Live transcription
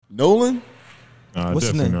Nolan? What's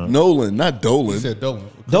his name? Not. Nolan, not Dolan. He said Dolan.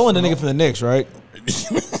 Dolan, the nigga from the Knicks, right?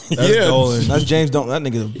 That's Dolan. That's James Dolan.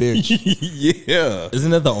 That nigga's a bitch. Yeah.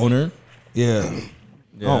 Isn't that the owner? Yeah.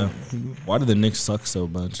 Yeah. Why do the Knicks suck so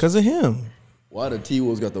much? Because of him. Why the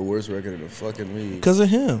T-Wolves got the worst record in the fucking league? Because of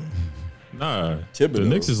him. Nah, Thibodeau. the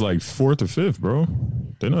Knicks is like 4th or 5th, bro.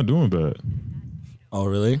 They're not doing bad. Oh,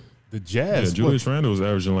 really? The Yeah, Jazz. Julius Randle was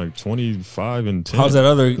averaging like 25 and 10. How's that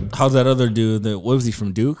other dude? What was he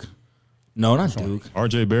from Duke? No, not Duke.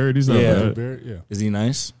 RJ Barrett, he's not Yeah. bad. Barrett, yeah. Is he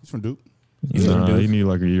nice? He's from Duke. Nah, Duke. he need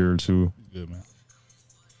like a year or two. Good, man.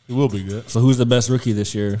 He will be good. So who's the best rookie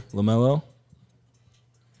this year? LaMelo?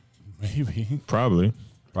 Maybe. Probably.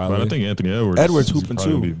 Probably. But I think Anthony Edwards Edwards is hooping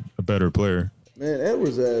probably too. be a better player. Man,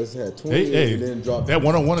 Edwards' ass had 28 Hey, and then dropped that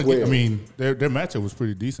one-on-one again. 12. I mean, their matchup was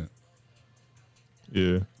pretty decent.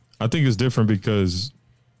 Yeah. I think it's different because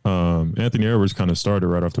Anthony Edwards kind of started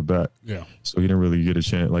right off the bat. Yeah. So he didn't really get a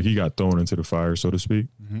chance. Like he got thrown into the fire, so to speak.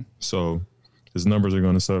 So his numbers are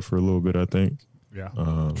going to suffer a little bit, I think. Yeah.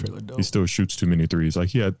 He still shoots too many threes. Like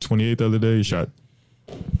he had 28 the other day. He shot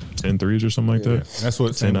 10 threes or something like that. That's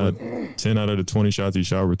what 10 out of the 20 shots he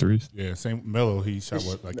shot were threes. Yeah, same Melo. He shot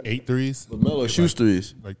what, like 8 threes? LaMelo shoots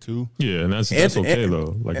threes. Like 2. Yeah, and that's Anth- okay An-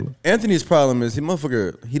 though. Like Anthony's problem is he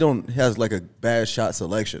don't has like a bad shot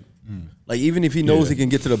selection. Like even if he knows he can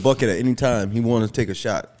get to the bucket at any time, he wants to take a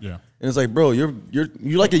shot. Yeah. And it's like, bro, you're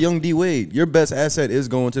like a young D Wade. Your best asset is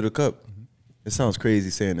going to the cup. It sounds crazy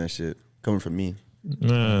saying that shit coming from me.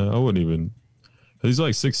 nah, I wouldn't even. He's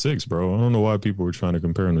like 6'6", bro. I don't know why people were trying to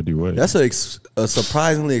compare him to D-Wade. That's a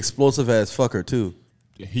surprisingly explosive ass fucker too.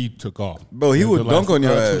 Yeah, he took off. Bro, he would dunk on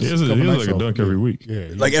your ass. He has like a dunk every week. Yeah.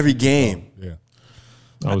 Like every game. Yeah.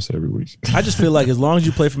 I would say every week. I just feel like as long as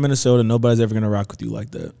you play for Minnesota, nobody's ever going to rock with you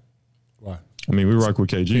like that. Why? I mean, we rock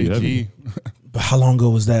with KG. heavy. KG. But how long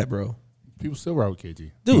ago was that, bro? People still rock with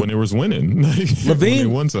KG. Dude, When it was winning. Like, when they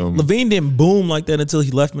Levine, won some. Levine didn't boom like that until he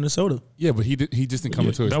left Minnesota. Yeah, but he just didn't come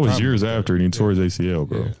into his that was prime. years after and he tore his ACL,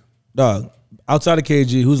 bro. Yeah. Dog, outside of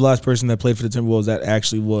KG, who's the last person that played for the Timberwolves that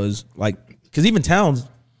actually was like, because even Towns,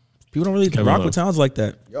 people don't really Kevin rock Love. with Towns like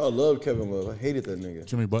that. Y'all love Kevin Love. I hated that nigga.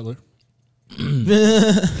 Jimmy Butler.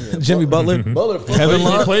 Jimmy Butler. Butler, Kevin He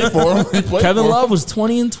Love. played for him. He played Kevin for him. Love was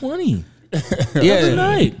 20 and 20. Yeah.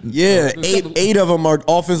 Night. yeah, eight of them are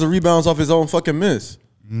offensive rebounds off his own fucking miss.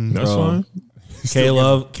 That's fine.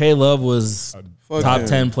 K Love was Fuck top him.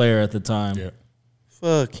 10 player at the time. Yeah.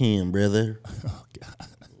 Fuck him, brother.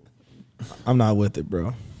 I'm not with it,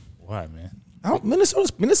 bro. Why, man?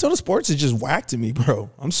 Minnesota sports is just whack to me, bro.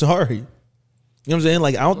 I'm sorry. You know what I'm saying?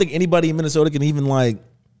 Like, I don't think anybody in Minnesota can even like.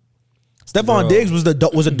 Stephon Diggs was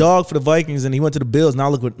a dog for the Vikings, and he went to the Bills. Now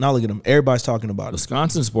look at him. Everybody's talking about it.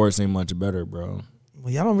 Wisconsin sports ain't much better, bro.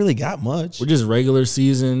 Well, y'all don't really got much. We're just regular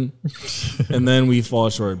season, and then we fall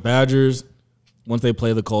short. Badgers, once they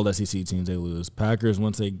play the cold SEC teams, they lose. Packers,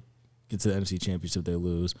 once they get to the NFC Championship, they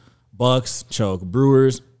lose. Bucks choke.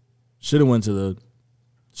 Brewers should have went to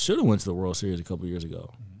the World Series a couple years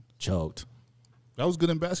ago. Choked. That was good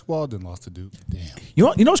in basketball, then lost to Duke. Damn. You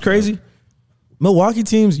know what's crazy? Milwaukee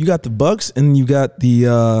teams, you got the Bucks and you got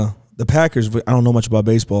the Packers. But I don't know much about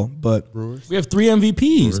baseball, but We have 3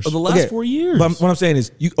 MVPs of the last 4 years. But what I'm saying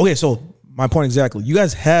is, so my point exactly. You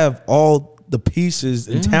guys have all the pieces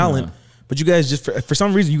and talent, but you guys just for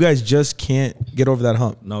some reason you guys just can't get over that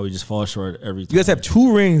hump. No, we just fall short every time. You guys have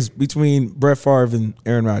 2 rings between Brett Favre and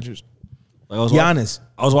Aaron Rodgers. Like I was Giannis.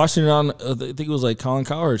 I was watching it on. I think it was like Colin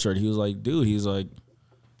Cowherd shirt. He was like, "Dude, he's like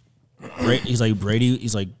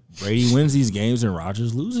Brady wins these games and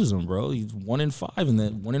Rodgers loses them, bro. He's 1-5 in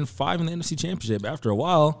the NFC Championship. After a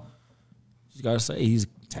while, you gotta say he's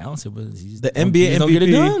talented, but he's The NBA don't get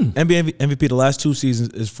it done. MVP MVP the last 2 seasons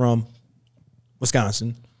is from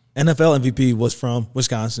Wisconsin. NFL MVP was from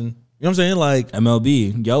Wisconsin. You know what I'm saying? Like,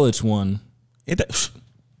 MLB Yelich won. ain't that,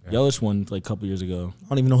 Yelich won like a couple years ago. I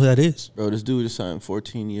don't even know who that is. Bro, this dude just signed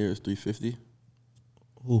 14 years, 350.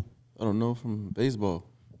 Who? I don't know, from baseball.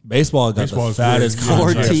 Baseball got Baseball the is fattest good.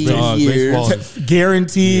 contract, 14 dog. years. Baseball is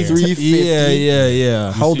Guaranteed. 350.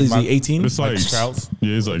 Yeah. How old see is my- he? 18? It's like, Trouts.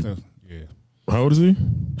 yeah, he's like, Yeah. how old is he?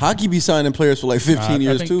 Hockey be signing players for like 15 I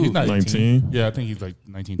years think too. he's not 19? Yeah, I think he's like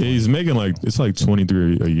 19. Yeah, he's making like, it's like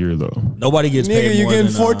 23 a year though. Nobody gets paid Nigga, you more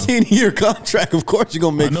getting than 14-year contract. Of course you're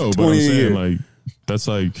going to I make know, 20 but I'm a saying year. like, that's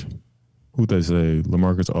like, who'd they say?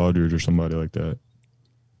 LaMarcus Aldridge or somebody like that.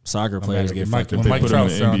 soccer players get Mike- fucking when They Mike put him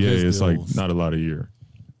Trout in signed the NBA, his it's like deals. not a lot a year.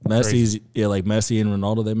 Messi's like Messi and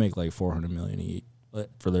Ronaldo, they make like $400 million each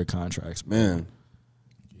for their contracts. Man.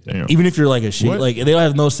 Damn. Even if you're like a sheet, What? like they don't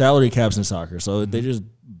have no salary caps in soccer, so they just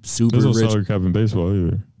super There's no rich. salary cap in baseball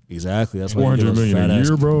either. Exactly. That's why you get $400 those million fat a ass.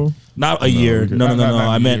 year, bro. Not a year. okay. No. Not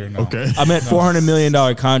I a meant year, no. Okay. I meant $400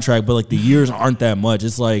 million contract, but like the years aren't that much.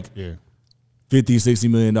 It's like Yeah. $50-$60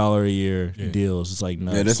 million a year deals. It's like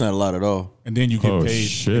nuts. Yeah, that's not a lot at all. And then you get Oh, paid.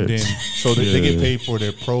 shit. And then so they get Yeah. paid for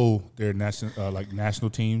their national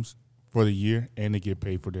teams for the year, and they get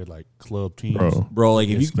paid for their like club teams. Bro, like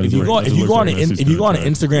if That's you go like- if you it go on looks like an Messi's if you go on an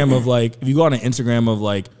contract. Instagram of like if you go on an Instagram of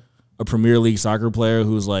like a Premier League soccer player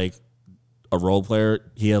who's like a role player,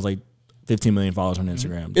 he has like 15 million followers on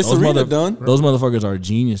Instagram. Is Serena done? Those motherfuckers are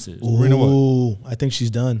geniuses. Ooh, I think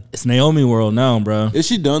she's done. It's Naomi world now, bro. Is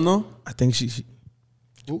she done though? I think she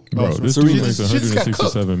Bro, this Serena dude makes just got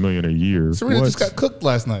cooked. $167 million a year. Serena What? just got cooked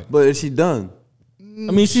last night. But is she done?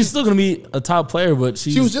 I mean, she's still gonna be a top player, but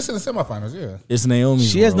She was just in the semifinals. Yeah. it's Naomi.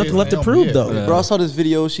 she has world. nothing left to Naomi, prove yeah. though. Bro, I saw this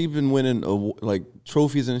video. She been winning like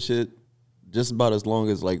trophies and shit, just about as long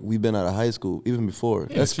as like we've been out of high school, even before.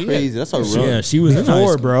 That's she crazy. had- That's our run. Yeah, she was in high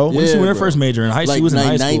Before, school. bro. When did she Yeah, win her bro. first major in high school? Like She was in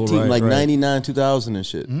high school, 19, right? like right. 99, 2000 and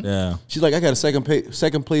shit. Yeah. She's like, I got a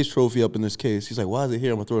second place trophy up in this case. She's like, why is it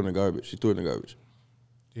here? I'm gonna throw it in the garbage. She threw it in the garbage.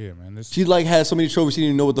 Yeah, man. This, She like had so many trophies she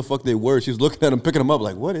didn't even know what the fuck they were. She was looking at them, picking them up,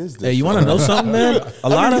 like, what is this? Hey, you want to know something, man? A I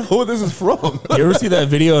lot don't of even know where this is from. You ever see that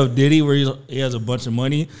video of Diddy where he has a bunch of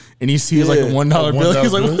money and he sees like a Yeah. $1 bill?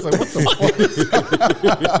 He's like, It's like, what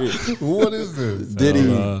the fuck? What is this? Diddy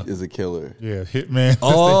is a killer. Yeah, Hitman. That's the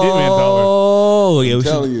Hitman dollar. oh, yeah. We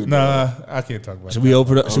Tell should, you, Nah, I can't talk about should that. we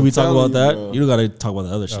open up? Should we talk telling about you, that? bro. You don't got to talk about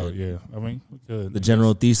the other shit. Oh, yeah. I mean, we could. The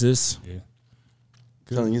general thesis. Yeah.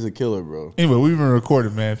 I'm telling you, he's a killer, bro. Anyway, we've been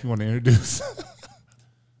recording, man. If you want to introduce.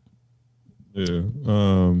 Yeah. You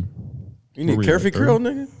Where need we carefree at, curl,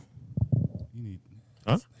 nigga. You need,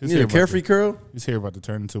 Huh? You need a carefree curl. His hair about to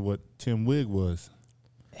turn into what Tim Wig was.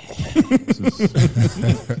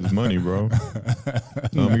 It's money, bro. I'm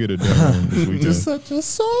gonna get it done this weekend. Just such a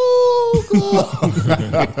soul glow.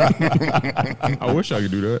 I wish I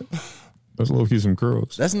could do that. Let's low key some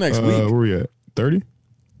curls. That's next week. Where we at? 30?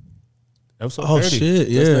 Episode oh 30. shit,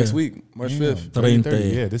 yeah. That's next week, March 5th.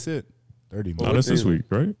 30. Yeah, that's it. 30. No, Man. that's this day? week,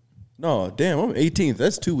 right? No, damn, I'm 18th.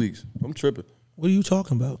 That's 2 weeks. I'm tripping. What are you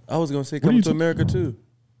talking about? I was gonna say are coming you to America too.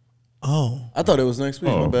 Oh, I thought it was next week.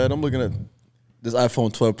 My Oh. bad. I'm looking at this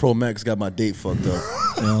iPhone 12 Pro Max. Got my date fucked up.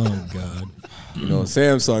 Oh, God. You know,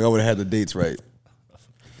 Samsung. I would have had the dates right.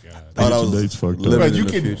 Thought I the was dates fucked up. living But in you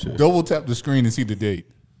the can future. double tap the screen and see the date.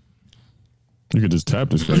 You could just tap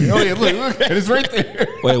the screen. Oh yeah, look, it's right there.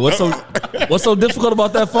 Wait, what's so difficult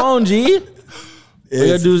about that phone, G?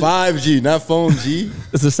 It's do is- 5G, not phone G.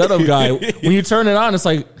 It's a setup guy. When you turn it on, it's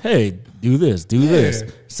like, hey, do this, do this. Set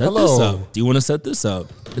this Hello. up. Do you want to set this up?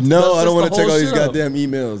 No, I don't want to to check all these goddamn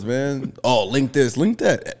emails, man. Oh, link this, link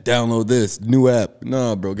that, download this new app.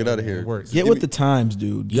 No, bro, get out of here. Works. get with the times,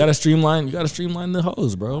 dude. You gotta streamline. You gotta streamline the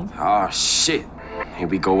hose, bro. Oh shit. Here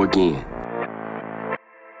we go again.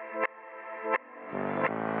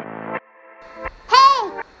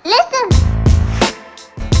 Hey, listen.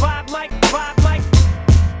 Vibe Mike, Vibe Mike.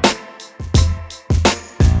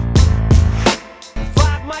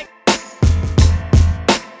 Vibe Mike.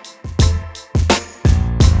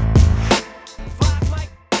 Vibe Mike.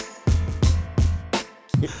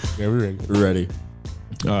 Yeah, we're ready. We're ready.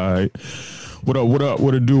 All right. What up, what up,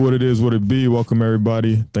 what it do, what it is, what it be. Welcome,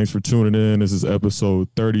 everybody. Thanks for tuning in. This is episode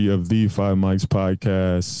 30 of the Five Mics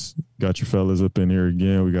podcast. Got your fellas up in here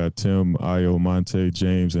again. We got Tim, Io, Monte,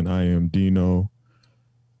 James, and I am Dino.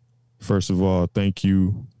 First of all, thank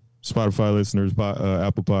you, Spotify listeners,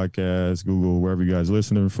 Apple Podcasts, Google, wherever you guys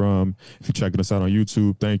listening from. If you're checking us out on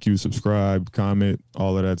YouTube, thank you. Subscribe, comment,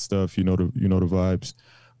 all of that stuff. You know the vibes.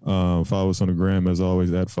 Follow us on the gram as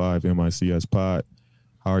always at 5MICS Pod.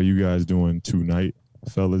 How are you guys doing tonight,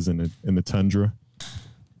 fellas, in the tundra?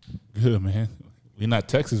 Good, man. We're not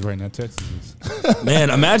Texas right now. Texas is.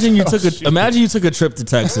 Man, imagine you took a trip to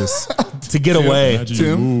Texas to get away. Imagine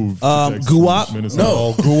you moved to Texas, Guwap? Minnesota.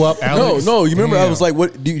 No, Grew up, no, Alex. no. You remember I Damn. was like,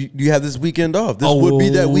 "What do you have this weekend off? This would be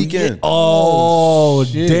that weekend." Yeah. Oh,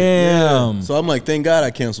 damn. So I'm like, thank God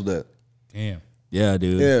I canceled that. Damn. Yeah,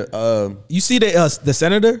 dude. Yeah, You see the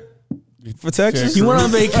senator for Texas? He went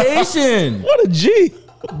on vacation. What a G.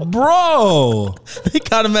 Bro. They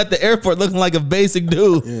caught him at the airport looking like a basic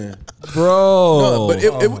dude. yeah. Bro. No, but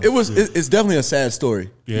it's definitely a sad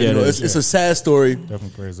story. Yeah, You it know, is, it's a sad story Definitely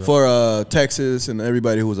praise up. for Texas and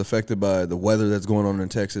everybody who was affected by the weather that's going on in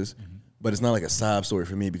Texas. But it's not like a sob story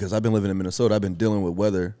for me because I've been living in Minnesota. I've been dealing with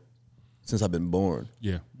weather since I've been born.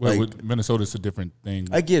 Yeah. Well, Like- with Minnesota's a different thing.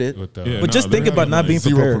 I get it. With, Yeah, But no, just think they're about not having,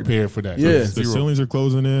 being like, zero prepared. prepared for that. Yeah. The Zero. ceilings are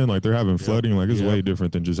closing in, like they're having flooding. Like it's Yeah. way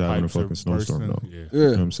different than just having Pipes a are fucking snowstorm, bursting. though. Yeah. Yeah. You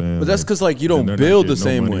know what I'm saying? But that's Like, because like you and don't they're not build the getting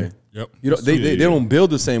no same money. way. Yep. You know, they don't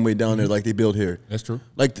build the same way down there like they build here. That's true.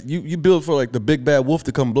 Like you build for like the big bad wolf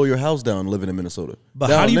to come blow your house down living in Minnesota. But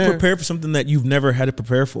Down how do you there, prepare for something that you've never had to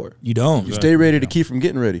prepare for? You don't. You stay ready to keep from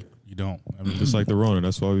getting ready. You don't. I mean, Just like the Rona.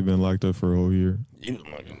 That's why we've been locked up for a whole year.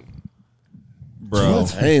 Bro.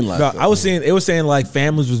 I ain't like No, that. I was saying it was saying like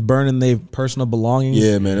families was burning their personal belongings.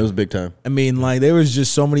 Yeah, man, it was big time. I mean, like there was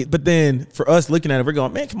just so many. But then for us looking at it, we're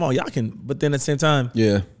going, man, come on, y'all can. But then at the same time,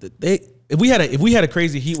 Yeah. if we had a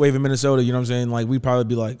crazy heat wave in Minnesota, you know what I'm saying? Like we'd probably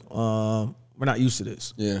be like, we're not used to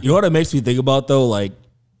this. Yeah. You know what it makes me think about though, like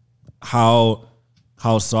how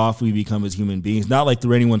soft we become as human beings. Not like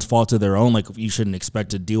through anyone's fault of their own. Like you shouldn't expect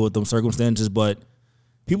to deal with them circumstances, but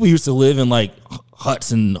people used to live in like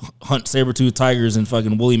huts and hunt saber-toothed tigers and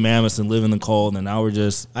fucking woolly mammoths and live in the cold, and now we're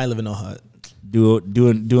just I live in no hut.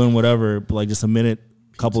 doing whatever. But like just a minute,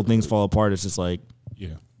 couple things fall apart. It's just like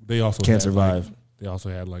yeah. They also Can't had, survive. Like, they also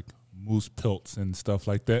had like moose pelts and stuff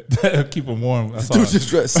like that. Keep them warm. I saw Dude just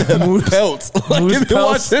dressed pelts. Like Moose you've been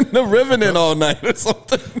pelts. watching The Revenant all night or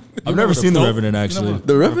something. I've never seen The Revenant actually.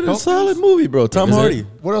 The Revenant's a solid movie, bro. Tom Is it? Hardy.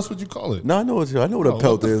 What else would you call it? No, I know what a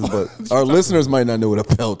pelt is, but our listeners might not know what a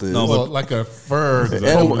pelt is. No, Well, like a fur.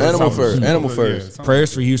 Animal fur. Animal furs.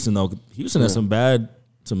 Prayers for Houston though. Houston has some bad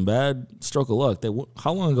stroke of luck.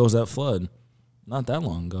 How long ago was that flood? Not that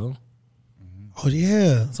long ago. Oh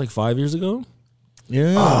yeah, It's like 5 years ago.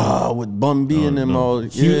 yeah, With Bun B and them all.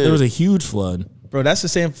 Yeah. There was a huge flood. bro. That's the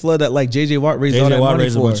same flood that like JJ Watt raised all JJ that Watt money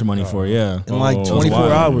raised a for bunch of money for, yeah. in like Oh, 24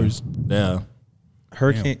 wild. hours. Yeah.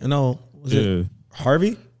 Hurricane? No, was Yeah. it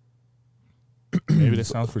Harvey? Maybe that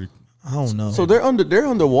sounds pretty. I don't know. So they're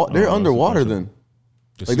underwater. They're underwater then.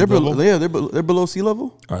 Like they're they're below sea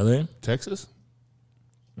level. Are they? Texas.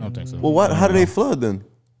 I don't think so. Well, how do they flood then?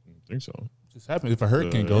 I think so. Just happens if a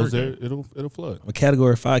hurricane goes there, it'll flood a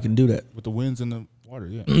Category 5 can do that. with the winds and the water.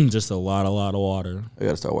 Yeah. Just a lot of water. I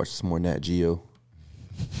gotta start watching some more Nat Geo.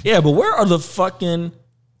 Yeah, but where are the fucking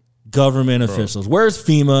government officials? Where's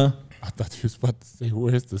FEMA? I thought you was about to say,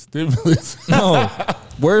 "Where's the stimulus?" No.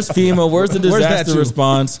 Where's FEMA? Where's the Where's that disaster too?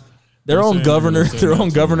 response? Their I'm own saying governor, the same their own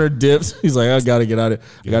answer. governor dips. He's like, I gotta get out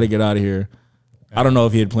of here. I don't know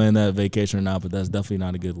if he had planned that vacation or not, but that's definitely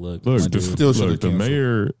not a good look. Look, my the, dude. Still should've look, the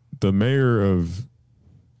canceled. mayor of,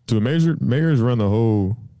 do mayors run the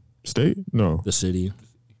whole state? No, The city.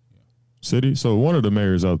 city. So one of the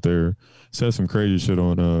mayors out there said some crazy shit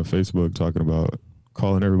on Facebook talking about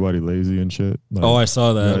calling everybody lazy and shit. Like, Oh, I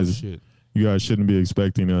saw that. guys- Shit. you guys shouldn't be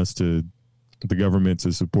expecting the government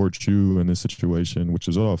to support you in this situation, which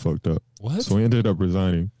is all fucked up. What? So he ended up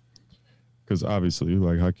resigning because obviously,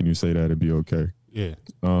 like, how can you say that and be okay? Yeah.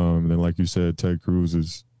 Then, like you said, Ted Cruz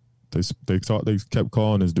is they kept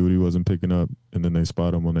calling his dude, he wasn't picking up, and then they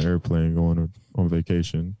spot him on the airplane going on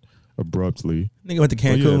vacation abruptly. Nigga went to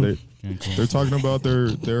But yeah, Cancun. they're talking about their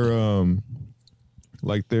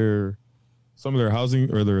some of their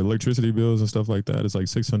housing or their electricity bills and stuff like that. It's like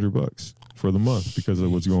 $600 for the month because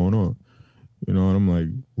of what's going on. You know, and I'm like,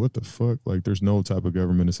 what the fuck? Like, there's no type of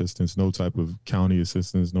government assistance, no type of county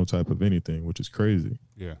assistance, no type of anything, which is crazy.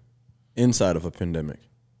 Yeah. Inside of a pandemic.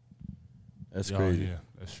 That's Oh, crazy. yeah.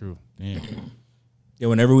 That's true. Damn. Yeah,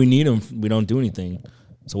 whenever we need them, we don't do anything.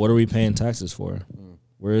 So what are we paying taxes for?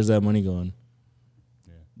 Where is that money going?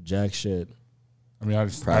 Jack shit. I mean, I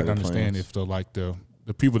just Private I understand planes. if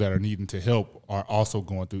the people that are needing to help are also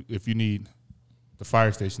going through. If you need the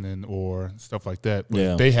fire station in or stuff like that, but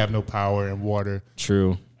Yeah. if they have no power and water,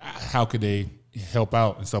 True. how could they help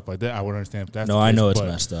out and stuff like that? I would understand if that's No, the I case, know it's but-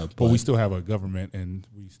 messed up, but we but- still have a government and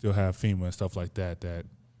we still have FEMA and stuff like that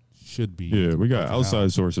should be. Yeah, we got looking outside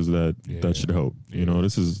out. sources that Yeah. should help. You know,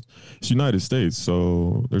 it's United States,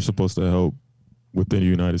 so they're supposed to help within the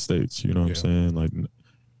United States. You know what I'm Yeah. saying? Like,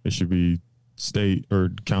 it should be state or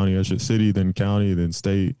county. I should city, then county, then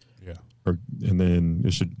state, Yeah. and then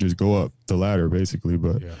it should just go up the ladder, basically.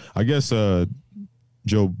 But Yeah. I guess Joe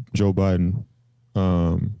Biden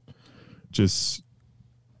just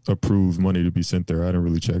approved money to be sent there. I didn't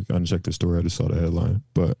really check. I didn't check the story. I just saw the headline.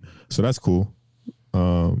 But so that's cool.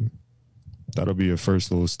 That'll be a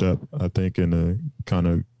first little step, I think, in the kind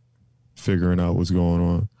of figuring out what's going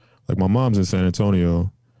on. Like, my mom's in San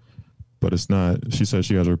Antonio, but it's not. She says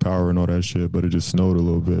she has her power and all that shit, but it just snowed a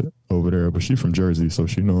little bit over there. But she's from Jersey, so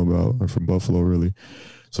she know about. Or from Buffalo, really,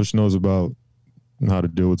 so she knows about how to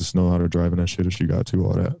deal with the snow, how to drive in that shit if she got to,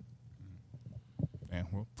 all that. Man,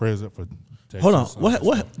 well, prayers up for Texas. Hold on.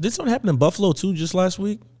 What did something happen in Buffalo too just last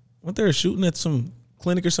week? Weren't there a shooting at some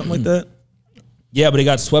clinic or something like that? Yeah, but it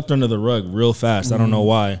got swept under the rug real fast. I don't know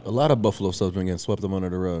why. A lot of Buffalo stuff's been getting swept up under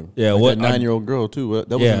the rug. Yeah, Like what- that 9-year-old girl too. That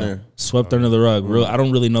was in Yeah, there. swept under the rug. I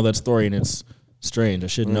don't really know that story, and it's Strange. I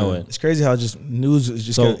should know it. It's crazy how just news is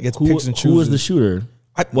just So gets who picks and chooses. was the shooter?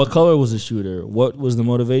 What color was the shooter? What was the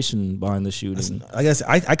motivation behind the shooting? I guess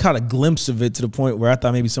I caught a glimpse of it to the point where I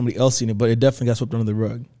thought maybe somebody else seen it, but it definitely got swept under the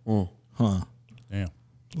rug. Huh. Damn.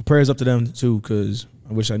 Prayers up to them too, because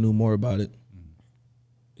I wish I knew more about it.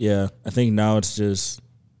 Yeah, I think now it's just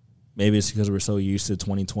maybe it's because we're so used to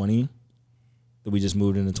 2020 that we just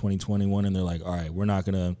moved into 2021, and they're like, all right, we're not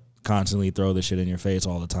gonna constantly throw this shit in your face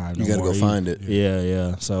all the time. You got to go find it.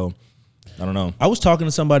 Yeah. So I don't know. I was talking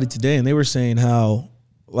to somebody today, and they were saying how,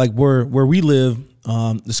 like, where we live,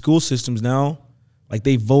 the school systems now, like,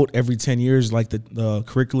 they vote every 10 years, like the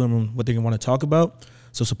curriculum and what they want to talk about.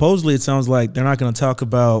 So supposedly, it sounds like they're not going to talk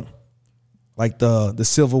about like the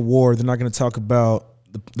Civil War. They're not going to talk about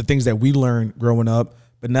the things that we learned growing up.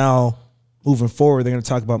 But now, moving forward, they're going to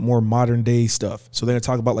talk about more modern day stuff. So they're going to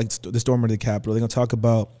talk about like the storm of the Capitol. They're going to talk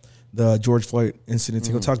about the George Floyd incident.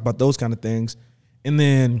 They're going to talk about those kind of things. And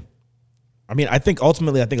then, I mean, I think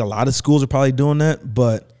ultimately, a lot of schools are probably doing that.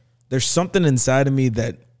 But there's something inside of me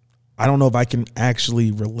that I don't know if I can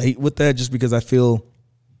actually relate with that, just because I feel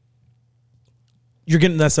you're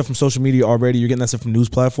getting that stuff from social media already. You're getting that stuff from news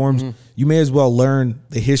platforms. You may as well learn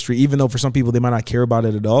the history, even though for some people they might not care about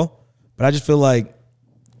it at all. But I just feel like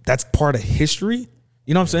that's part of history.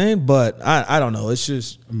 You know what I'm saying? But I don't know. It's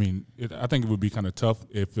just, I mean, I think it would be kind of tough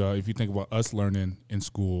if you think about us learning in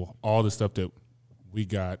school, all the stuff that we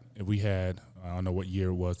got, if we had, I don't know what year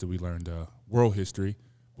it was that we learned world history,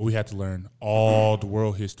 but we had to learn all the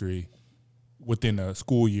world history within a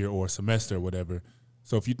school year or a semester or whatever.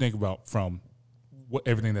 So if you think about from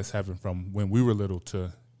everything that's happened from when we were little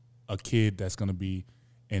to a kid that's going to be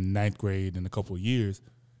in 9th grade in a couple of years,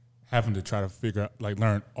 having to try to figure out, like,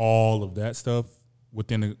 learn all of that stuff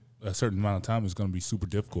within a certain amount of time is going to be super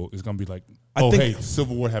difficult. It's going to be like, hey,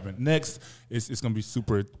 Civil War happened next. It's going to be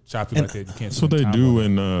super choppy like that. You can't. That's what they do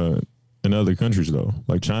in other countries though.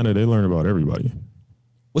 Like China, they learn about everybody.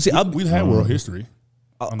 well, see, We had world history.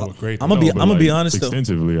 I don't know what grade. I'm gonna be honest though.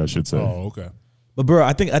 Extensively, I should say. Oh, okay. But bro,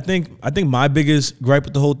 I think my biggest gripe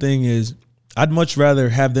with the whole thing is I'd much rather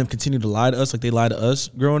have them continue to lie to us like they lied to us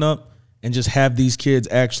growing up, and just have these kids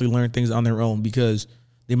actually learn things on their own, because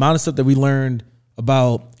the amount of stuff that we learned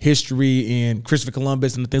about history and Christopher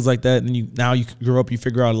Columbus and things like that, and now you grow up, you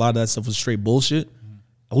figure out a lot of that stuff was straight bullshit.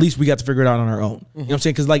 At least we got to figure it out on our own. You know what I'm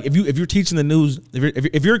saying? Because like if you're teaching the news,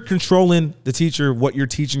 if you're controlling the teacher, what you're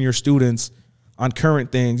teaching your students on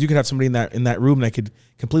current things, you could have somebody in that room that could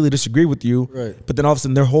completely disagree with you. Right. But then all of a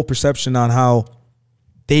sudden their whole perception on how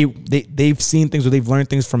they've seen things or they've learned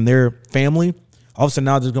things from their family, all of a sudden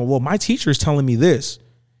now they're going, well, my teacher is telling me this. You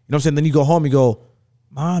know what I'm saying? Then you go home, you go,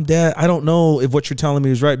 Mom, Dad, I don't know if what you're telling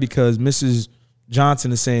me is right because Mrs.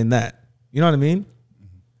 Johnson is saying that. You know what I mean?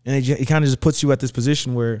 And it kind of just puts you at this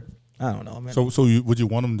position where, I don't know, man. So would you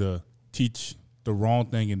want them to teach the wrong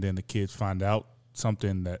thing and then the kids find out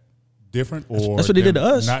something that different, or that's what they did to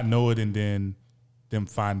us. Not know it and then them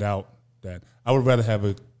find out that? I would rather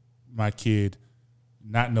have my kid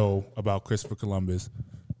not know about Christopher Columbus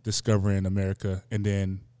discovering America and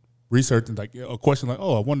then researching, like a question like,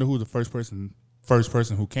 oh, I wonder who the first person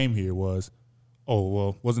who came here was. Oh,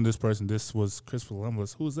 well, wasn't this person? This was Christopher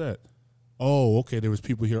Columbus. Who's that? Oh, okay, there was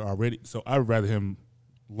people here already. So I would rather him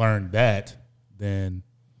learn that than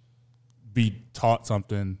be taught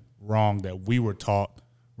something wrong that we were taught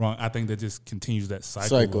wrong. I think that just continues that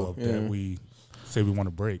cycle that we say we want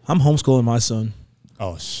to break. I'm homeschooling my son.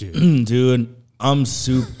 Oh shit, Dude, I'm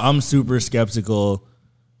super skeptical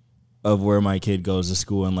of where my kid goes to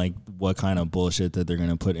school and like what kind of bullshit that they're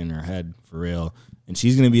gonna put in her head for real. And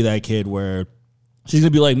she's gonna be that kid where she's gonna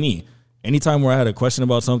be like me. Anytime where I had a question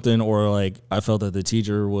about something or like I felt that the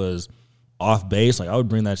teacher was off base, like I would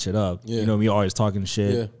bring that shit up. Yeah. You know, me always talking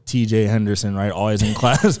shit. Yeah. TJ Henderson, right? Always in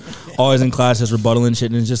class, just rebuttaling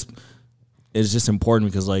shit. And it's just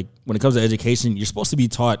important because like when it comes to education, you're supposed to be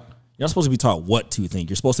taught. You're not supposed to be taught what to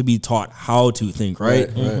think. You're supposed to be taught how to think, right?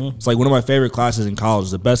 Right. It's like one of my favorite classes in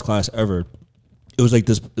college, the best class ever. It was like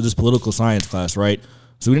this political science class, right?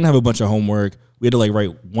 So we didn't have a bunch of homework. We had to like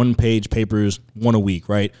write 1-page papers, one a week,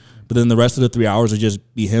 right? But then the rest of the 3 hours would just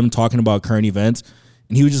be him talking about current events.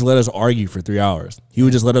 And he would just let us argue for 3 hours. He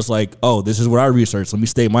would just let us like, oh, this is what I researched. Let me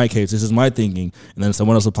state my case. This is my thinking. And then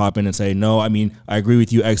someone else would pop in and say, no, I mean, I agree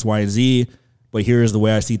with you X, Y, and Z, but here's the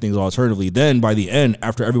way I see things alternatively. Then by the end,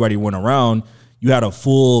 after everybody went around, you had a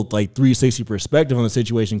full like 360 perspective on the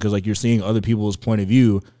situation because like you're seeing other people's point of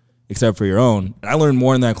view except for your own. And I learned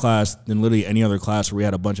more in that class than literally any other class where we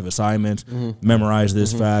had a bunch of assignments, memorize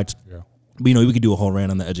this fact. Yeah. But you know, we could do a whole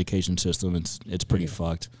rant on the education system. It's pretty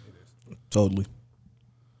fucked. Totally.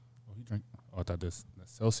 Oh, he drank. Oh, I thought that's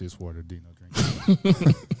Celsius water. Dino drink.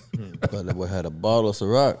 But that boy had a bottle of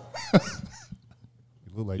Ciroc.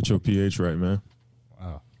 You look like Get your pH right, man.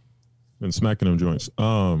 Wow. And smacking them joints.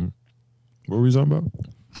 What were we talking about?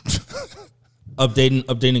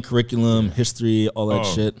 Updating curriculum, history, all that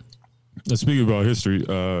shit. And speaking about history,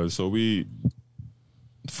 so we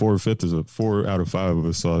 4 out of 5 of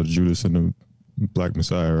us saw Judas and the Black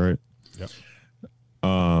Messiah, right? Yep.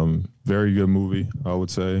 Very good movie, I would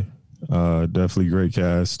say. Definitely great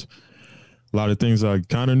cast. A lot of things I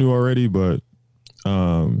kind of knew already, but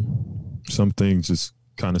some things just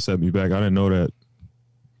kind of set me back. I didn't know that.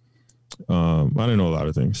 I didn't know a lot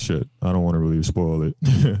of things. Shit, I don't want to really spoil it.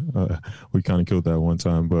 We kind of killed that one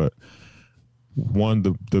time, but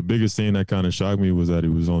the biggest thing that kind of shocked me was that he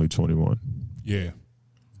was only 21. Yeah.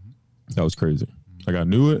 That was crazy. Like I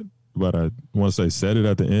knew it, but once they said it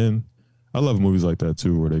at the end, I love movies like that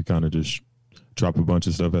too, where they kind of just drop a bunch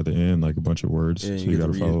of stuff at the end, like a bunch of words, Yeah, so you you get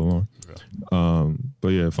got to to read follow along. But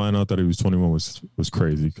yeah, find out that he was 21 was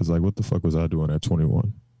crazy because like, what the fuck was I doing at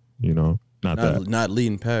 21? You know, Not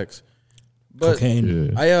leading packs. But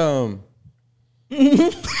Cocaine. Yeah.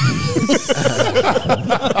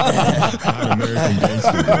 American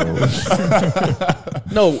gangster, bro.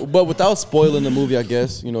 No, but without spoiling the movie, I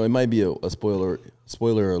guess, you know, it might be a spoiler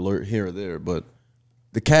alert here or there, but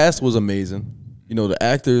the cast was amazing. You know, the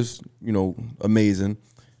actors, you know, amazing.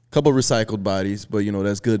 Couple recycled bodies, but you know,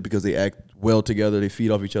 that's good because they act well together, they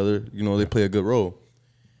feed off each other, you know, they play a good role.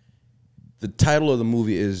 The title of the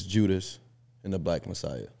movie is Judas and the Black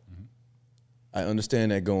Messiah. Mm-hmm. I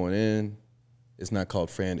understand that going in, it's not called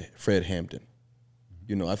Fred Hampton.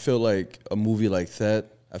 You know, I feel like a movie like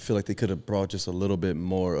that, I feel like they could have brought just a little bit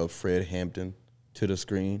more of Fred Hampton to the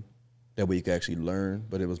screen. That way you could actually learn,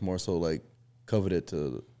 but it was more so like coveted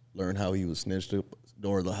to learn how he was snitched up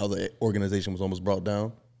or how the organization was almost brought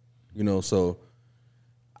down. You know, so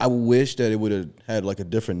I wish that it would have had like a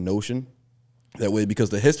different notion that way, because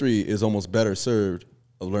the history is almost better served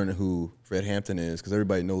of learning who Fred Hampton is, because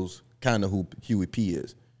everybody knows kind of who Huey P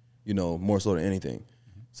is, you know, more so than anything.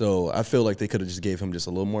 So I feel like they could have just gave him just a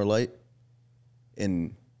little more light,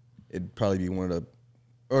 and it'd probably be one of the,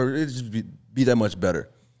 or it'd just be that much better.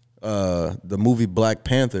 The movie Black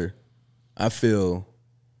Panther, I feel,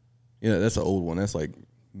 you know, that's an old one. That's like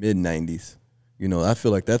mid-90s. You know, I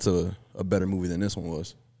feel like that's a better movie than this one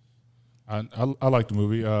was. I like the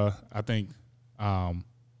movie. I think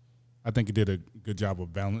it did a good job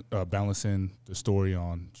of balancing the story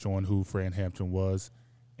on showing who Fred Hampton was,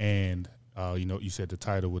 and you know, you said the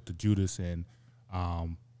title with the Judas, and I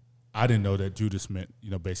didn't know that Judas meant, you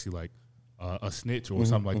know, basically like a snitch or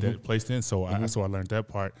something like that placed in. So I learned that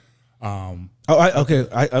part. I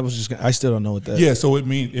was just I still don't know what that. Yeah, so it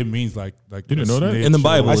means like You didn't know that? In the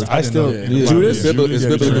Bible. I still Judas? It's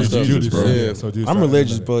biblical stuff. Judas, bro. Yeah. So Judas, I'm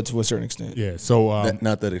religious, but to a certain extent. Yeah, so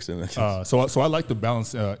Not that extent. so I like the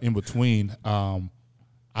balance in between.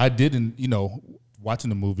 I didn't, you know, watching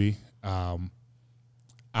the movie.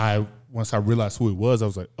 Once I realized who he was, I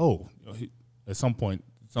was like, oh, you know, at some point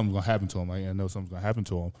something's gonna happen to him. Like, I know something's gonna happen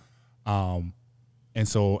to him. And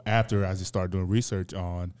so after I just started doing research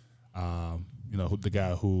on, you know, the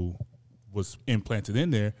guy who was implanted in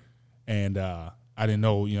there, and I didn't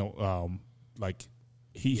know, you know, like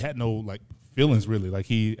he had no like feelings really. Like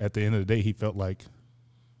he, at the end of the day, he felt like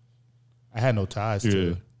I had no ties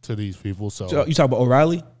to these people. So You talk about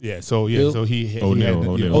O'Reilly? yeah, so Bill? so he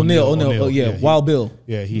O'Neal. O'Neal. Oh yeah, Wild Bill.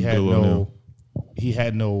 Yeah, he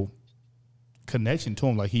had no connection to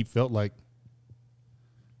him. Like he felt like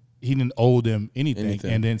he didn't owe them anything.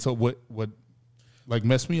 And then so what like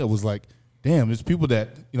messed me up was like, damn, there's people that,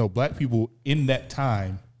 you know, black people in that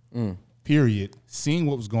time period, seeing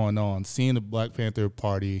what was going on, seeing the Black Panther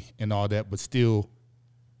Party and all that, but still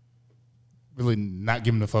really not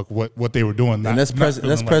giving a fuck what they were doing. And that's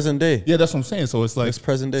present day. Yeah, that's what I'm saying. So it's like That's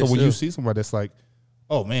present day So when you still. see somebody that's like,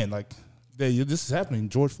 oh man, like this is happening.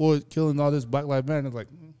 George Floyd killing all this Black Lives Matter. It's like,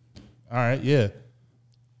 all right, yeah.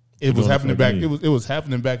 It was happening back. It was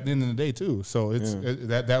happening back then in the day too. So it's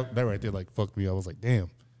that right there like fucked me. I was like, damn,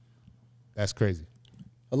 that's crazy.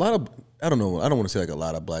 A lot of, I don't know, I don't want to say like a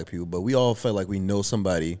lot of black people, but we all felt like we know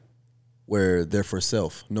somebody where they're for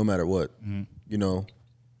self, no matter what. You know,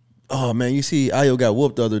 oh man, you see Ayo got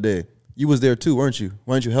whooped the other day. You was there too, weren't you?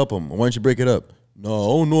 Why don't you help him? Why don't you break it up? No,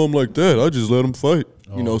 I don't know him like that. I just let him fight.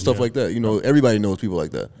 You know, stuff like that. You know, everybody knows people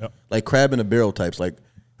like that. Yep. Like crab in a barrel types. Like,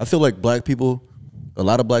 I feel like black people, a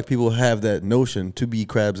lot of black people have that notion to be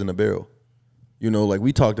crabs in a barrel. You know, like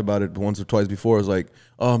we talked about it once or twice before. It's like,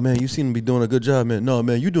 oh man, you seem to be doing a good job, man. No,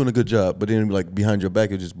 man, you're doing a good job. But then like behind your back,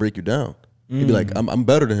 it'll just break you down. You'd be like, I'm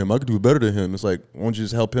better than him. I could do better than him. It's like, why don't you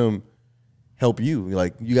just help him help you?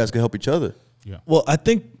 Like, you guys can help each other. Well, I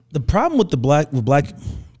think the problem with black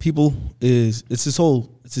people is it's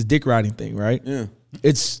this dick riding thing, right? Yeah.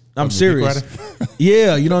 I'm serious.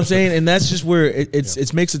 Yeah, you know what I'm saying? And that's just where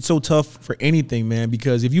it makes it so tough for anything, man,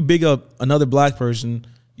 because if you big up another black person,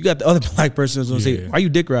 you got the other black person that's gonna say, why you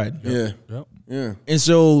dick riding? Yeah. Yep. Yeah. And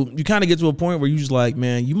so you kind of get to a point where you just like,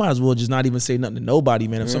 man, you might as well just not even say nothing to nobody,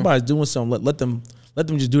 man. If somebody's doing something, let them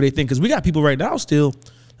just do their thing. Because we got people right now still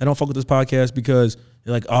that don't fuck with this podcast because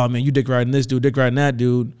they're like, oh man, you dick riding this dude, dick riding that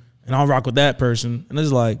dude, and I'll rock with that person. And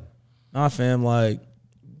it's like, nah, fam, like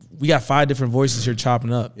we got 5 different voices here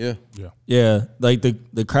chopping up. Yeah. Yeah, like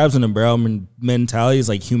the crabs in the barrel mentality is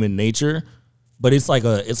like human nature, but it's like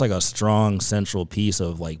a strong central piece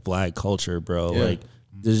of like black culture, bro. Yeah. Like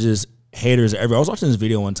there's just haters everywhere. I was watching this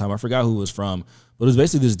video one time. I forgot who it was from, but it was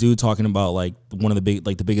basically this dude talking about like one of the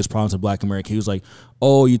biggest problems of Black America. He was like,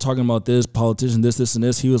 "Oh, you talking about this politician, this, and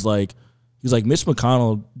this?" He was like, Mitch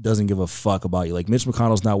McConnell doesn't give a fuck about you. Like Mitch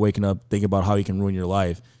McConnell's not waking up thinking about how he can ruin your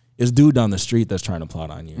life. It's dude down the street that's trying to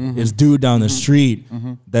plot on you. It's dude down the street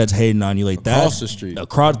that's hating on you. Like Across the street.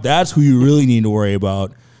 That's who you really need to worry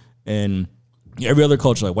about. And every other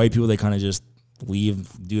culture, like white people, they kind of just leave,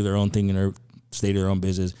 do their own thing in their state of their own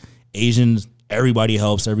business. Asians, everybody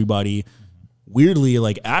helps everybody. Weirdly,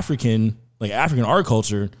 like African art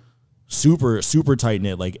culture, super, super tight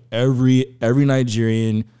knit. Like every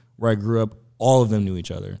Nigerian where I grew up, all of them knew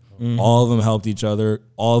each other. All of them helped each other.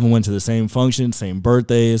 All of them went to the same functions, same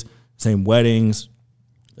birthdays, same weddings.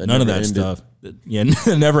 None of that stuff. Yeah,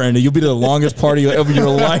 it never ended. You'll be the longest party of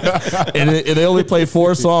your life, and they only play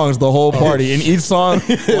 4 songs the whole party, and each song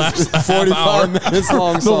lasts 45 minutes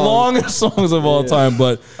long. The longest songs of all time.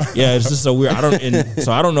 But yeah, it's just so weird. I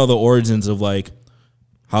don't know the origins of like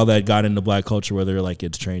how that got into black culture, whether like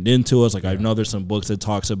it's trained into us. Like I know there's some books that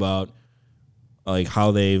talks about like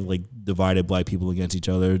how they like divided black people against each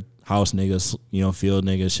other, house niggas, field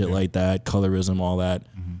niggas, shit like that, colorism, all that.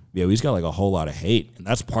 Yeah, we just got like a whole lot of hate, and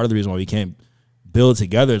that's part of the reason why we can't build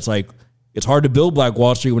together. It's like it's hard to build Black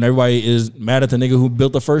Wall Street when everybody is mad at the nigga who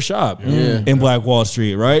built the first shop in Black Wall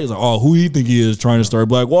Street, right? It's like, oh, who do you think he is trying to start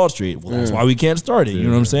Black Wall Street? Well, that's why we can't start it. You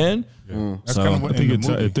know what I'm saying? That's So, kind of what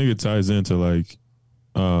I think it ties into like,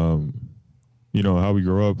 how we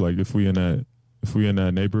grow up. Like if we in that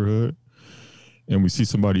neighborhood and we see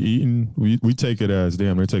somebody eating, we take it as,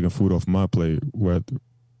 damn, they're taking food off my plate.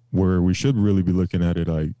 Where we should really be looking at it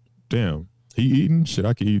like, damn, he eating? Shit,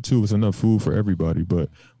 I can eat too. It's enough food for everybody. But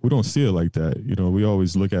we don't see it like that. We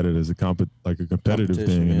always look at it as a competitive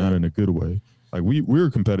thing and not in a good way. Like we're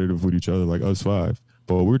competitive with each other, like us 5,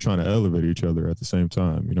 but we're trying to elevate each other at the same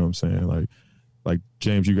time. You know what I'm saying? Like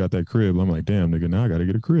James, you got that crib. I'm like, damn, nigga, now I got to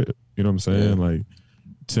get a crib. You know what I'm saying? Yeah. Like,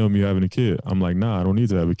 tell me you having a kid. I'm like, nah, I don't need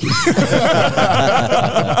to have a kid. I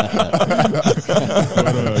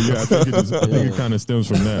think it kind of stems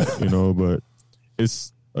from that, but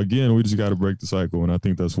it's, again, we just got to break the cycle, and I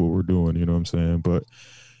think that's what we're doing, you know what I'm saying? But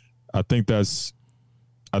I think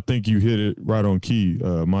you hit it right on key,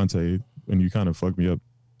 Monte, and you kind of fucked me up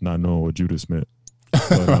not knowing what Judas meant.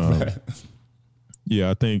 But, yeah,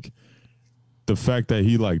 I think the fact that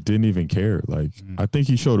he didn't even care, I think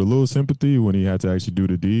he showed a little sympathy when he had to actually do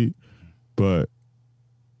the deed, but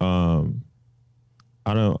I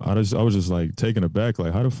was just taken aback.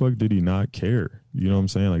 Like, how the fuck did he not care? You know what I'm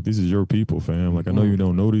saying? Like, this is your people, fam. Like, I know you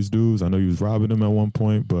don't know these dudes. I know you was robbing them at one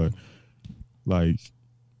point, but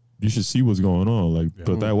you should see what's going on.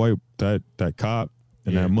 But that cop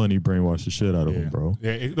and that money brainwashed the shit out of him, bro.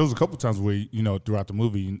 Yeah, there was a couple times where throughout the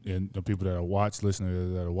movie, and the people that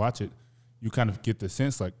listeners that watch it, you kind of get the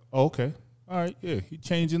sense like, oh, okay, all right, yeah, he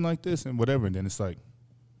changing like this and whatever, and then it's like,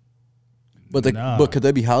 But could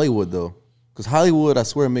that be Hollywood though? Because Hollywood, I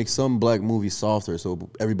swear, makes some black movies softer so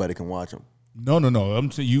everybody can watch them. No. I'm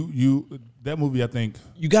saying you that movie. I think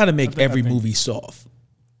You got to make every movie soft.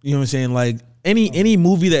 You know what I'm saying? Like any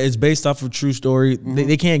movie that is based off of a true story,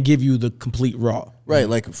 they can't give you the complete raw. Right,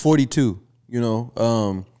 like 42. I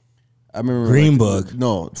remember Green Book.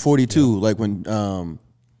 No, 42. Like when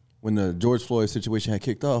the George Floyd situation had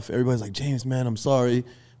kicked off, everybody's like, James, man, I'm sorry.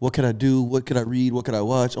 What could I do? What could I read? What could I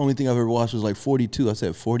watch? Only thing I've ever watched was 42. I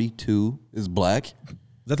said 42 is black. Is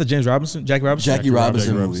that the Jackie Robinson Jackie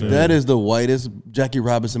Robinson movie. Robinson. That is the whitest Jackie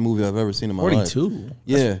Robinson movie I've ever seen in my life. 42.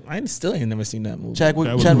 Yeah. I still ain't never seen that movie.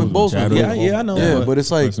 Chadwick Chadwick Boseman. Yeah, I know. Yeah, but it's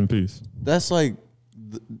like, Rest in peace. that's I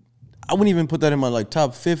wouldn't even put that in my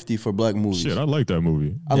top 50 for black movies. Shit, I like that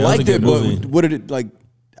movie. I Yeah, it was a liked good it, but movie. what did it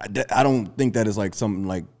I don't think that is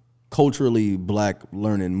something culturally black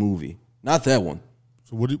learning movie. Not that one.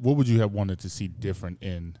 so. What would you have wanted to see different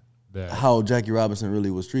in that? How Jackie Robinson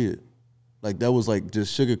really was treated. That was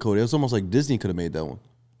just sugarcoated. It was almost like Disney could have made that one.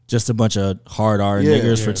 just a bunch of hard R Yeah,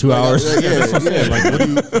 niggers yeah. for 2 hours. Yeah. Like, what do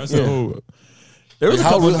you? That's the whole. There was a How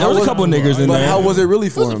couple. was- There was a couple niggers in But there. how was it really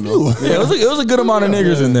for him though? Yeah, it was a good amount of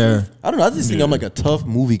niggers in there. I don't know. I just think I'm like a tough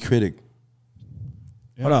movie critic.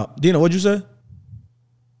 Hold up, Dino. What'd you say?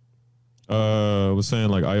 I was saying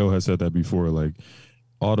like Io has said that before. Like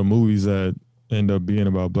all the movies that end up being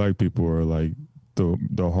about black people are like the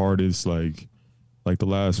hardest. Like the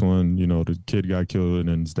last one, you know, the kid got killed and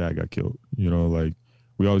then his dad got killed. You know, like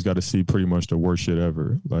we always got to see pretty much the worst shit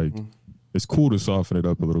ever. Like it's cool to soften it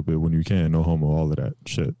up a little bit when you can. No homo, all of that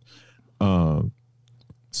shit.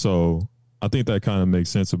 So I think that kind of makes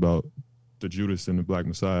sense about the Judas and the Black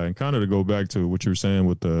Messiah, and kind of to go back to what you were saying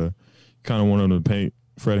with the kind of wanting to paint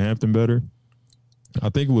Fred Hampton better. I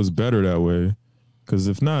think it was better that way, because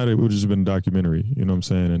if not, it would have just been a documentary. You know what I'm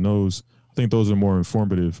saying? And I think those are more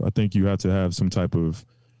informative. I think you have to have some type of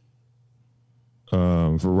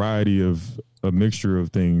variety of a mixture of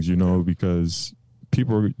things, you know, because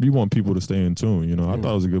you want people to stay in tune. You know, I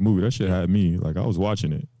thought it was a good movie. That shit had me like I was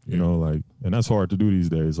watching it. You know, like, and that's hard to do these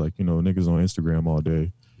days. Like, you know, niggas on Instagram all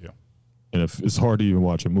day. Yeah. And if it's hard to even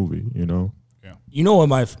watch a movie, you know. You know what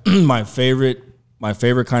my favorite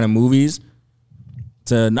kind of movies,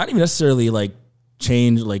 to not even necessarily like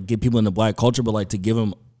change, like get people into black culture, but like to give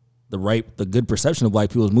them the good perception of black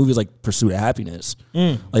people's movies, like Pursuit of Happiness.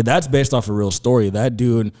 Like that's based off a real story. That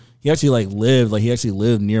dude, he actually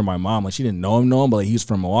lived near my mom. Like she didn't know him, but like he's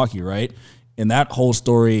from Milwaukee, right? And that whole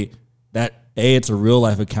story, that it's a real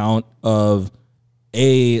life account of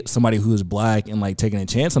somebody who is black and like taking a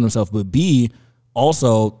chance on himself, but B,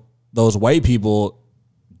 also those white people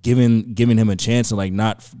giving him a chance and like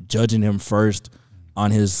not judging him first on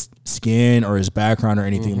his skin or his background or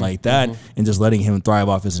anything like that, and just letting him thrive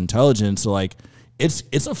off his intelligence. So like it's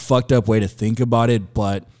a fucked up way to think about it,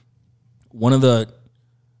 but one of a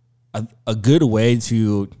good way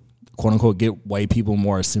to quote unquote get white people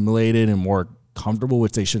more assimilated and more comfortable,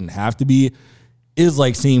 which they shouldn't have to be, is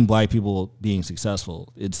like seeing black people being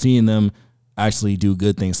successful. It's seeing them actually do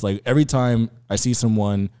good things. Like every time I see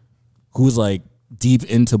someone who's like deep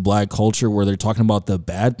into black culture where they're talking about the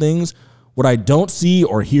bad things, what I don't see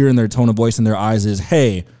or hear in their tone of voice in their eyes is,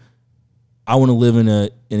 hey, I want to live in an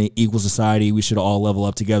equal society. We should all level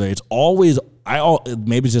up together. It's always,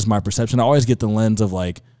 maybe it's just my perception. I always get the lens of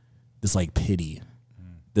like this like pity,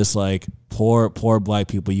 this like poor black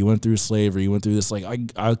people. You went through slavery. You went through this, like,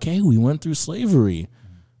 okay, we went through slavery,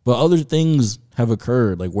 but other things have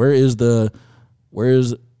occurred. Like where are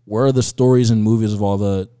the stories and movies of all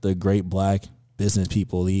the great black business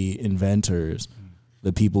people, the inventors,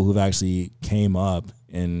 the people who've actually came up?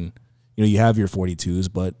 And you know, you have your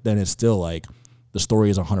 42s, but then it's still like the story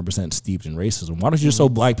is 100% steeped in racism. Why don't you just show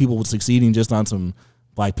black people succeeding just on some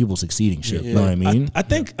black people succeeding shit? You know what I mean? I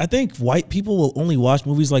think white people will only watch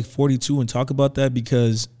movies like 42 and talk about that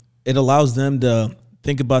because it allows them to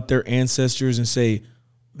think about their ancestors and say,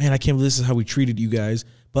 man, I can't believe this is how we treated you guys.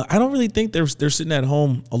 But I don't really think they're sitting at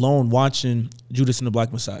home alone watching Judas and the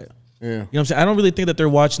Black Messiah. Yeah. You know what I'm saying? I don't really think that they're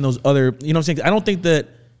watching those other, you know what I'm saying? I don't think that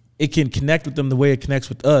it can connect with them the way it connects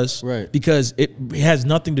with us. Right. Because it has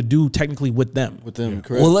nothing to do technically with them. With them,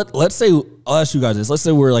 correct? Well, let's say, I'll ask you guys this. Let's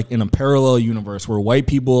say we're like in a parallel universe where white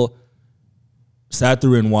people sat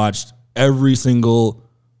through and watched every single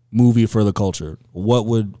movie for the culture. What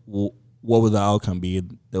would the outcome be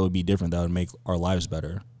that would be different, that would make our lives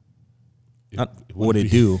better? What would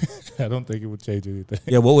it do? I don't think it would change anything.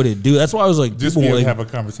 Yeah, what would it do? That's why I was like, Just people be able like, to have a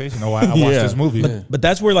conversation. Oh, I watched this movie. But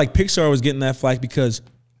that's where like Pixar was getting that flack because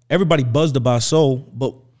everybody buzzed about Soul,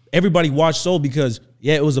 but everybody watched Soul because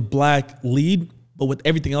it was a black lead, but with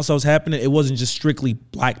everything else that was happening, it wasn't just strictly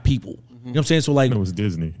black people. You know what I'm saying? So like It was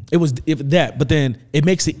Disney. it was that, but then it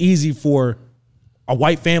makes it easy for a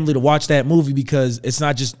white family to watch that movie because it's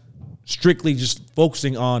not just strictly just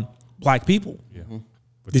focusing on black people.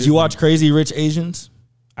 did you watch Crazy Rich Asians?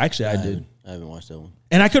 Actually, I did. I haven't watched that one.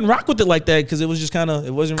 And I couldn't rock with it like that because it was just kind of,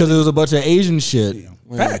 it wasn't Because it was a bunch of Asian shit.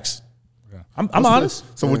 facts. I'm honest.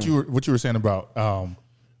 So what you were saying about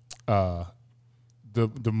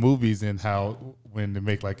the movies and how when they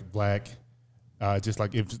make like black, just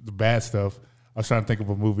like if the bad stuff. I was trying to think of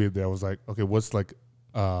a movie that was like, okay, what's like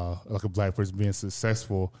a black person being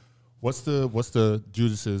successful? What's the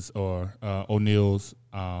Judas's or O'Neill's?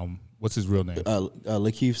 What's his real name?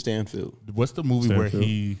 Lakeith Stanfield What's the movie where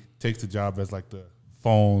he takes the job as like the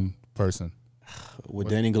phone person? with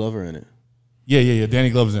Danny Glover in it. Yeah. Danny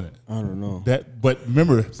Glover's in it. I don't know. But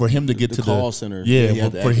remember, for him to get The to call center. yeah, He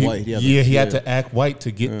had to but act he, white. He had to- he had yeah. to act white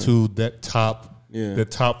to get to that top, Yeah. the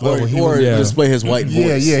top Or, level. He or was, display his white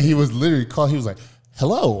voice. yeah. He was literally called. He was like,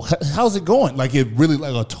 hello, how's it going? Like it really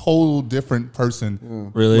like a total different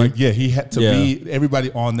person. Really? Like, yeah, he had to Yeah. be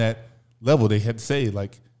everybody on that level. They had to say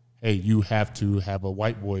like, hey, you have to have a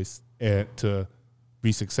white voice to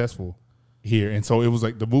be successful here. And so it was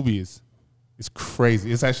like the movie is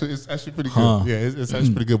crazy. It's actually pretty good. Huh. Yeah, it's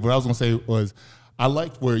actually pretty good. What I was gonna say was I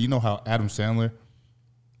liked where you know how Adam Sandler,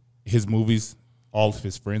 his movies, all of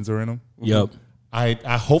his friends are in them. Yep. I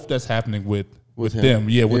hope that's happening with him. them.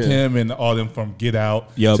 Yeah, with Yeah. him and all them from Get Out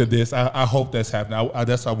Yep. to this. I hope that's happening.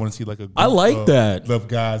 That's why I want to see like a group I like that. of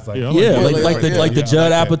guys like Yeah, I Yeah, like like the yeah, like the yeah, I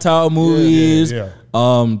Judd like that. Apatow movies. Yeah.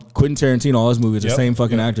 Quentin Tarantino, all his movies, the Yep. same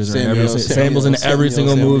fucking actors. in Samuel, every, Samuel's in every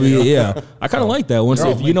single Samuel. movie. Yeah, I kind of like that. Once They're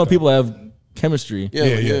all if you know linked people have chemistry.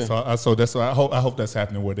 Yeah. So that's why I hope that's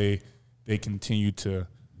happening where they continue to,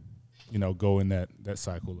 go in that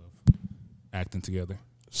cycle of acting together.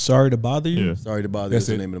 Sorry to bother you. Yeah. Sorry to bother. That's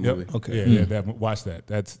That's the it. name of the Yep. movie. Okay. Yeah. Watch that.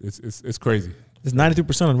 It's crazy. It's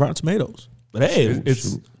 93% on Rotten Tomatoes. But hey,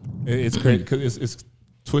 It's crazy because it's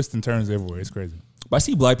twists and turns everywhere. It's crazy. but I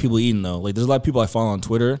see black people eating though. Like there's a lot of people I follow on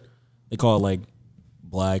Twitter. They call it like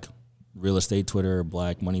black real estate Twitter,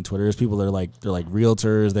 black money Twitter. There's people that are like they're like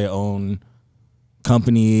realtors. They own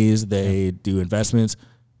companies. They do investments.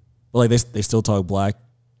 But like they still talk black.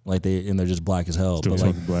 Like they're just black as hell. Still but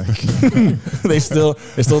like talking black. they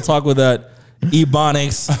still talk with that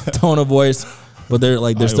ebonics tone of voice. But they're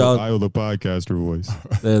still Io the podcaster voice,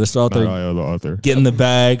 they're still out not there Io the author. getting the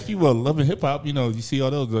bag. People loving hip hop. You see all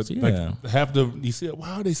those Yeah. like half the you see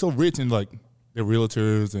wow they so rich and like they're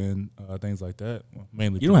realtors and things like that. Well,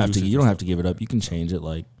 mainly You don't have to. producers You and don't have to give it up. You can change it.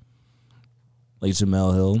 Like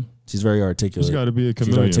Jamel Hill, she's very articulate. She's got to be a She's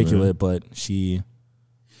chameleon. articulate, Man. but she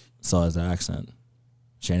still has the accent.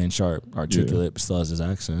 Shannon Sharp, articulate, but still has his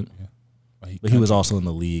accent. stuff. But he was also in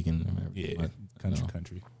the league and yeah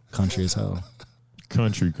country. country as hell.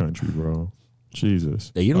 Country, bro.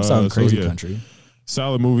 Jesus. Yeah, you don't sound So, crazy yeah. country.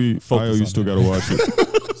 Solid movie. Focus Io, you on still that. got to watch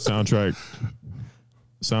it.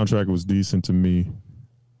 Soundtrack was decent to me.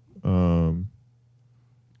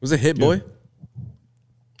 Was it Hit Boy?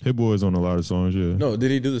 Hit Boy is on a lot of songs. Yeah, No, did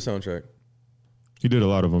he do the soundtrack? he did a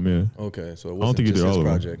lot of them. Yeah, Okay, so it don't wasn't think he just did his all of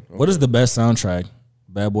them. project. What is the best soundtrack?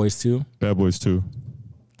 Bad Boys 2? Bad Boys 2.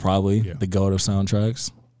 Probably Yeah. the goat of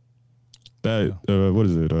soundtracks. That what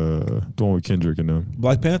is it? The one with Kendrick and them.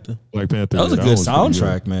 Black Panther. Black Panther. That was a yeah, good pretty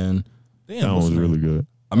soundtrack, man. Damn, That one what's was the name? really good.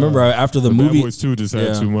 I remember after the Bad movie. Boys 2 just had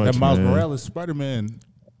Yeah. too much. That Miles man. Morales Spider-Man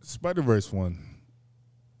Spider-Verse one.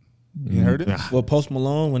 You heard it? Nah. Well, Post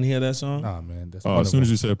Malone when he had that song. Nah, man. That's Oh, as soon as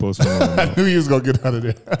you said Post Malone, I knew he was gonna get out of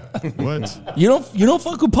there. what? You don't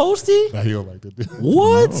fuck with Posty? Nah, he don't like that.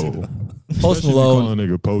 What? No. Post Especially if you call Malone, a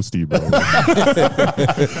nigga Posty, bro.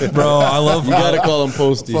 bro. I love You gotta call him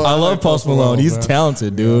Posty. I love Post Malone. He's man.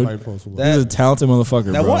 talented, dude. He's a talented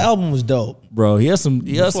motherfucker, That bro. one album was dope. Bro, he has some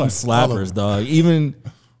one? All of slappers, them. dog. Even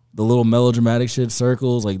the little melodramatic shit,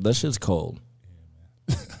 Circles, like that shit's cold.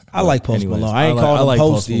 I like Post Anyways, Malone. I ain't I calling him like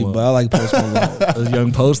Post Posty, Malone. but I like Post Malone. That's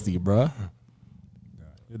young Posty, bro.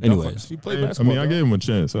 Anyways, he played I basketball. mean, I gave him a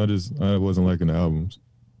chance. I wasn't liking the albums.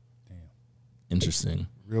 interesting.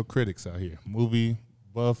 real critics out here. Movie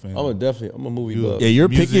buff and I'm a movie You- buff. Yeah, you're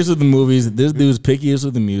Music. pickiest with the movies. This dude's pickiest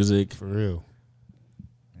with the music. for real.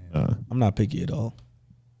 I'm not picky at all.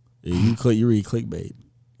 Yeah, you read clickbait.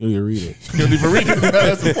 You don't even read it. You don't even read it.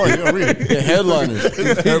 That's the point. You don't read it. The headliners.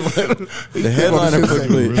 The headliner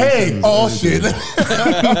quickly. Hey, oh shit.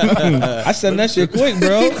 I said that shit quick,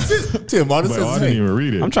 bro. Tim, all this But I is didn't even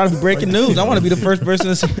read it. I'm trying to be breaking news. I want to be the first person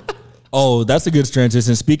to say. Oh, that's a good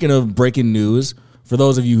transition. Speaking of breaking news, for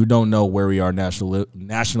those of you who don't know where we are, national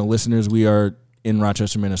listeners, we are in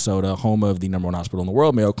Rochester, Minnesota, home of the #1 hospital in the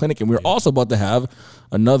world, Mayo Clinic, and we're also about to have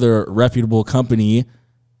another reputable company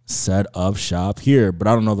set up shop here. But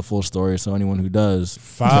I don't know the full story, so anyone who does,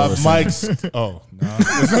 5 mics. Oh, no.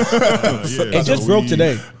 It just broke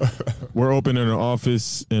today. We're opening an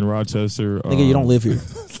office in Rochester. Nigga, you don't live here.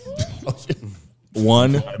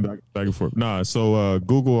 one. back and forth. Nah, so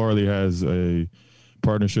Google already has a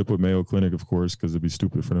partnership with Mayo Clinic, of course, because it'd be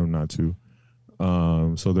stupid for them not to.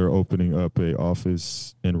 So they're opening up a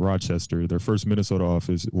office in Rochester. Their first Minnesota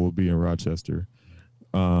office will be in Rochester.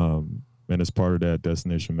 And it's part of that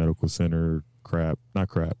Destination Medical Center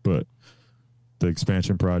but the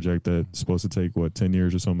expansion project that's supposed to take, 10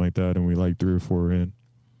 years or something like that, and we like 3 or 4 in.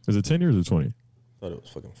 Is it 10 years or 20? I thought it was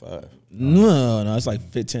fucking 5. No, it's like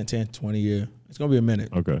 15, 10, 20 years. It's going to be a minute.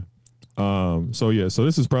 Okay. So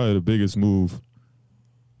this is probably the biggest move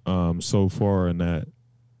so far in that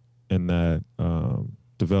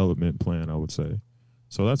development plan, I would say.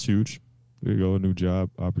 So that's huge. There you go, a new job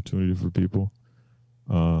opportunity for people.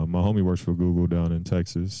 My homie works for Google down in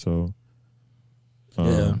Texas, so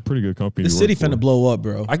Yeah. Pretty good company. The to city work for. finna blow up,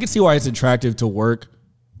 bro. I can see why it's attractive to work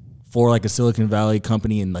for like a Silicon Valley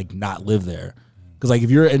company and like not live there. Because like if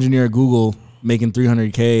you're an engineer at Google making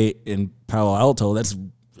 $300K in Palo Alto, that's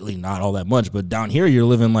really not all that much. But down here, you're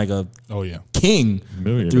living like a Oh yeah. king,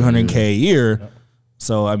 Millionaire, $300K a year. Yeah.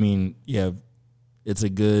 So I mean, yeah, it's a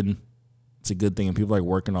good thing, and people like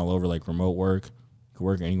working all over, like remote work. You can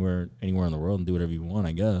work anywhere in the world and do whatever you want,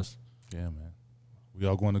 I guess. Yeah, man. We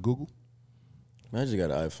all going to Google? Imagine you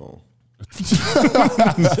got an iPhone.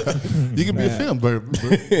 You can be a film, but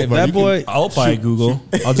If that boy, I'll buy Google.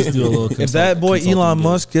 I'll just do a little. if that boy consulting Elon gig.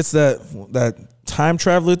 Musk gets that time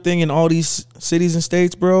traveler thing in all these cities and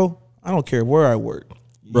states, bro, I don't care where I work.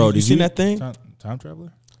 Bro, you did seen you- that thing? Time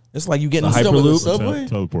traveler? It's like you getting The Jump on the Hyperloop? subway?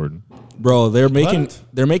 Teleporting. Bro, they're making What?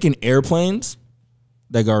 they're making airplanes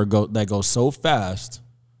that go so fast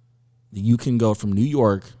that you can go from New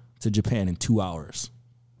York to Japan in 2 hours.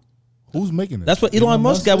 Who's making it? That's what Elon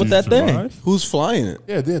Musk got with that thing. Survive? Who's flying it?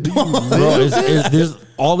 yeah, do you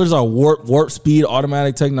Bro, there's a warp speed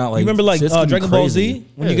automatic technology. You remember like shit's gonna be Dragon Ball crazy. Z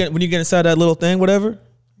when you get inside that little thing, whatever. You know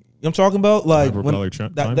what I'm talking about? Like when, Hyperbolic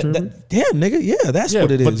time travel? damn nigga, yeah, that's Yeah,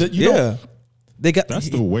 what it but is. you Yeah, they got That's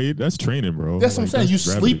the way. That's training, bro. That's what I'm saying. You that's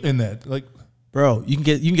gravity. sleep in that. Like, bro. You can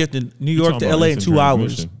get to New You're York to talking about LA in instant 2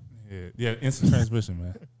 hours. transmission. yeah, instant transmission,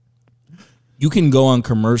 man. You can go on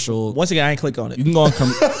commercial. Once again, I ain't click on it. You can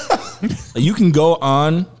go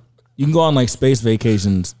on. You can go on like space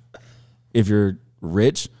vacations if you're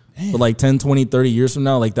rich. But like 10, 20, 30 years from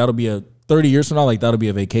now, like that'll be a 30 years from now, like that'll be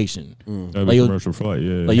a vacation. That'd Like be you'll- commercial flight.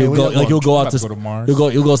 Yeah. Like you'll we go, got like you'll go About out to to, go to Mars.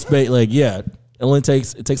 You'll go space. Like yeah, it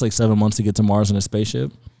takes like 7 months to get to Mars in a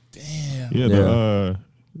spaceship. Yeah, the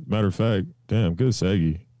matter of fact, damn, good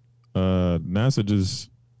Saggy. NASA just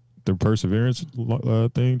the Perseverance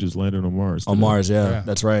thing just landed on Mars. On today. Mars, Yeah.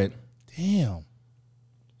 that's right. Damn.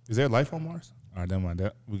 Is there life on Mars? All right, never mind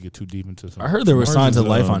that. We get too deep into some. I heard there were Mars signs is, of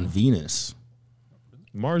life on um, Venus.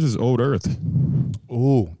 Mars is old Earth.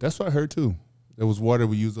 Oh, that's what I heard too. There was water.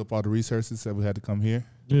 We used up all the resources, that we had to come here.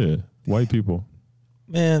 Yeah, white people.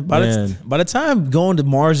 Man, by the time going to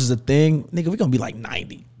Mars is a thing, nigga, we gonna be like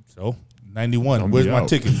 90. So 91. I'm Where's be my out.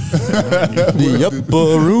 ticket? The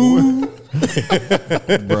upper room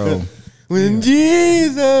Bro, when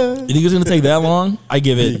Jesus. you think it's gonna take that long? I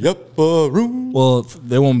give it. The upper room. Well,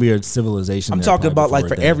 there won't be a civilization. I'm there talking probably about like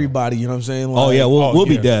before for then. everybody. You know what I'm saying? Oh Like, yeah, we'll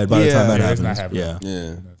be yeah. dead by the Yeah. time that Yeah, it's not happens. happening. Yeah.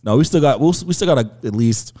 Yeah. No, we still got at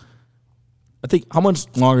least. I think how much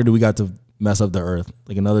longer do we got to mess up the Earth?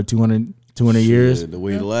 Like another 200 years. Yeah, the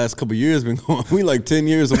way the last couple years been going, we like 10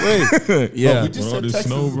 years away. Yeah. we just all said this Texas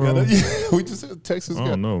snow, got bro. we just said Texas I got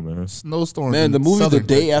don't know, man. snowstorms. Man, the in movie The southern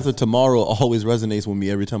Day Texas. After Tomorrow always resonates with me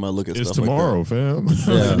every time I look at It's stuff tomorrow, like fam.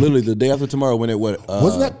 that. Literally, The Day After Tomorrow when it went.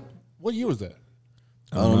 Wasn't that what year was that?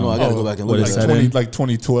 I don't know. I gotta go back and What look is at that that. in? Like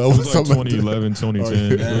 2012 or Like something. like that. 2011,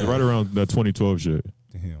 2010. It was right around that 2012 shit.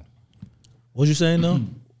 Damn. what you saying though?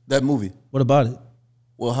 That movie. What about it?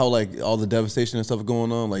 Well, how like all the devastation and stuff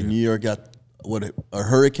going on. Like New York got a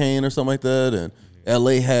hurricane or something like that, and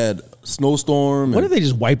LA had snowstorm. What And, if they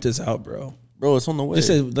just wiped us out, bro? bro, it's on the way. Just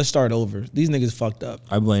said let's start over. These niggas fucked up.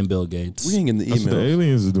 I blame Bill Gates. We ain't getting the That's what the email.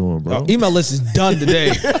 aliens are doing, bro. Email list is done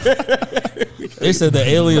today. They said the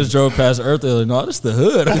aliens drove past Earth. They're like, no, this the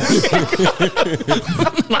hood.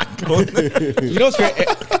 I'm not going there. You know what's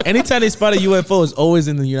great? Anytime they spot a UFO, it's always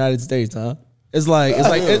in the United States, huh? It's like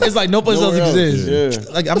no place else Nowhere else, exists.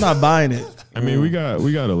 yeah. Like I'm not buying it. I mean, we got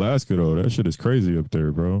Alaska though. That shit is crazy up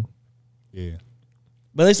there, bro. Yeah.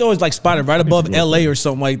 But it's always like spotted right above LA or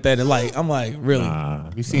something like that. And like I'm like, really?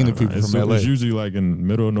 We seen the people It's, from LA. it's usually like in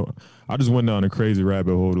middle. I just went down a crazy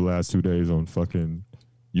rabbit hole the last 2 days on fucking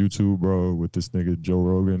YouTube, bro, with this nigga Joe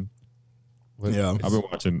Rogan. Yeah. I've been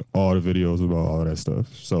watching all the videos about all that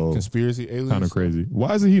stuff. So Conspiracy aliens. kind of crazy.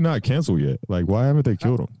 Why isn't he not canceled yet? Like, why haven't they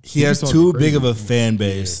killed him? He has just too talking big crazy. of a fan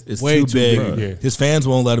base. It's Way too too big. big. Yeah. His fans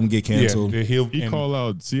won't let him get canceled. Yeah, he'll, He and called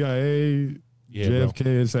out CIA, Yeah, bro.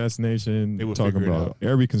 JFK assassination, They would talking figure it about out.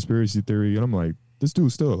 every conspiracy theory, and I'm like, this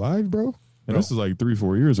dude's still alive, bro. And this is like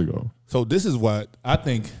 3-4 years ago. So this is what I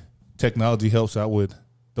think technology helps out with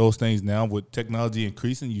those things now. With technology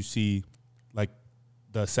increasing, you see like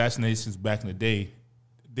the assassinations back in the day,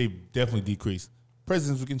 they definitely decreased.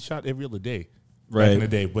 Presidents were getting shot every other day back Right. in the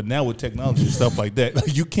day. But now with technology and stuff like that,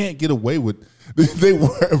 like, you can't get away with they were,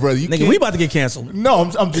 brother. You Nigga, can't, we about to get canceled.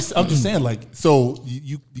 No, I'm just saying, like, so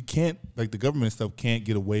you can't, like, the government and stuff can't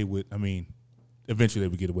get away with. I mean, eventually they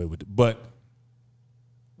would get away with it, but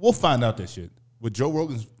we'll find out that shit. With Joe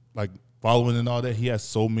Rogan's like following and all that, he has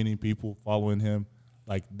so many people following him.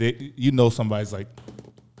 Like, somebody's like,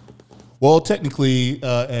 well, technically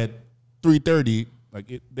at 3:30,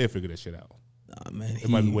 like they'll figure that shit out. Nah, man, They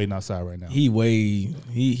might be waiting outside right now.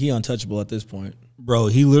 he untouchable at this point. Bro,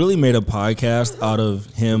 he literally made a podcast out of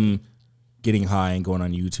him getting high and going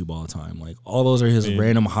on YouTube all the time. Like all those are his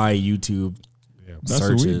random high YouTube That's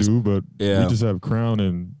searches. what we do, but Yeah. we just have Crown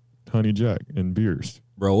and Honey Jack and beers.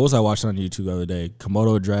 Bro, what was I watching on YouTube the other day?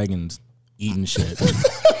 Komodo dragons eating shit.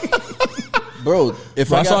 Bro, if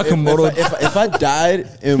Bro, I I saw got, if, Komodo- if I died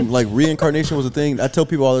and like reincarnation was a thing, I tell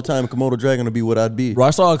people all the time, Komodo dragon would be what I'd be. Bro,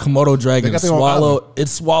 I saw a Komodo dragon got their own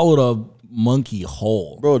swallowed a monkey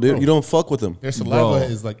whole. Bro, you don't fuck with them. Their saliva Bro.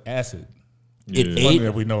 is like acid. It Yeah. ate.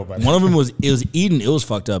 That we know about. One of them was eating. It was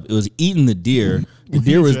fucked up. It was eating the deer. The We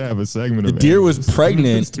deer was should have a segment the of deer was animals.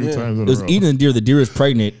 pregnant. It's two times in It a was row. eating the deer. The deer was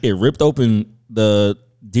pregnant. It ripped open the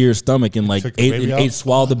deer's stomach and like took the baby out?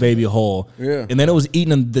 swallowed the baby whole. Yeah. And then it was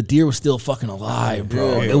eating and the deer was still fucking alive,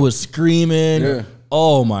 bro. Yeah. It was screaming. Yeah.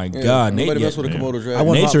 Oh my god. Nobody Yeah. mess with a Komodo dragon. I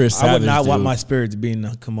would Nature is I would savage, not want dude. my spirit to be in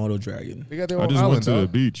a Komodo dragon. They got their I own just island, went to the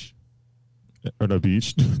dog. beach. Or the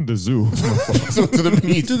beach, the zoo. So to the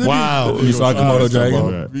beach. Wow. You saw a Komodo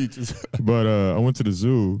dragon? That. Beaches. But I went to the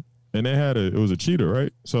zoo and they had it was a cheetah,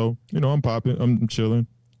 right? So, I'm popping, I'm chilling.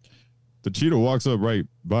 The cheetah walks up right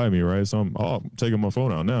by me, right? So I'm taking my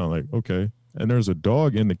phone out now, like, okay. And there's a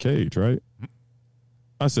dog in the cage, right?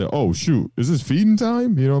 I said, oh, shoot, is this feeding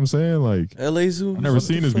time? You know what I'm saying? Like, LA Zoo? I've never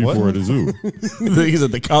seen this before at a zoo. He's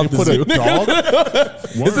at the comp Put a dog.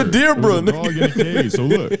 It's a deer, bro. There's a dog in the cage. So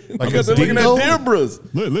look, Like Because a they're looking dingo? at deer, bros.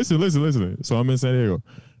 Look, listen. So I'm in San Diego.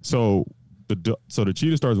 So the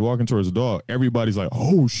cheetah starts walking towards the dog. Everybody's like,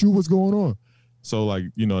 "Oh shoot, what's going on?" So like,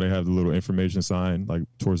 they have the little information sign like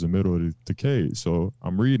towards the middle of the cage. So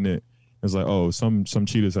I'm reading it. It's like, oh, some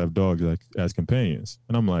cheetahs have dogs like as companions,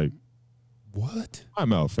 and I'm like, What?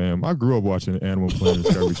 I'm out, fam. I grew up watching Animal Planet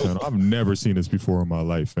Discovery Channel. I've never seen this before in my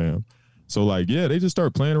life, fam. So like, yeah, they just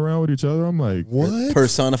start playing around with each other. I'm like, What?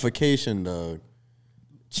 Personification, dog.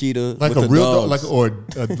 Cheetah Like with a the real dogs.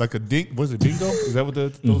 dog, like a dink. Was it dingo? Is that what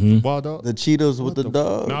those wild dog? The cheetahs with the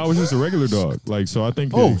dogs. No, it was just a regular dog. Like, so I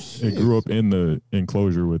think Oh, it shit. grew up in the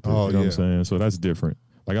enclosure with it. Oh, you know what yeah. I'm saying? So that's different.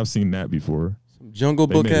 Like, I've seen that before. Jungle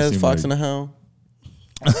They Book made it has seem Fox like- and the Hound.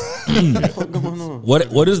 What's going on?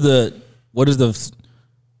 What is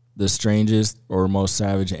the strangest or most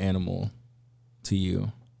savage animal to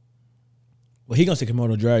you? Well, he gonna say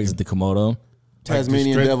Komodo dragon. Is it the Komodo?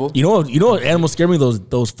 Tasmanian straight- devil. You know what animals scare me?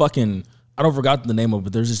 Those fucking, I don't forgot the name of it,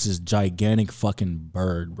 but there's just this gigantic fucking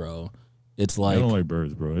bird, bro. It's I like, don't like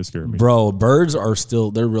birds, bro. They scare me. bro, birds are still,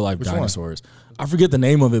 they're real life one? dinosaurs. I forget the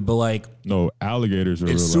name of it, but like No, alligators are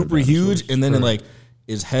it's real life super huge, dinosaurs. and then it like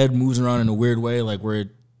his head moves around in a weird way, like where it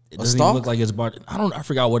doesn't even stalk? look like his body. I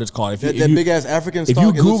forgot what it's called. If That, you, big ass African if you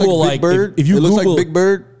stalk. It looks Google, like like, Big Bird. if you it looks Google- like Big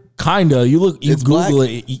Bird. kinda, you It's Google black.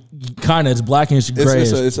 it, kinda, it's blackish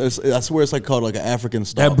grayish. I swear it's like called like an African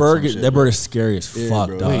stalk. That bird, or some shit, that bro. bird is scary as fuck,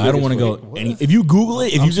 bro. dog. Wait, I don't want to go. If you Google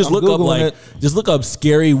it, if you just I'm look up Googling like, it. just look up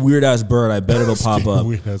scary weird ass bird, I bet it'll pop up.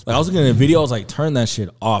 weird-ass Like I was looking at a video, I was like, turn that shit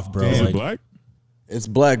off, bro. Is it Like, black? It's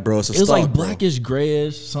black, bro. It's a it was stalk, like bro. blackish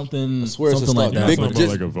grayish, something, swear it's a something like stalk. that. Big, Something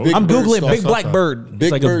just, like a vote. big I'm bird googling stalk. big black bird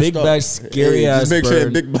Big like a bird big, stalk. bad, scary ass just make sure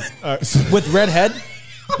bird. big. with red head,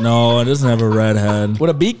 No, it doesn't have a red head. with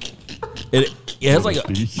a beak. It has like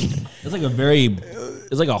a very,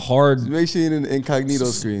 it's like a hard Make sure you're in incognito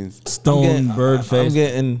screens. stone bird I'm face.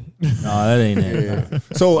 getting. No, that ain't it.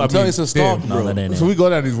 So I I'm telling mean, you, it's a stalk, damn. No, bro. that ain't So it. we go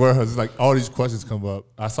down these warehouses, like all these questions come up.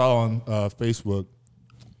 I saw on Facebook,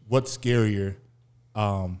 what's scarier,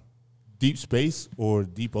 deep space or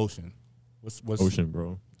deep ocean? What's Ocean,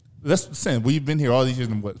 bro. That's saying we've been here all these years,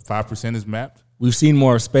 and what 5% is mapped? We've seen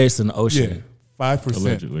more space than Yeah, ocean, 5%.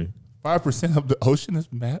 Allegedly. 5% of the ocean is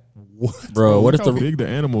mapped. What? bro. What if How the big the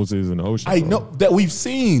animals is in the ocean? I bro. know that we've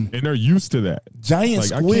seen And they're used to that. giant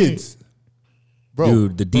Like, I squids, bro.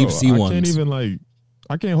 dude, the deep Bro, sea I ones? can't even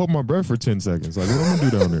I can't hold my breath for 10 seconds. Like, what am I gonna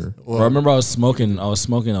do down there? Bro, I remember I was smoking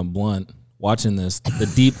a blunt watching this.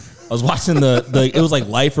 The deep, I was watching the it was like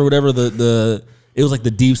Life or whatever. It was like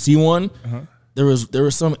the deep sea one. There was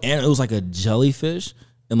some, it was like a jellyfish,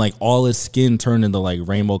 and like all its skin turned into like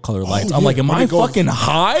rainbow colored lights. I'm yeah. like, am When I it goes- fucking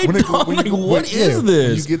high? When it- I'm when like, you- what when- yeah, is When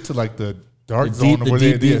this? you get to like the dark The zone deep- or where the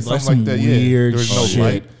they deep- did like something like some that, yeah, weird there's no shit.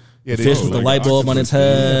 light. Yeah, Fish with the like light bulb on its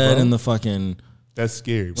octopus, head bro. and the fucking. That's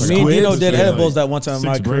scary. Bro. Me and Dino did Yeah, edibles like that one time in 6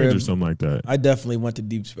 my brains crib. or something like that. I definitely went to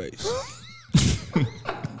deep space.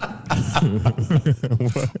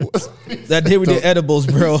 That day we did edibles,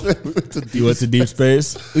 bro. You went to deep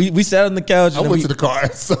space? We sat on the couch. I And went we, to the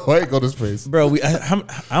car, so I ain't go to space. bro. I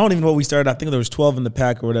don't even know what we started. I think there was 12 in the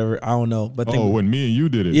pack or whatever. I don't know, but I think, When me and you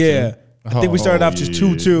did it. yeah, too. I think we started off just yeah.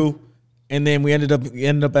 2-2, and then we ended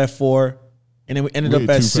up at 4. and then we ended We up ate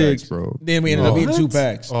at 2 6. packs, bro. Then we ended up eating 2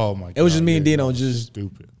 packs. Oh my god. It was just me and yeah, Dino, yeah. just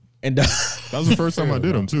Stupid. and That was the first time I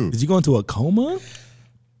did them too. Did you go into a coma?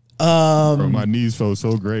 Bro, my knees felt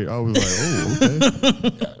so great. I was like, oh,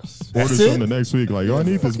 okay. Order some the next week. Like, yo, I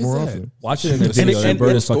need this more often. Watch it in the video. That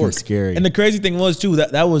bird is fucking scary. And the crazy thing was too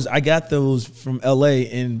that was I got those from LA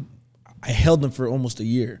and I held them for almost a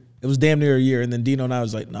year. It was damn near a year, and then Dino and I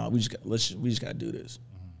was like, "No, we just got to do this."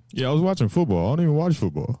 Yeah, I was watching football. I don't even watch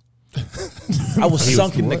football. I was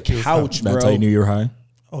sunk in the couch, bro. That's how you knew you were high?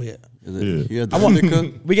 Oh yeah, Yeah. You had the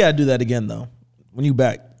indica, we gotta do that again though. When you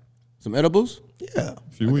back, some edibles. yeah.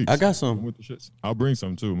 A few weeks. I got some. With the shits. I'll bring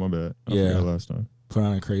some too. My bad. I Yeah. forgot last time. Put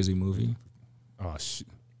on a crazy movie. Oh shit.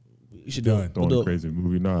 You should do it. Throwing We'll a do it. crazy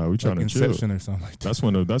movie. Nah, we Like trying to chill. Inception or something like that.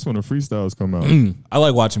 That's when the freestyles come out. I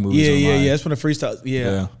like watching movies. Yeah, when I'm yeah, high. yeah. That's when the freestyle. Yeah.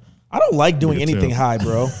 Yeah. I don't like doing Me too. anything high,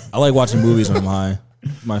 bro. I like watching movies when I'm high.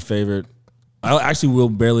 It's my favorite. I actually will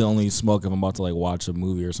barely only smoke if I'm about to like watch a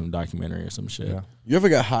movie or some documentary or some shit. Yeah. You ever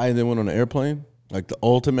got high and then went on an airplane? Like the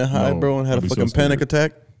ultimate high, No, bro, and had I'd a be so fucking panic scared.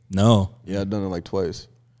 attack? No. Yeah, I've done it like twice.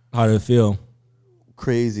 How did it feel?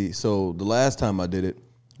 Crazy. So the last time I did it,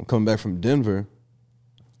 I'm coming back from Denver,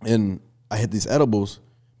 and I had these edibles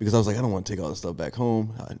because I was like, I don't want to take all this stuff back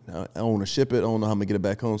home. I don't want to ship it. I don't know how I'm gonna get it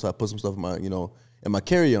back home. So I put some stuff in my, in my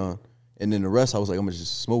carry-on, and then the rest I was like, I'm gonna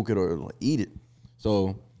just smoke it or like, eat it.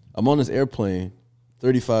 So I'm on this airplane,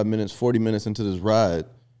 35 minutes, 40 minutes into this ride,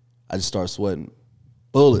 I just start sweating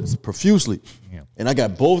bullets profusely. Yeah. And I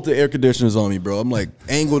got both the air conditioners on me, bro. I'm like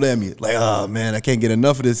angled at me, like, oh man, I can't get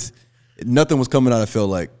enough of this. Nothing was coming out, I felt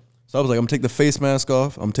like. So I was like, I'm gonna take the face mask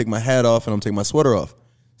off, I'm gonna take my hat off, and I'm gonna take my sweater off.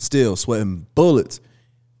 Still sweating bullets.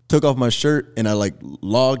 Took off my shirt and I like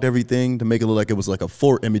logged everything to make it look like it was like a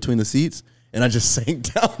fort in between the seats. And I just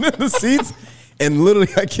sank down in the seats. And literally,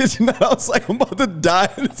 I kid you not, I was like, I'm about to die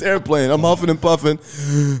in this airplane. I'm huffing and puffing,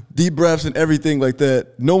 deep breaths and everything like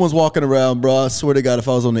that. No one's walking around, bro. I swear to God, if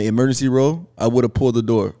I was on the emergency row, I would have pulled the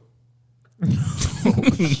door.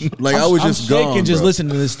 Like I was just I'm shaking gone, just bro.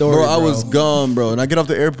 listening to this story, Bro, I bro. was gone, bro. And I get off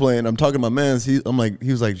the airplane. I'm talking to my man. He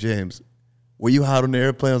was like, James, were you hot on the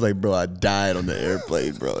airplane? I was like, bro, I died on the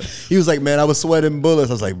airplane, bro. He was like, man, I was sweating bullets.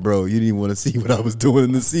 I was like, bro, you didn't even want to see what I was doing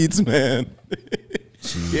in the seats, man.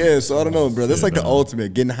 Yeah, so I don't know, bro. That's like the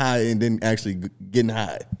ultimate, getting high and then actually getting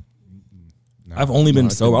high. I've only been I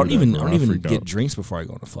sober. I couldn't don't do that, even bro. I freaked get out. drinks before I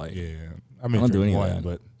go on a flight. Yeah. I I mean, don't do any of one, that.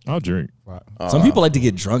 but I'll drink. Some people like to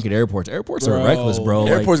get drunk at airports. Airports are reckless, bro.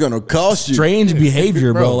 Like, Airport's gonna cost you. strange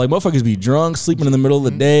behavior, bro. Like motherfuckers be drunk, sleeping in the middle of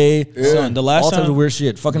the day. Son, the last all types time- of weird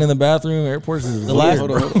shit. Fucking in the bathroom. Airports is The last, weird.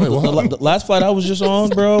 the last flight I was just on,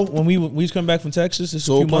 bro, when we was coming back from Texas, this a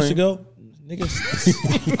Soul few months plane. ago,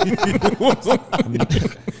 niggas.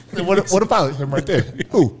 what about him right there?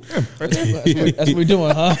 Who? That's what we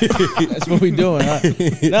doing, huh? That's what we doing, huh?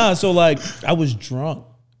 Nah, so like I was drunk.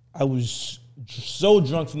 I was so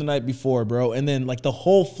drunk from the night before, bro. And then like the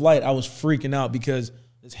whole flight, I was freaking out because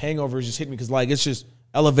this hangover just hit me because like it's just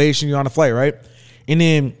elevation. You're on a flight, right? And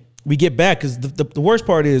then we get back because the worst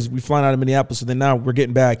part is we flying out of Minneapolis. So then now we're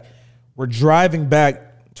getting back. We're driving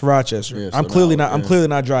back to Rochester. Yeah, so I'm clearly now, not. I'm yeah. clearly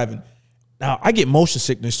not driving. Now I get motion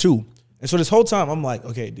sickness too, and so this whole time I'm like,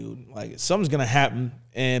 okay, dude, like something's gonna happen.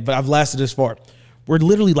 But I've lasted this far. We're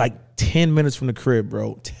literally like 10 minutes from the crib,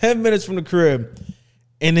 bro. 10 minutes from the crib,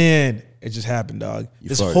 and then it just happened, dog.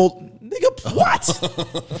 This farted. whole nigga,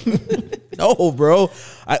 what? No, bro.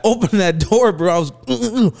 I opened that door, bro. I was.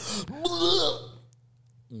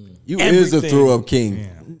 You is the Everything. throw up king.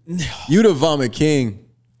 You the vomit king.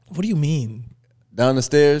 What do you mean? Down the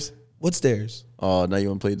stairs. What stairs? Oh, now you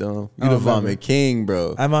want to play dumb? You I the don't remember. vomit king,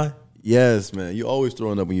 bro. Am I? Yes, man. You always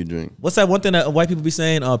throwing up when you drink. What's that one thing that white people be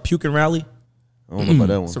saying? Puke and rally. I don't know about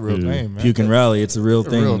that It's a one. real Yeah. thing, man. Puke and rally. It's a real It's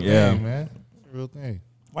a thing. real Yeah. thing, man. It's a real thing.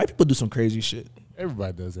 White people do some crazy shit.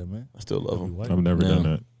 Everybody does that, man. I still love them. I've never done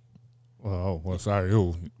that. Well, sorry.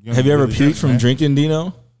 Ooh, Have you ever really puked drink, from man. drinking,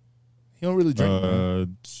 Dino? He don't really drink,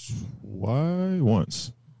 man. Why?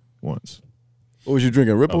 Once. What was you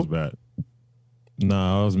drinking? That Ripple? was bad.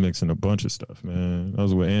 Nah, I was mixing a bunch of stuff, man. I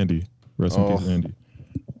was with Andy. Rest in peace, Andy.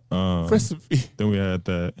 Recipe. Then we had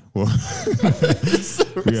that. Well,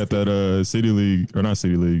 we got that City League or not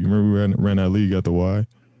City League. Remember we ran that league at the Y.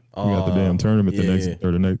 We got the damn tournament the yeah, next yeah.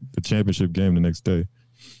 or the championship game the next day.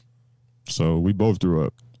 So we both threw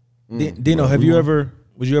up. Dino, have you ever?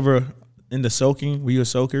 Was you ever into soaking? Were you a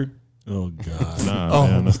soaker? Oh God. Nah,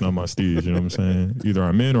 man, that's not my stage. You know what I'm saying? Either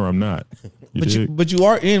I'm in or I'm not. You dig? But you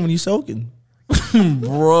are in when you soaking.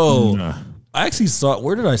 Bro. Nah. I actually saw.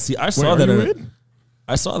 Where did I see? I saw are that. you In in?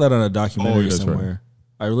 I saw that on a documentary that's right. somewhere.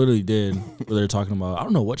 I literally did. Where they were talking about. I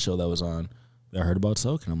don't know what show that was on. I heard about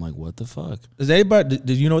soaking. I'm like, what the fuck? Does anybody?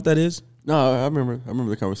 Did you know what that is? No, I remember. I remember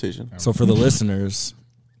the conversation. So for the listeners,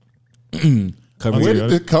 cover Where your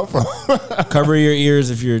did it come from? cover your ears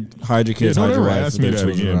if you're hide your kids. Don't hide your ever wife, ask if me their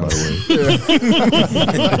that children again, by around. the way.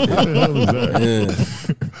 What the hell is that?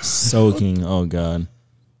 Yeah. Soaking. Oh God.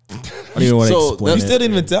 I don't even want to So explain You it. still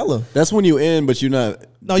didn't even tell him. That's when you in, but you're not.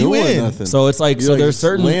 No, you doing in. Nothing. So it's like You're so like there's just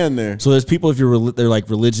certain laying there. So there's people if they're like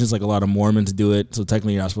religious, like a lot of Mormons do it. So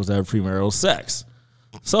technically you're not supposed to have premarital sex.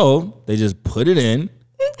 So they just put it in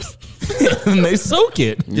and they soak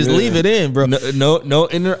it. Just leave it in, bro. No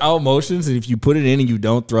in or out motions. And if you put it in and you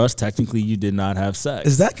don't thrust, technically you did not have sex.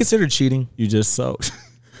 Is that considered cheating? You just soaked.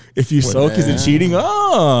 If you soak, is it cheating?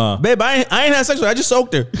 Oh, Babe, I ain't had sex with her. I just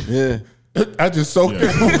soaked her. Yeah. I just soaked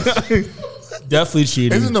it. definitely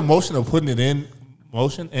cheating. Isn't the motion of putting it in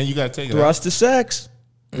motion, and you got to take it out? Thrust is sex.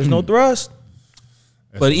 There's no thrust.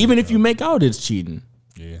 But even if you make out, it's cheating.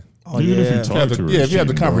 Yeah. Oh, Even if you yeah. talk to her, Yeah, if you have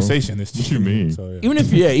the cheating, bro. conversation, it's What you mean? So,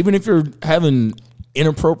 yeah. Even if you're having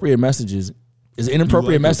inappropriate messages, is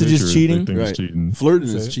inappropriate You like the picture, messages they cheating? think it's Right. cheating. Flirting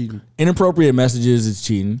is cheating. Inappropriate messages is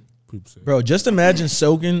cheating. Bro, just imagine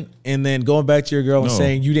soaking and then going back to your girl and No.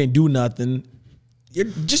 saying you didn't do nothing. You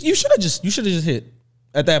should have just hit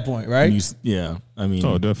at that point, right? Yeah, I mean,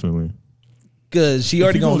 Oh, definitely. Because she If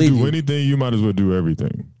already you gonna gonna leave do you. anything, you might as well do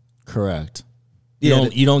everything. correct. Yeah,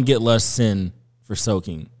 You don't get less sin for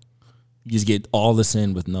soaking. You just get all the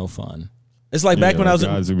sin with no fun. It's like back Yeah, when I was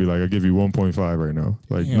guys would be like, I give you 1.5 right now.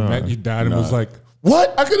 Like, Yeah, nah. Matt, you died and was like,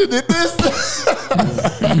 "What? I could have did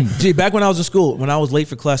this." Gee, back when I was in school, when I was late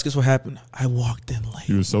for class, guess what happened? I walked in late.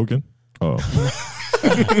 You were soaking? Oh,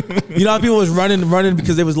 You know how people was running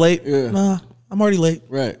because they was late? Yeah. Nah, I'm already late.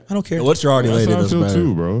 Right. I don't care. What's your already that's lady? how I That's feel better.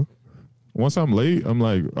 too, bro. Once I'm late, I'm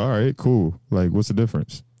like, all right, cool. Like, what's the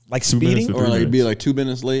difference? Like 2 minutes speeding? to Or 3 like minutes. be like 2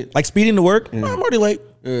 minutes late. Like speeding to work? Nah, I'm already late.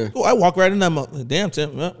 Yeah. Cool, I walk right in. I'm like, damn,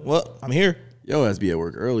 Tim. Well, I'm here. Yo, has to be at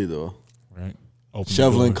work early though. Right. Open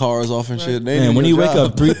Shoveling the door. cars off and shit. They Man, ain't when doing you their wake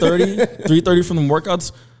job. up 3:30 from the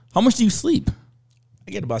workouts, how much do you sleep?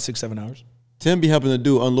 I get about 6-7 hours. Tim be helping to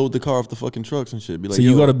do unload the car off the fucking trucks and shit. Be like, So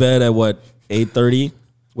you yo, go to bed at what 8:30,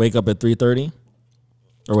 wake up at 3:30,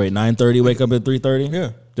 or wait 9:30, wake up at 3:30.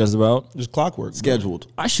 Yeah. Just about. Just clockwork. scheduled.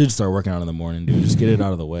 I should start working out in the morning, dude. Just get it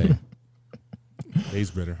out of the way.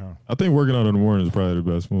 Day's better, huh? I think working out in the morning is probably the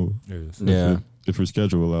best move. It is. Yeah. If your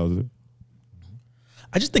schedule allows it.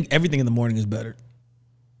 I just think everything in the morning is better.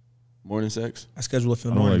 Morning sex. I schedule it for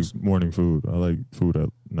I the don't mornings. like morning food. I like food at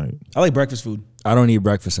night. I like breakfast food. I don't eat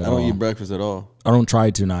breakfast at I don't all. eat breakfast at all. I don't try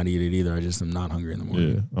to not eat it either. I just am not hungry in the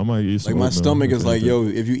morning. Yeah. I might eat some Like my oatmeal stomach if is like, anything.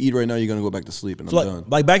 yo, if you eat right now, you're gonna go back to sleep, and So I'm done.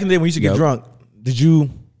 like back in the day when we used to get Yep. drunk, did you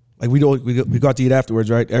like we got to eat afterwards,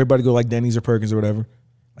 right? Everybody go like Denny's or Perkins or whatever.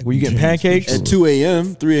 Like were you getting Denny's for pancakes? sure. At 2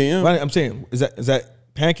 a.m., 3 a.m. Right, I'm saying is that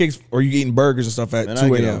pancakes or are you eating burgers and stuff at Man, I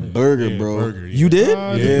 2 get a a.m.? burger, Yeah, bro. burger, yeah. You did?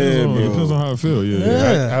 Depends on how I feel. Yeah.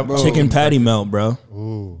 Yeah. I- Chicken patty melt, bro.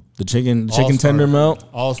 Ooh. The chicken All-star. tender melt.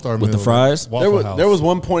 All-star With the meal. fries? Waffle There was House.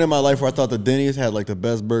 one point in my life where I thought the Denny's had like the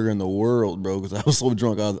best burger in the world, bro, because I was so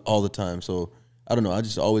drunk all the time. So I don't know. I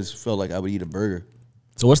just always felt like I would eat a burger.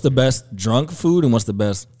 So what's the best drunk food and what's the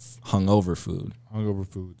best hungover food? hungover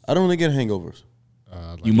foods. I don't really get hangovers.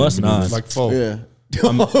 You must not. Like pho. Yeah,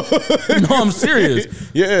 No, I'm serious.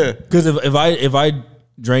 yeah. Because if I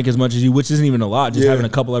drank as much as you, which isn't even a lot, just Yeah. having a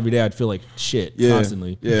couple every day, I'd feel like shit Yeah,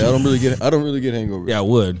 constantly. Yeah, I don't really get hangovers. Yeah, I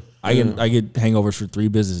would. I get hangovers for 3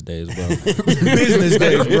 business days, bro. Business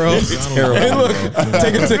days, bro.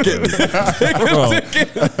 Take a ticket.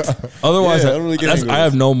 Otherwise, Yeah, I don't really get I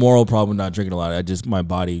have hangovers. no moral problem not drinking a lot. I just my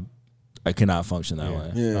body, I cannot function that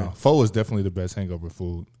way. Yeah. Pho is definitely the best hangover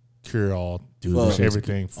food. Cure all, Dude, for that shit's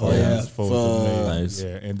everything. Pho, yeah. is Pho. amazing. Nice.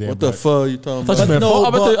 Yeah, and then What the fuck you talking about? No,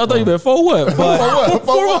 I thought you been for what?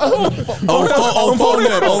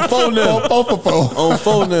 On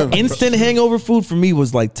phone them. Instant hangover food for me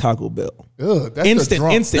was like Taco Bell. Ugh, that's Instant.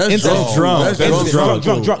 That's Instant. drunk. That's drunk.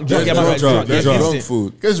 Drunk. That's Yeah, my bad. drunk. That's Yeah, drunk instant.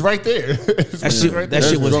 food. It's right there. That shit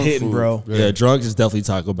That's was drunk hitting, food. bro. Yeah, drunk is definitely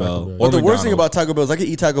Taco Bell. Bell. Or Well, the worst thing McDonald's. about Taco Bell is I can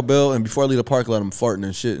eat Taco Bell and before I leave the parking lot, I'm farting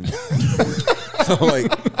and shitting. So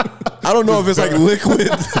like, I don't know if it's like liquid,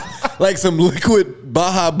 like some liquid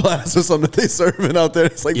Baja Blast or something that they serving out there.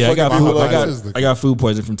 It's like Yeah, I got fucking food. people I like- got food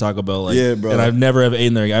poisoning from Taco Bell. Like, Yeah, bro. And I've never have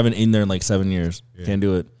eaten there. I haven't eaten there in like 7 years. Can't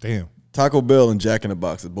do it. Damn. Taco Bell and Jack in the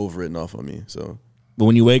Box are both written off on me. So But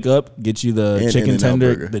when you wake up, get you the And chicken In-N-Out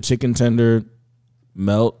tender, burger. the chicken tender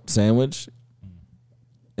melt sandwich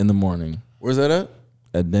in the morning where's that at?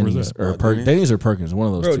 at Denny's that? or Denny's? Denny's or Perkins, one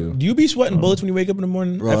of those Bro, two. do you be sweating bullets when you wake up in the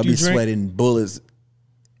morning Bro, I after be you drink? sweating bullets.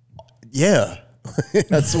 Yeah.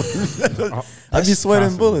 That's what I be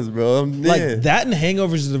sweating bullets, bro. Like Yeah. that and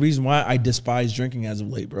hangovers is the reason why I despise drinking as of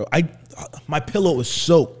late, bro. My pillow is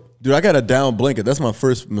soaked. Dude, I got a down blanket. That's my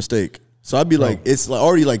first mistake. So I'd be like, it's like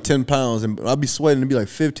already like 10 pounds, and I'd be sweating. It'd be like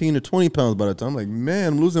 15 to 20 pounds by the time. I'm like,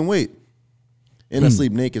 man, I'm losing weight. And I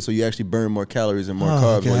sleep naked, so you actually burn more calories and more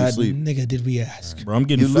carbs while you sleep. Nigga, did we ask? Bro, I'm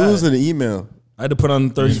getting You fat. lose an email. I had to put on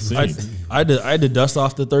 30. I had to dust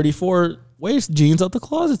off the 34 waist jeans out the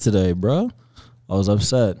closet today, bro. I was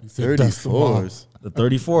upset. 34s. The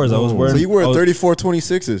 34s. I was wearing. So you wear I was- 34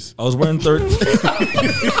 26s. I was wearing 30.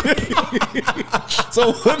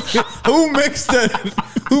 So who makes that?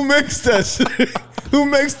 Who makes that shit? Who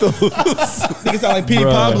makes those? Nigga sound like Petey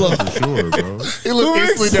Bruh. Pablo. For sure, bro. He looked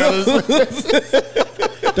instantly down his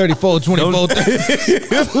 34, 24,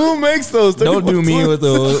 30. Who makes those? Don't do me 34, with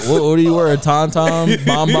the. What do you wear? Tom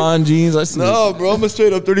bonbon jeans. I see. No, bro, I'm a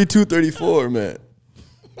straight up 32, 34, man.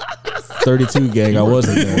 32 gang. I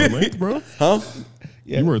wasn't there. Length, bro. Huh?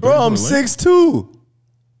 You wear 34 Bro, I'm length? 6'2".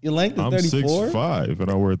 Your length I'm is 34? 6'5", and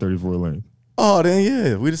I wear 34 length. Oh, then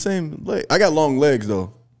yeah, we the same leg. I got long legs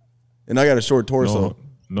though, and I got a short torso.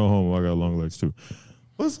 No homo. I got long legs too.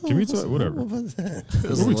 What's Can we talk? Whatever.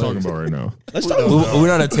 What are we talking about right now? Let's talk We're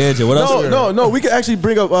not a tangent. What else? No. We could actually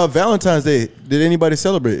bring up Valentine's Day. Did anybody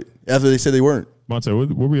celebrate after they said they weren't? Monte,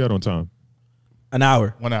 where we at on time? an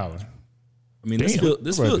hour. 1 hour. I mean, this feels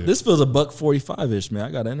 $1:45 ish, man.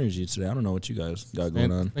 I got energy today. I don't know what you guys got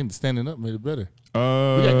going on. I think standing up made it better.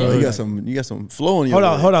 Oh, you got some flow in your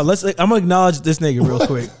Hold on. I'm gonna acknowledge this nigga real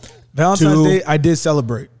quick. Valentine's Day, I did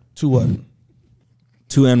celebrate. To what?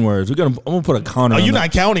 2 N-words. I'm gonna put a counter. Oh, on you're that.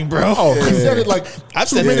 not counting, bro. Oh, he said it like I've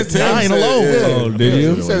said minutes it in. 9 Yeah. alone. Yeah. Oh, did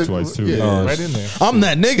you? He said it like twice too. Yeah, right in there. I'm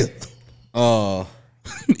that nigga. Oh,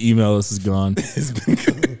 Email us is gone.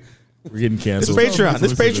 We're getting It's canceled. Patreon.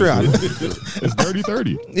 It's Patreon. It's dirty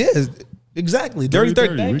 30. Yeah, exactly. Dirty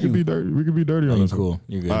 30. Thank We could you. be dirty. We could be dirty on You're this. cool. one.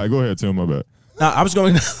 You're good. All right, go ahead, Tim. My bad. Nah, I was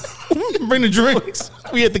going to bring the drinks.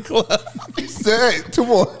 We at the club. He said 2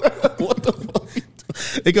 more. What the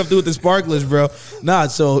fuck? They come through with the sparklers, bro. Nah,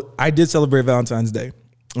 so I did celebrate Valentine's Day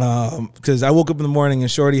because I woke up in the morning and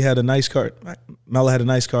Shorty had a nice card. Mela had a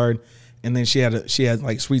nice card, and then she had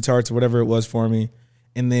like sweethearts or whatever it was for me.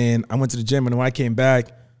 And then I went to the gym, and when I came back,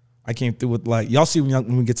 I came through with like y'all see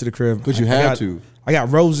when we get to the crib. But you had to. I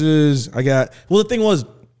got roses. The thing was,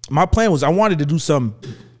 my plan was I wanted to do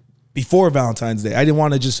something before Valentine's Day. I didn't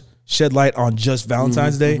want to just shed light on just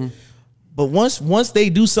Valentine's Day. But once they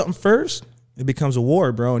do something first, it becomes a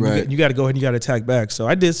war, bro. And Right. you got to go ahead and you got to attack back. So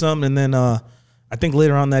I did something, and then I think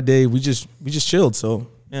later on that day we just chilled. So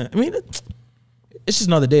yeah, I mean it's just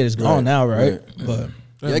another day that's gone now, right? But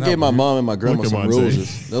yeah, I gave my mom and my grandma Look at some Monte.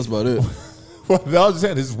 roses. That's about it. Well, I was just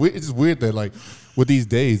saying, it's just weird that like with these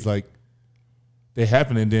days, like they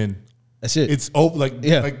happen and then that's it. it's open. Like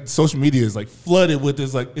Yeah. like social media is like flooded with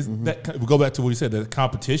this. Like it's that. We go back to what you said, the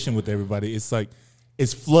competition with everybody. It's like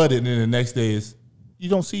it's flooded, and then the next day is you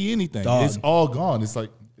don't see anything. Dog. It's all gone. It's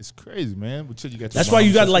like it's crazy, man. But you got. That's why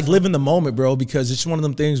you got to like live in the moment, bro, because it's one of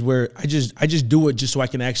them things where I just do it just so I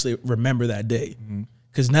can actually remember that day.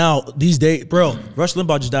 Because now these days, bro, Rush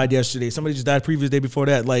Limbaugh just died yesterday. Somebody just died previous day before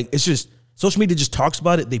that. Like it's just social media just talks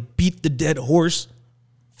about it. They beat the dead horse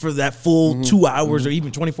for that full 2 hours or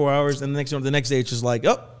even 24 hours, and the next day it's just like,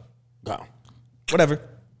 oh, whatever.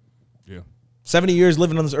 Yeah. 70 years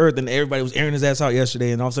living on this earth, and everybody was airing his ass out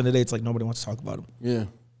yesterday, and all of a sudden today it's like nobody wants to talk about him. Yeah.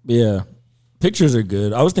 Yeah. Pictures are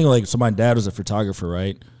good. I was thinking like, so my dad was a photographer,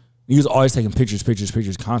 right? He was always taking pictures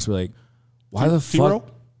constantly. Like, why the fuck?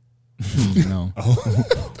 No. I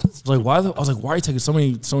was like, why are you taking so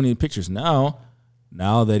many pictures now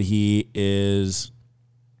that he is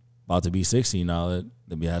about to be 60, now that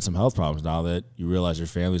he had some health problems, now that you realize your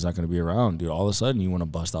family's not going to be around, dude, all of a sudden you want to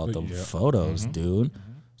bust out the photos, dude.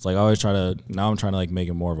 It's like I always I'm trying to like make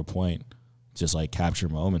it more of a point. Just like capture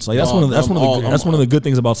moments. Like that's one of the good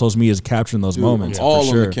things about social media is capturing those moments. All for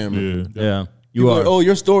on sure. the camera. Yeah. Yeah. You are. Like, oh,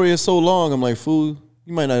 your story is so long. I'm like, fool,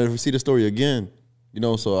 you might not ever see the story again. You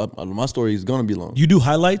know, so my story is gonna be long. You do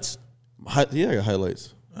highlights? Yeah, I got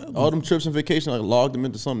highlights. All them trips and vacation, I logged them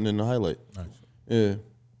into something in the highlight. Nice.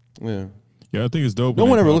 Yeah. Yeah, I think it's dope. No when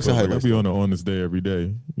one they ever pop looks at up. Like, highlights, I be on the Honest Day every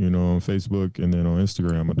day, you know, on Facebook, and then on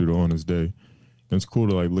Instagram I do the Honest Day. And it's cool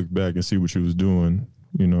to like look back and see what you was doing,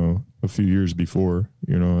 you know, a few years before.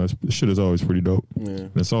 You know, that shit is always pretty dope. Yeah.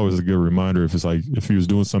 And it's always a good reminder if you was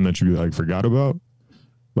doing something that you like forgot about.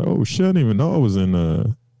 Like, oh shit, I didn't even know I was in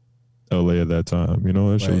LA at that time. You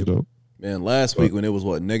know, that shit was dope. Man, last week when it was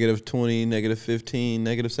what, -20, -15,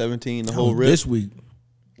 -17, the whole rip. This week.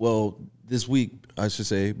 Well, this week I should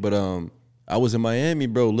say, but I was in Miami,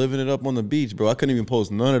 bro, living it up on the beach, bro. I couldn't even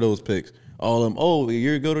post none of those pics. All of them, oh, a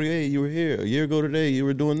year ago today you were here. A year ago today you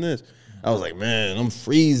were doing this. I was like, man, I'm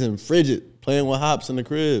freezing, frigid, playing with hops in the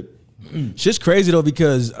crib. Shit's crazy though,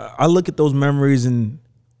 because I look at those memories and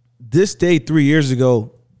this day 3 years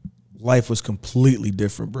ago, life was completely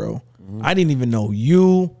different, bro. I didn't even know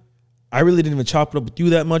you. I really didn't even chop it up with you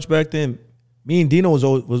that much back then. Me and Dino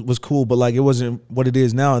was cool, but like it wasn't what it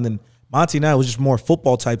is now. And then Monty and I was just more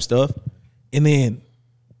football type stuff. And then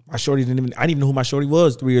my shorty I didn't even know who my shorty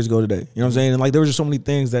was 3 years ago today. You know what I'm saying? And like there was just so many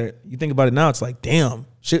things that you think about it now, it's like, damn,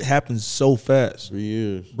 shit happens so fast. 3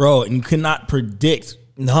 years. Bro, and you cannot predict.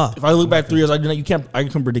 Nah. If I look back 3 years, I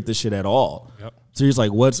couldn't predict this shit at all. Yep. So you're just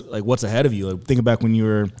like, what's ahead of you? Like thinking back when you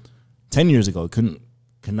were 10 years ago,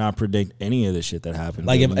 cannot predict any of this shit that happened.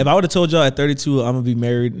 Like if I would have told y'all at 32 I'm gonna be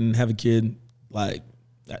married and have a kid, like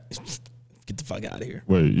get the fuck out of here.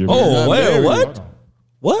 Wait, you're oh wait, married. what?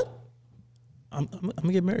 What? I'm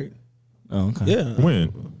gonna get married. Oh, okay. Yeah.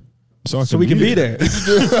 when? So we can be there.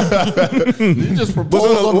 You just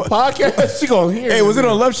proposed on the podcast. She gonna hear. Hey, was it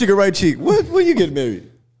on left cheek or right cheek? When you get married?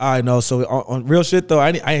 I know. So on real shit though,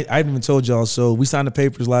 I haven't even told y'all. So we signed the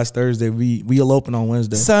papers last Thursday. We eloping on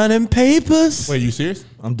Wednesday. Signing papers. Wait, you serious?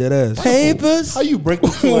 I'm dead ass. Papers. How you break the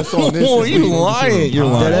flesh on this? Oh, since you we- lying. You're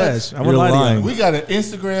I'm lying. dead ass. I You're wouldn't lie to lying. y'all. We got an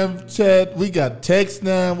Instagram chat. We got text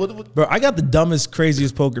now. What? Bro, I got the dumbest,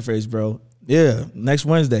 craziest poker face, bro. Yeah, next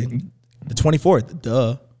Wednesday, the 24th.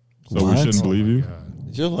 Duh. So we shouldn't believe you.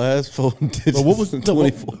 Your last phone digit. But what was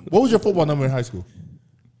 24? What was your football number in high school?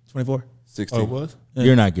 24. 16. Oh, it was.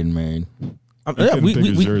 You're not getting married. Yeah, couldn't pick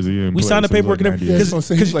his jersey and we play signed the since paperwork like and 98.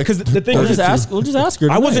 everything. Because the thing We'll was, just ask her.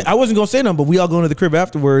 I wasn't gonna say nothing, but we all go into the crib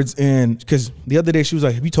afterwards, and because the other day she was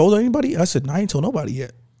like, "Have you told anybody?" I said, "No, I ain't told nobody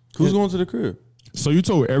yet." Who's going to the crib? So you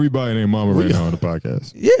told everybody and their mama right now on the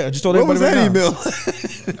podcast. Yeah, I just told What was everybody.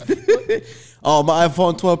 that email? Oh, my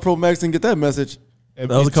iPhone 12 Pro Max didn't get that message. That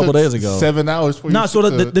was a couple days ago. 7 hours for you. Nah, so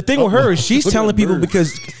the thing with her is she's telling people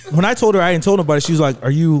because when I told her I didn't told nobody, she was like,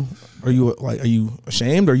 "Are you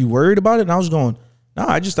ashamed? Are you worried about it?" And I was going, "No,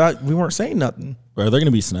 I just thought we weren't saying nothing." Bro, are there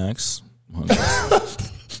gonna be snacks?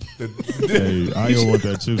 Hey, I don't want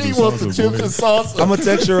that chips He and wants the salsa, chips boy. and salsa. I'm gonna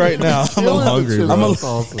text her right now. I'm hungry, Chips bro. and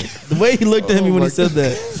salsa. The way he looked at me when he said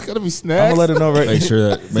that, It's gonna be I'm snacks. gonna let her know right. Make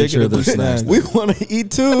sure there's snacks. We want to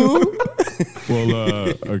eat too.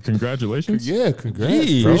 Well, congratulations. Yeah, congrats.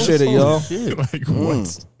 Jeez. bro. Appreciate it, Holy y'all. shit. Like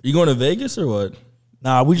what? You going to Vegas or what?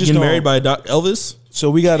 Nah, we You just getting gonna- married by Elvis?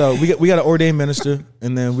 So we got an ordained minister,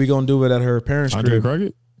 and then we gonna do it at her parents' Andre crib.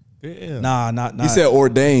 Crockett? Damn. Nah, not. He said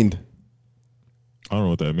ordained. I don't know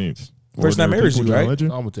what that means. Person that Ordinary marries people you, right? knowledge I'm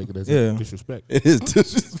gonna take it as Yeah. disrespect. It is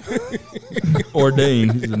disrespect.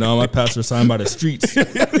 Ordained. He said, no, my pastor signed by the streets.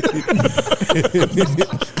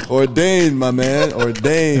 Ordained, my man.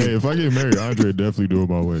 Ordained. Hey, if I get married, Andre definitely doing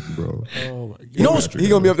my wedding, bro. You know what's He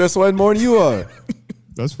gonna be up there sweating more than you are.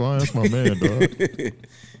 That's fine. That's my man, dog.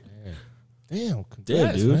 Damn,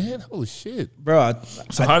 congrats, dude. man. Holy shit. bro?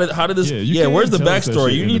 So how did this? Yeah, Yeah, you where's the can't tell us that backstory?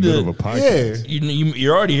 shit You in need the middle of to. a podcast.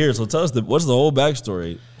 You're already here, so tell us what's the whole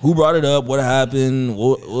backstory. Who brought it up? What happened?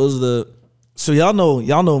 What was the? So y'all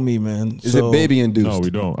know me, man. Is So- it baby induced? No, we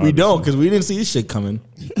don't. We don't because we didn't see this shit coming.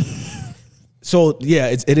 So yeah,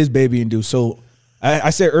 it is baby induced. So I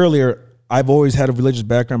said earlier, I've always had a religious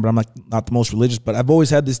background, but I'm not the most religious. But I've always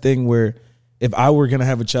had this thing where if I were gonna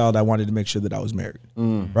have a child, I wanted to make sure that I was married.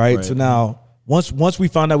 Right? So now once we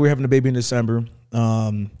found out we were having a baby in December,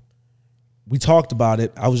 we talked about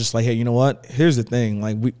it. I was just like, hey, you know what? Here's the thing.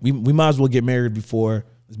 Like we might as well get married before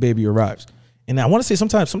this baby arrives. And I want to say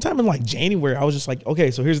sometime in like January, I was just like,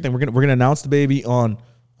 okay, so here's the thing. We're gonna announce the baby on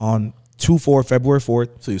February 4th.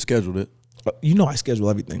 So you scheduled it. You know I schedule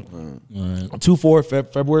everything.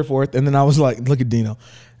 2/4 February 4th, and then I was like, look at Dino.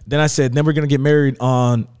 Then I said, then we're gonna get married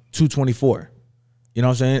on 2/24. You know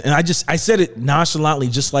what I'm saying? And I said it nonchalantly,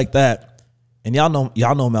 just like that. And y'all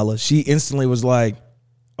know Mella. She instantly was like,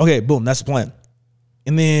 okay, boom, that's the plan.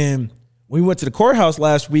 And then when we went to the courthouse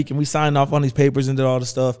last week and we signed off on these papers and did all this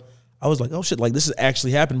stuff, I was like, oh shit, like this is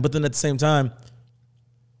actually happening. But then at the same time,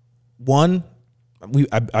 one,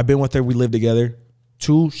 I've been with her, we live together.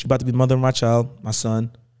 Two, she's about to be the mother of my child, my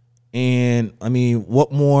son. And I mean,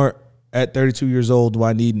 what more at 32 years old do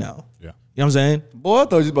I need now? Yeah. You know what I'm saying? Boy, I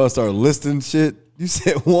thought you was about to start listing shit. You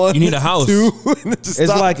said one. You need a house. Two. And it just It's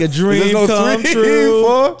stopped. like a dream There's no come three, true.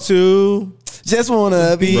 four. Two, Just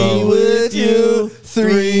wanna be Bro. with you.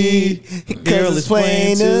 Three. Cause it's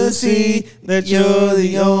plain to see that you're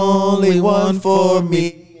the only one for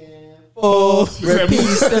me. Four. Repeat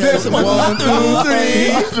steps 1 through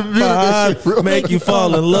 3. five, make you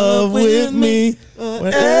fall in love with me.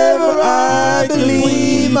 Whenever I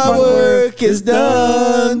believe my work is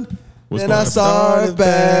done, What's then gonna I happen? start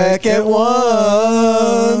back at 1.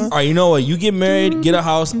 All right, right, you know what? You get married, get a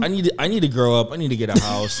house. I need to grow up. I need to get a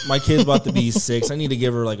house. My kid's about to be 6. I need to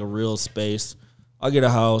give her like a real space. I'll get a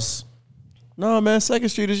house. No, man, 2nd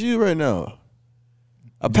Street is you right now.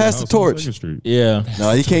 I passed the torch. Yeah.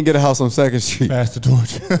 No, you can't get a house on 2nd Street. Pass the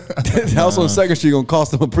torch. House on 2nd Street gonna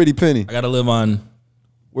cost them a pretty penny. I gotta live on.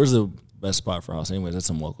 Where's the best spot for a house? Anyways, that's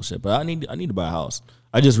some local shit. But I need to buy a house.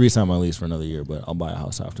 I just re-signed my lease for another year, but I'll buy a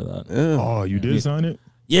house after that. Oh, you did sign it?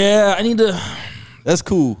 Yeah, I need to. That's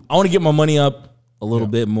cool. I want to get my money up a little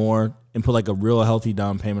bit more and put like a real healthy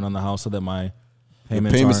down payment on the house so that my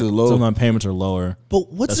payments are low. So my payments are lower.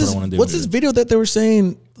 But what's That's what I wanna this? do. What's this video that they were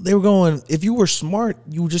saying? They were going, if you were smart,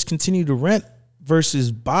 you would just continue to rent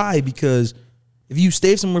versus buy, because if you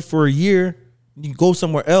stay somewhere for a year, you go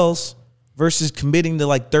somewhere else versus committing to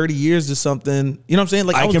like 30 years to something. You know what I'm saying?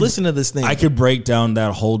 Like I was listening to this thing. I could break down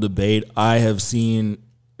that whole debate. I have seen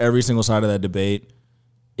every single side of that debate.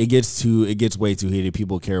 It gets way too heated.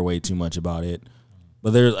 People care way too much about it.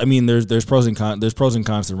 But there's pros and cons. There's pros and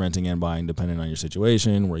cons to renting and buying depending on your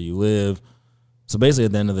situation, where you live. So basically,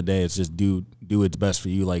 at the end of the day, it's just do what's best for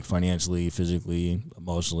you, like financially, physically,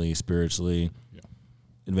 emotionally, spiritually. Yeah.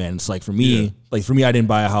 Advance. Like for me, I didn't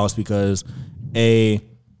buy a house because I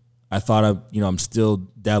thought I'm still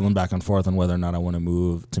dabbling back and forth on whether or not I want to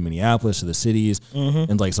move to Minneapolis, to the cities,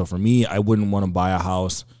 and like so for me, I wouldn't want to buy a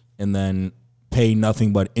house and then pay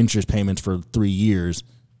nothing but interest payments for 3 years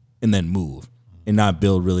and then move and not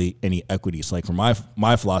build really any equity. So like for my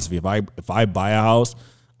philosophy, if I buy a house,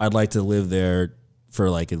 I'd like to live there for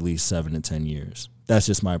like at least 7 to 10 years. That's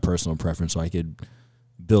just my personal preference. So I could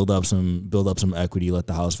build up some equity, let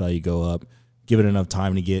the house value go up, give it enough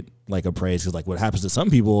time to get like appraised. Because like what happens to some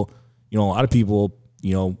people, a lot of people,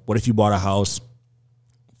 what if you bought a house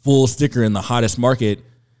full sticker in the hottest market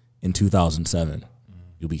in 2007?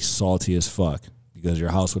 You'll be salty as fuck because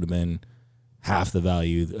your house would have been half the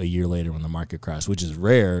value a year later when the market crashed, which is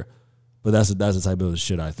rare, but that's the type of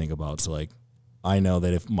shit I think about. So like, I know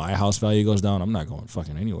that if my house value goes down, I'm not going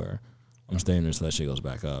fucking anywhere. I'm staying there so that shit goes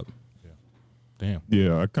back up. Yeah. Damn.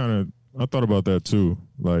 Yeah, I thought about that too.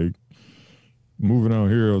 Like moving out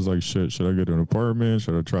here, I was like, shit, should I get an apartment?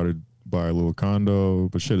 Should I try to buy a little condo?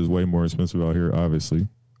 But shit is way more expensive out here, obviously.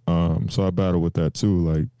 So I battle with that too.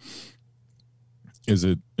 Like, is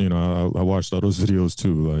it, I watched all those videos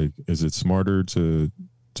too. Like, is it smarter to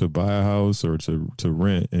buy a house or to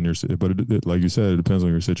rent in your city? But like you said, it depends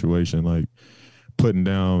on your situation. Like putting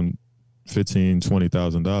down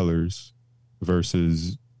 $15,000-$20,000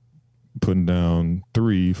 versus putting down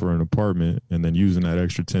 $3,000 for an apartment and then using that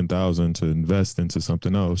extra $10,000 to invest into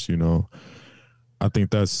something else. I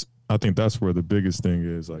think that's where the biggest thing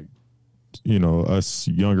is. Like, us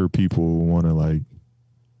younger people want to like.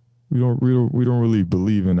 We don't really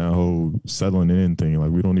believe in that whole settling in thing. Like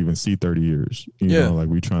we don't even see 30 years. You know, like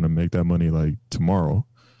we trying to make that money like tomorrow.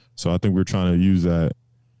 So I think we're trying to use that.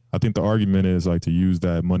 I think the argument is like to use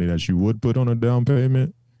that money that you would put on a down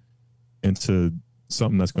payment into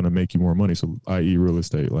something that's going to make you more money. So i.e. real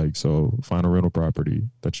estate. Like, so find a rental property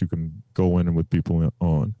that you can go in with people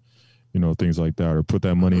on, things like that, or put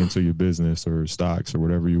that money into your business or stocks or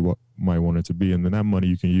whatever you might want it to be. And then that money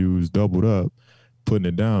you can use doubled up. Putting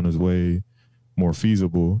it down is way more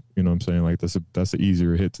feasible. You know what I'm saying? Like that's an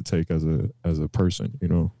easier hit to take as a person, I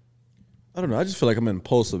don't know. I just feel like I'm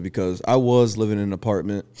impulsive because I was living in an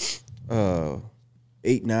apartment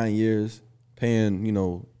 8-9 years, paying,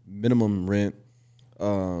 minimum rent.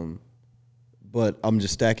 But I'm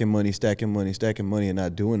just stacking money and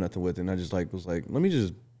not doing nothing with it. And I just was like, let me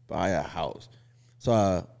just buy a house. So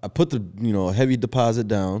I put the, heavy deposit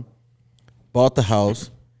down, bought the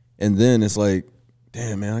house, and then it's like,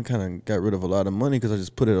 damn, man, I kind of got rid of a lot of money because I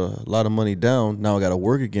just put a lot of money down. Now I got to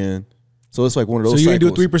work again. So it's like one of those. So you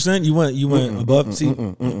cycles. ain't do 3%? You went above? See,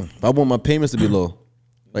 I want my payments to be low.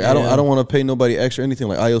 Like I don't want to pay nobody extra anything.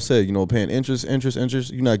 Like Ayo said, paying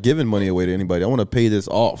interest. You're not giving money away to anybody. I want to pay this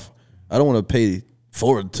off. I don't want to pay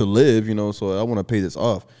for it to live. So I want to pay this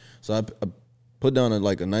off. So I put down a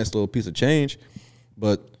nice little piece of change,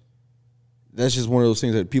 but that's just one of those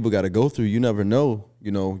things that people got to go through. You never know.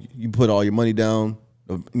 You put all your money down.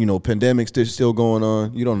 Pandemic's still going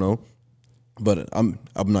on. You don't know. But I'm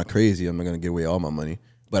not crazy. I'm not gonna give away all my money.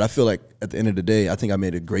 But I feel like at the end of the day, I think I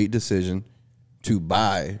made a great decision to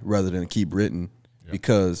buy rather than keep renting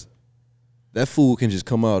because that fool can just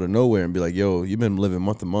come out of nowhere and be like, "Yo, you've been living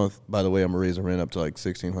month to month. By the way, I'm gonna raise the rent up to like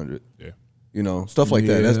 $1,600." Yeah. Stuff like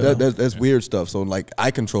that. That's weird stuff. So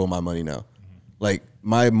I control my money now. Like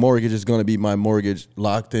my mortgage is gonna be my mortgage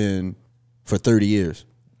locked in for 30 years.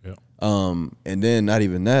 Yeah. And then not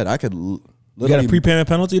even that, I could You got a prepayment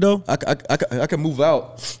penalty though? I can move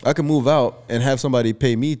out. I can move out and have somebody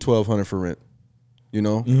pay me $1,200 for rent. You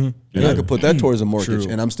know, and I could put that towards a mortgage,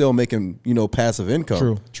 and I'm still making passive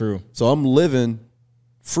income. True. So I'm living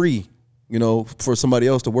free, for somebody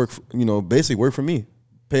else to work. Basically work for me,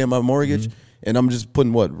 paying my mortgage, and I'm just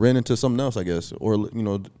putting rent into something else, I guess, or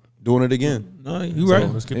doing it again. No, you right.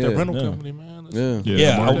 Let's get that rental company, man.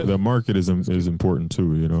 The market is important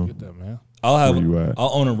too. Get that, man. I'll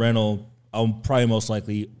own a rental. I'll probably most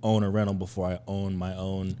likely own a rental before I own my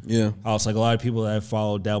own house. Like a lot of people that I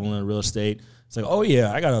follow dabbling in real estate. It's like, oh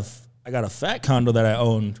yeah, I got a fat condo that I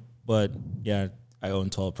own, but yeah, I own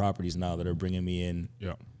 12 properties now that are bringing me in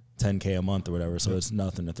 $10K a month or whatever. So it's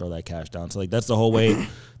nothing to throw that cash down. So like that's the whole way,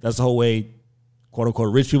 quote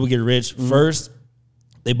unquote, rich people get rich. First,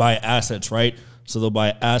 they buy assets, right? So they'll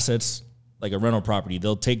buy assets like a rental property.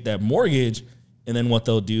 They'll take that mortgage, and then what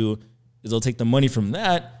they'll do is they'll take the money from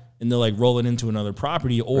that and they'll like roll it into another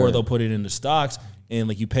property, or they'll put it into stocks, and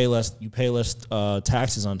like you pay less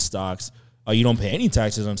taxes on stocks. You don't pay any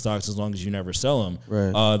taxes on stocks as long as you never sell them.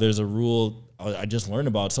 Right. There's a rule I just learned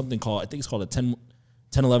about, something called, I think it's called a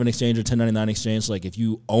 1011 exchange or 1099 exchange. So like if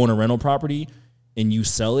you own a rental property and you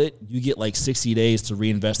sell it, you get like 60 days to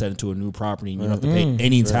reinvest that into a new property, and you don't have to pay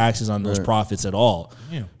any taxes on those profits at all.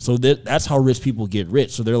 Yeah. So that's how rich people get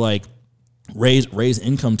rich. So they're like, raise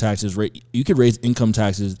income taxes. You could raise income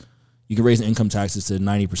taxes. You could raise the income taxes to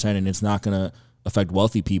 90%, and it's not going to affect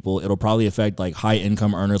wealthy people. It'll probably affect like high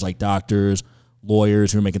income earners like doctors,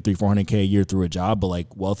 lawyers who are making $300-400K a year through a job. But like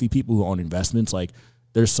wealthy people who own investments, like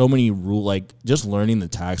there's so many rules, like just learning the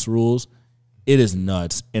tax rules, it is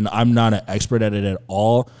nuts. And I'm not an expert at it at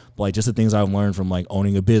all, but like just the things I've learned from like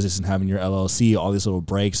owning a business and having your LLC, all these little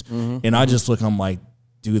breaks. And I just look, I'm like,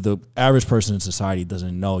 dude, the average person in society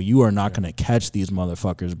doesn't know. You are not going to catch these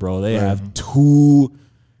motherfuckers, bro. They have too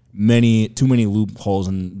many loopholes,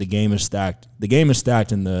 and the game is stacked. The game is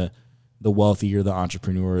stacked in the wealthy or the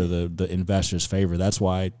entrepreneur or the investor's favor. That's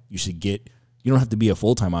why you don't have to be a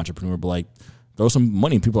full-time entrepreneur, but like throw some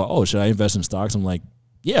money. People are like, oh, should I invest in stocks? I'm like,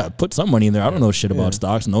 yeah, put some money in there. I don't know shit about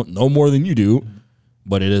stocks, no more than you do,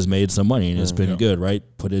 but it has made some money and it's been good, right?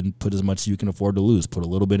 Put as much as you can afford to lose. Put a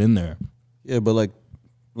little bit in there. Yeah, but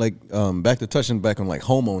touching back on like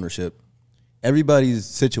home ownership. Everybody's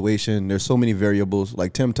situation, there's so many variables.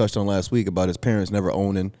 Like Tim touched on last week about his parents never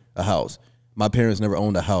owning a house. My parents never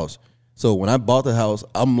owned a house. So when I bought the house,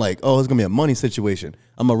 I'm like, oh, it's going to be a money situation.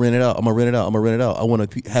 I'm going to rent it out. I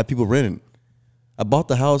want to have people renting. I bought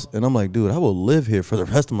the house, and I'm like, dude, I will live here for the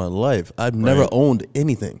rest of my life. I've never owned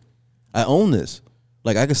anything. I own this.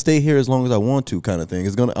 Like, I can stay here as long as I want to, kind of thing.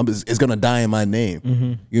 It's gonna die in my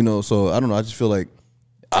name. So I don't know. I just feel like,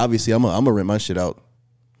 obviously, I'm gonna rent my shit out,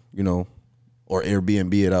 or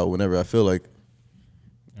Airbnb it out whenever I feel like.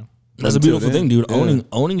 That's a beautiful thing, dude.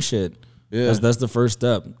 Owning shit. Yeah. That's the first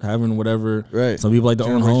step. Having whatever. Right. Some people like to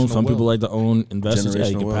own homes. Some people like to own investments. Yeah,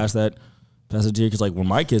 you can pass it to you. Because like when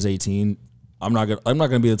my kid's 18, I'm not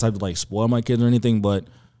gonna be the type to like spoil my kids or anything, but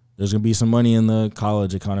there's gonna be some money in the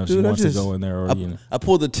college account if she wants to go in there. Or I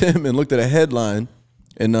pulled the Tim and looked at a headline,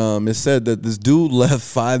 and it said that this dude left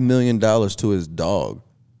 $5 million to his dog.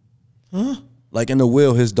 Huh? Like in the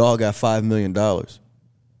will, his dog got $5 million.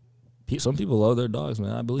 Some people love their dogs,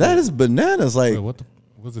 man. I believe that is bananas. Like,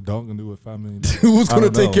 what's the dog gonna do with $5 million? Who's gonna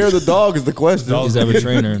take care of the dog is the question. Dogs have a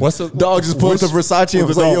trainer. What's the dog just pulls to Versace and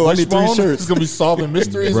was like, "Yo, I need 3 shirts." He's gonna be solving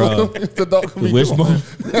mysteries. Bro. The dog gonna be Wishbone.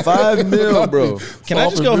 $5 million, bro. Can I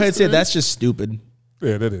just go ahead and say that's just stupid?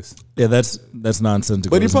 Yeah, that is. Yeah, that's nonsensical.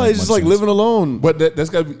 But he probably just like living alone. But that's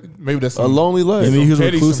got to be, maybe that's a lonely life. Maybe he was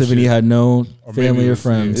reclusive and he had no family or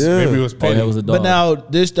friends. Yeah. Maybe it was petty. That was a dog. But now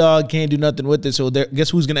this dog can't do nothing with it. So guess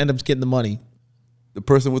who's gonna end up getting the money? The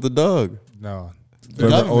person with the dog. No.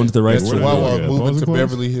 Whoever owns the rights That's to the why dog. we're moving to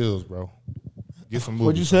Beverly Hills, bro. Get some movies.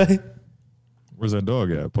 What'd you say? Where's that dog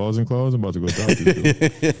at? Paws and claws? I'm about to go adopt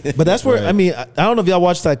it. But that's where I mean, I don't know if y'all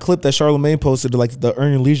watched that clip that Charlamagne posted to like the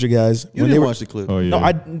Earn Your Leisure guys. You didn't watch the clip. Oh, yeah. No,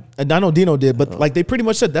 I know Dino did, but like they pretty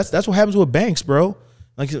much said that's what happens with banks, bro.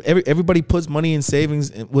 Like everybody puts money in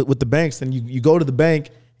savings with the banks, then you go to the bank,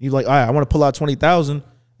 you're like, all right, I want to pull out 20,000,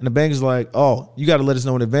 and the bank is like, oh, you got to let us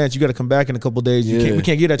know in advance. You got to come back in a couple of days. We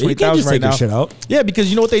can't get that 20,000 right now. Shit out. Yeah, because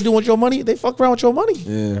you know what they do with your money? They fuck around with your money.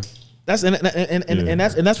 Yeah. That's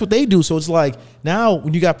that's what they do. So it's like now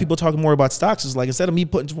when you got people talking more about stocks, it's like instead of me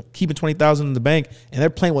keeping 20,000 in the bank and they're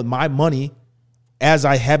playing with my money as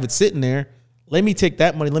I have it sitting there, let me take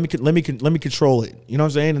that money. Let me control it. You know what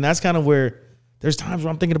I'm saying? And that's kind of where there's times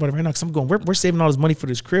where I'm thinking about it right now because I'm going, we're saving all this money for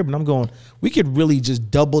this crib, and I'm going, we could really just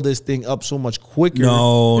double this thing up so much quicker.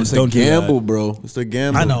 No, It's don't a do that. gamble, bro. It's a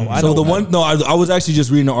gamble. I know. So the one, no, I was actually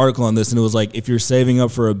just reading an article on this, and it was like, if you're saving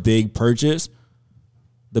up for a big purchase,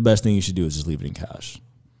 the best thing you should do is just leave it in cash.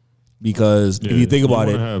 Because if you think about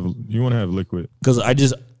it, you want to have liquid. because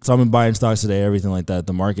so I've been buying stocks today, everything like that.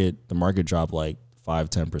 The market dropped like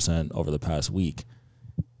 5-10% over the past week,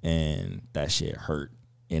 and that shit hurt,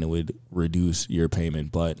 and it would reduce your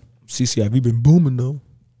payment. But CCIV been booming though.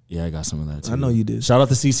 yeah, I got some of that too. I know you did. Shout out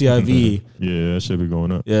to CCIV. Yeah, that should be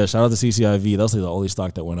going up. Yeah, shout out to CCIV. That's like the only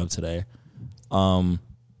stock that went up today. But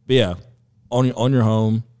yeah, own your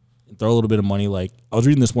home, throw a little bit of money. Like I was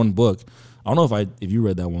reading this one book. I don't know if you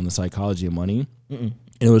read that one, The Psychology of Money. And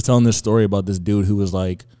it was telling this story about this dude who was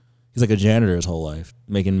like, he's like a janitor his whole life,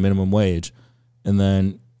 making minimum wage. And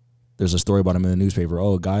then there's a story about him in the newspaper.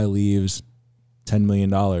 Oh, a guy leaves $10 million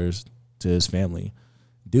to his family.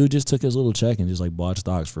 Dude just took his little check and just like bought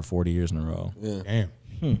stocks for 40 years in a row. Yeah.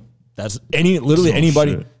 Damn. That's literally Oh,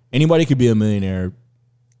 anybody. shit. Anybody could be a millionaire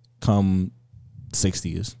come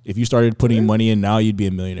 60s. If you started putting money in now, you'd be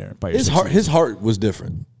a millionaire by your His 60s. his heart was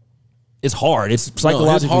different. It's hard. It's No,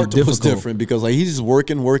 psychologically his heart difficult. was different because like he's just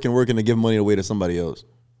working to give money away to somebody else.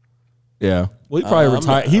 Yeah. Well, he probably I'm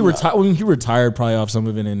retired. not- He I'm retired. When he retired, probably off some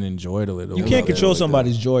of it and enjoyed a little. You bit. can't not control built like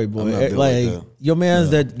somebody's joy, boy. I'm not built Like like that. your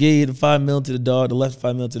man's that gave you the $5 million to the dog, the left $5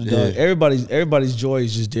 million to the dog. Yeah. Everybody's joy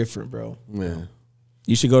is just different, bro. Yeah.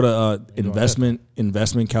 You should go to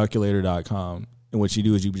investmentcalculator.com. And what you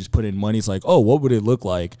do is you just put in money. It's like, oh, what would it look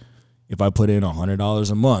like if I put in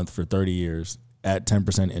 $100 a month for 30 years at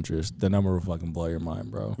 10% interest? The number will fucking blow your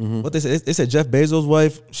mind, bro. What they said Jeff Bezos'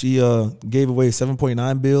 wife, she gave away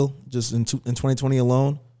 $7.9 billion just in 2020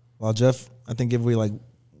 alone, while Jeff I think gave away like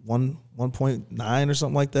 1.9 or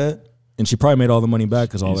something like that. And she probably made all the money back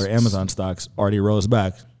because all their Jesus. Amazon stocks already rose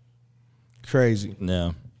back. Crazy.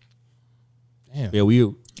 Yeah. Damn. Yeah, we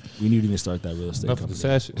need to start that real estate Enough of the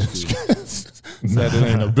company. sad shit. Sad it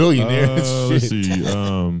ain't a billionaire. Let's Shit. see.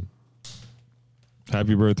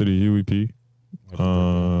 Happy birthday to Huey P.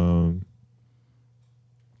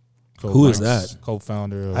 Who is that?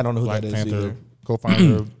 Co-founder of I don't know who Black that is Panther. either.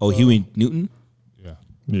 Co-founder of Oh, Huey Newton? Yeah,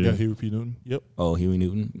 Yeah. Huey P. Newton. Yep. Oh, Huey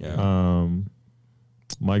Newton. Yeah.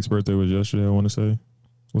 Mike's birthday was yesterday, I want to say.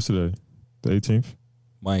 What's today? The 18th?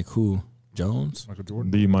 Mike who? Jones? Michael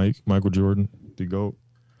Jordan. The Michael Jordan, the GOAT.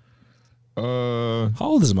 How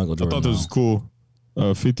old is Michael I Jordan? thought this was cool.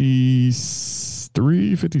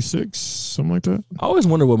 53, 56, something like that. I always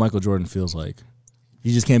wonder what Michael Jordan feels like.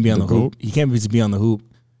 He just can't be on the The hoop. GOAT? He can't just be on the hoop.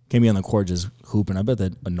 Can't be on the court just hooping. I bet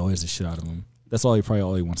that annoys the shit out of him. That's all he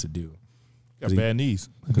wants to do. Got bad knees.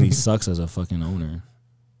 Because he sucks as a fucking owner.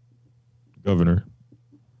 Governor.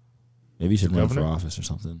 Maybe he should run for Governor? office or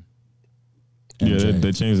something. Yeah, MJ.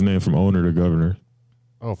 they changed the name from owner to governor.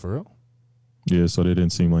 Oh, for real? Yeah, so they didn't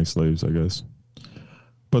seem like slaves, I guess.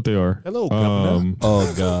 But they are. Hello, governor.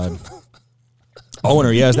 Oh God.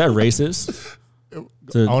 Owner, yeah, is that racist?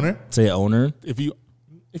 To Owner? Say owner. If you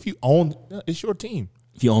own, it's your team.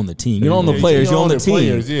 If you own the team, you don't own the Yeah, players. You own the team.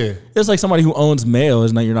 players. Yeah. It's like somebody who owns Mayo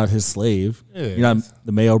is not. You're not his slave. Yeah. You're not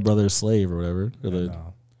the Mayo brothers' slave or whatever. Or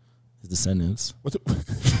his descendants. What the,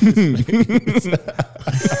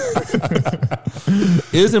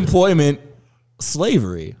 Is employment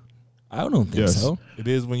slavery? I don't think Yes. so. it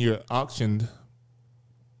is when you're auctioned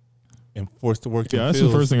and forced to work. Yeah, in that's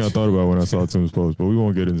fields. the first thing I thought about when I saw Tim's post, but we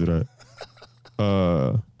won't get into that.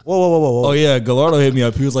 Whoa. Oh yeah, Gallardo hit me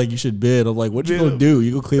up. He was like, "You should bid." I'm like, "What you gonna do?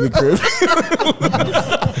 You go clean the crib?"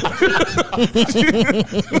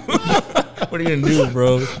 What are you gonna do,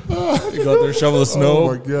 bro? You go out there shovel the snow?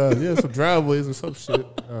 Oh my god! Yeah, some driveways or some shit.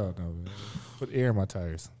 Oh no, man. Put air in my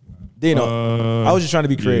tires. Dino, I was just trying to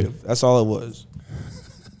be creative. That's all it was.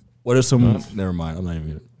 What if some? Never mind. I'm not even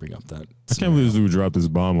gonna bring up that. I can't believe this dude dropped this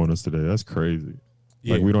bomb on us today. That's crazy.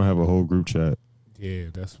 Yeah, Like we don't have a whole group chat. yeah,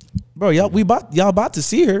 that's. Bro, y'all about to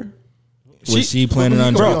see her. Was she planning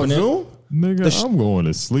on dropping it? Nigga, I'm going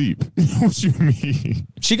to sleep. What you mean?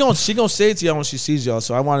 She gonna say it to y'all when she sees y'all.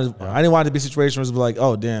 So I didn't want it to be a situation where it's like,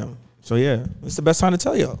 oh damn. So yeah, it's the best time to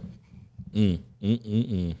tell y'all. Right.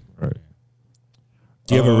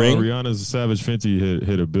 Do you have a ring, Rihanna's Savage Fenty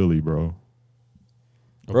hit a Billy, bro.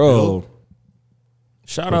 bro?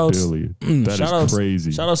 Shout A outs. Billy. That shout is outs,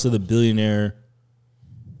 crazy. Shout outs to the billionaire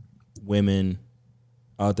women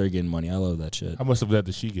out there getting money. I love that shit. How much of that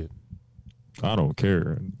did she get? I don't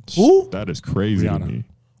care. Who? That is crazy Rihanna. to me.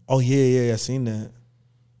 Oh yeah, I seen that.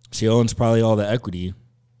 She owns probably all the equity.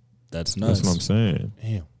 That's nuts. That's what I'm saying.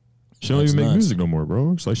 Damn. She don't That's even make nuts. music no more,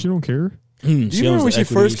 bro. It's like she don't care. She you remember owns when the she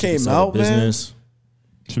equity, first gets came all the out, man? business.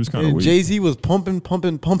 She was kind of And weak. Jay-Z was pumping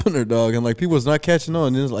her, dog, and like people was not catching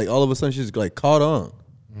on. And it's like all of a sudden she's like caught on.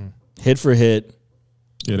 Hit for hit.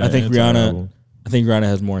 Yeah, that I think Anti Rihanna. album. I think Rihanna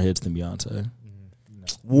has more hits than Beyonce.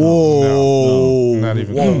 Whoa. Not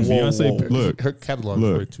even Whoa, close. Beyonce, look, Her catalog is way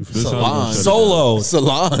look. too This Solange. album shut it Solo.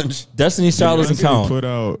 Solange. Destiny's Child doesn't Beyonce count. Put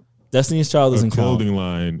out Destiny's Child a doesn't count. clothing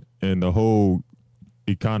line, and the whole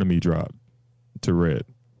economy dropped to red.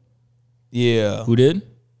 Yeah. Who did?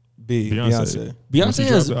 Beyonce. Beyonce When she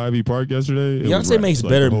has. dropped the Ivy Park yesterday. it was Beyonce red. makes Like,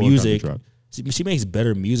 better the whole economy music. dropped. She makes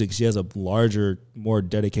better music. She has a larger, more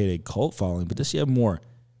dedicated cult following. But does she have more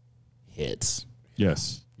hits?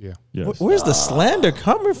 Yes. Yeah. Yes. Where's the slander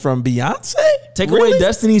coming from? Beyonce? Take Really? away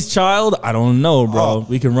Destiny's Child. I don't know, bro.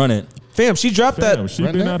 We can run it. Fam, she dropped Damn, she's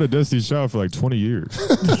Run been that? out of Destiny's Child for like 20 years.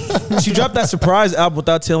 she dropped that surprise album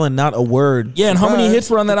without telling not a word. Yeah, and how many Surprise. hits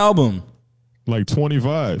were on that album? Like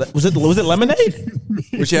 25. Was it Lemonade?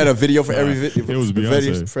 Where she had a video for every video. It was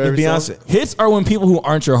Beyonce. For every Beyonce. song. Hits are when people who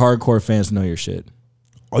aren't your hardcore fans know your shit.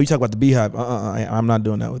 Oh, you talk about the Beehive? I'm not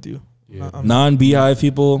doing that with you. Non-Beehive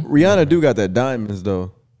people, Rihanna do got that diamonds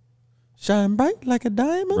though. Shine bright like a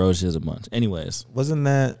diamond. bro, she has a bunch. Anyways, Wasn't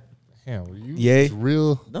that? Damn, were you Yay. just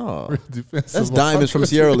real No, defensive? that's diamonds from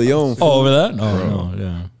Sierra Leone. over that? No,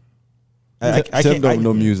 yeah. I Tim don't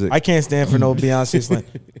know music. I can't stand for no Beyonce slang.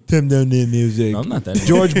 Tim don't need music. No, I'm not that.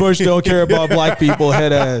 George Bush don't care about black people.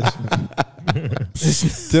 Head ass.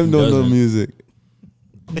 Tim don't know doesn't. music.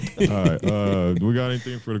 All right. We got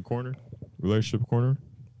anything for the corner? Relationship corner?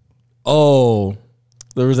 Oh,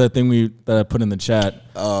 there was that thing that I put in the chat.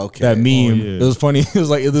 Oh, okay. That meme. yeah. It was funny. It was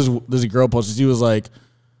like there's a girl posted. She was like,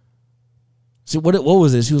 "See what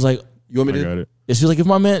was it?" She was like, You want me I to? got it. "She was like, if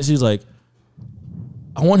my man," she was like,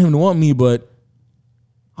 "I want him to want me, but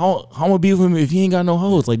how I'm gonna be with him if he ain't got no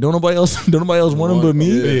hoes? Like, don't nobody else want him but me."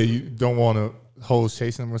 Yeah. Yeah, you don't want to hoes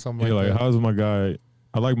chasing him or something Yeah, like like that. how's my guy?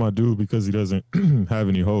 I like my dude because he doesn't have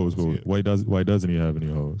any hoes, but why doesn't he have any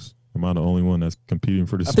hoes? Am I the only one that's competing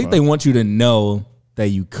for this? I think they want you to know that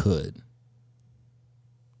you could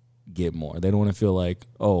get more. They don't want to feel like,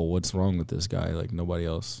 oh, what's wrong with this guy? Like nobody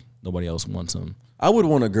else wants him. I would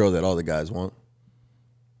want a girl that all the guys want.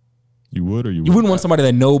 You would or you You wouldn't want somebody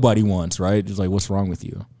that nobody wants, right? Just like, what's wrong with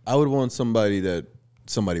you? I would want somebody that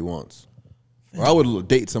somebody wants, or I would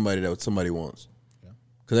date somebody that somebody wants.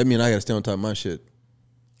 Because that means I got to stay on top of my shit.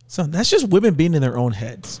 Son, that's just women being in their own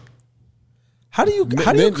heads. How do you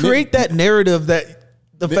men- create that narrative that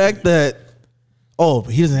the fact that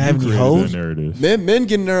he doesn't have any created hoes? that narrative. Men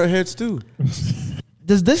get in their heads too.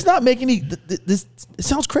 Does this not make any? This it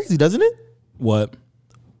sounds crazy, doesn't it? What?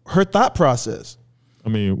 Her thought process. I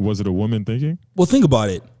mean, was it a woman thinking? Well, think about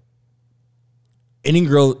it. Any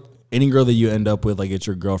girl that you end up with, like it's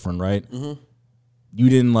your girlfriend, right? Mm-hmm. You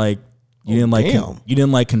didn't like damn. you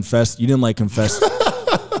didn't like confess.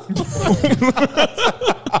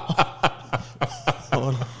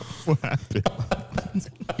 What happened?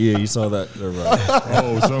 Yeah, you saw that.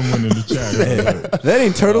 Oh, someone in the chat. That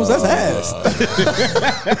ain't turtles. That's ass.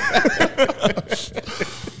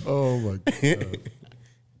 Oh my god!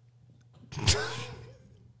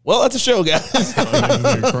 Well, that's a show, guys.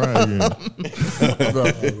 Cry again.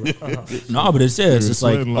 No, but it's just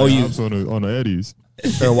like, Sweating oh, you. hops on the eddies.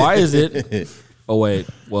 Or why is it? Oh wait,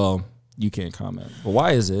 well, you can't comment. But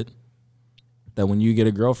why is it that when you get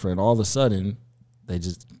a girlfriend, all of a sudden they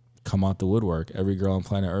just come out the woodwork? Every girl on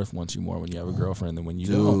planet Earth wants you more when you have a girlfriend than when you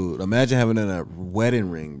don't, Dude, imagine having a wedding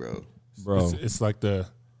ring, bro. bro. It's like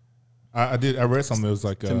I read something. It was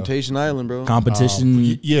like Temptation Island, bro. Competition.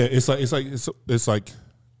 yeah, it's like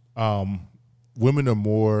women are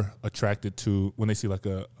more attracted to when they see like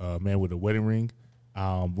a man with a wedding ring.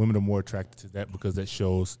 Women are more attracted to that because that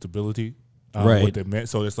shows stability, Right. With the man.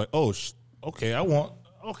 So it's like,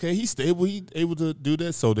 he's stable, he able to do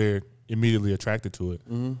this, so they're immediately attracted to it.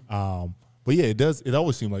 But yeah, it does. It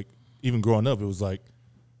always seemed like even growing up, it was like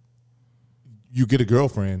you get a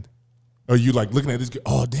girlfriend. Or you like looking at this girl,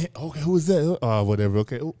 oh damn, okay, who is that? Whatever,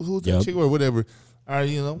 okay, who's that Yep. chick or whatever. All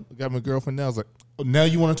right, got my girlfriend now. I was like, oh, now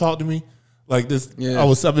you want to talk to me? Like this, Yeah.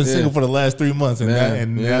 I've been single for the last 3 months, and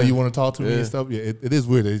now Yeah. you want to talk to me and stuff. Yeah, it is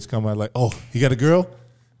weird. They just come out like, oh, you got a girl?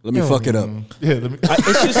 Let me fuck it up. Yeah, let me.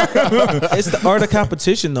 It's just it's the art of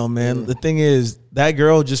competition, though, man. The thing is, that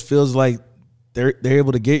girl just feels like they're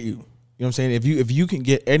able to get you. You know what I'm saying? If you can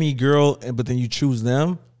get any girl, but then you choose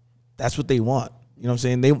them, that's what they want. You know what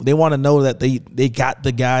I'm saying? They want to know that they got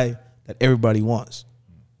the guy that everybody wants,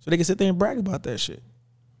 so they can sit there and brag about that shit.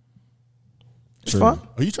 It's fun.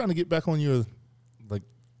 Are you trying to get back on your like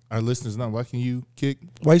our listeners now? Why can you kick?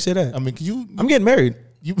 Why you say that? I mean, can you? I'm getting married.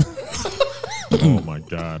 You Oh my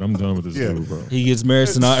God, I'm done with this Yeah. dude, bro. He gets married,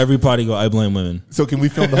 so now every party go, I blame women. So can we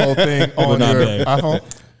film the whole thing on not your bad. iPhone?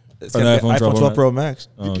 It's Or got the the iPhone iPhone 12 12 Pro Max.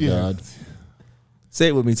 Oh, Yeah. God. Say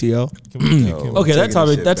it with me, T.O. Okay, that Taking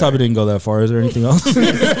topic the that shit topic back. didn't go that far. Is there anything else? The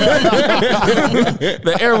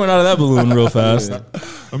air went out of that balloon real fast.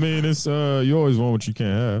 I mean, it's you always want what you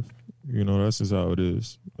can't have. You know, that's just how it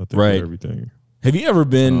is. I think Right. with everything. Have you ever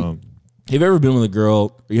been? Um, have you ever been with a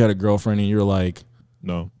girl? Or you had a girlfriend, and you're like,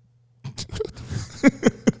 no.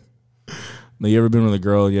 no, you ever been with a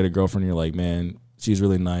girl? You had a girlfriend, and you're like, man, she's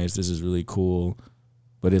really nice. This is really cool,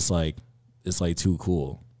 but it's like too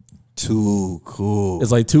cool. Too cool.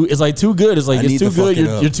 It's like too good. It's like I it's need too to fuck good. it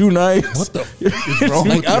You're, up. you're too nice. What the f- is wrong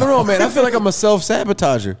with Like, I don't know, man. I feel like I'm a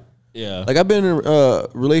self-sabotager. Yeah. Like I've been in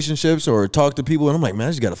relationships or talked to people, and I'm like, man,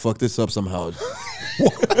 I just gotta fuck this up somehow.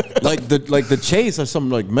 like the chase or something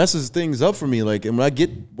like messes things up for me. Like, and when I get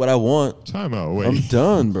what I want, Time out. Wait. I'm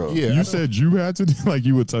done, bro. Yeah. You said you had to like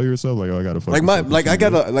you would tell yourself like, oh, I gotta fuck. Like this my up. like I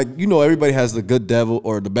gotta like everybody has the good devil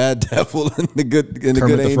or the bad devil and the good Kermit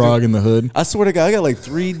good the angel. Frog in the hood. I swear to God, I got like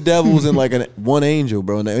 3 devils and like one angel,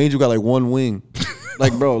 bro. And the angel got like 1 wing.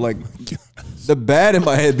 Like, bro, like the bad in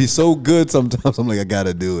my head be so good sometimes. I'm like, I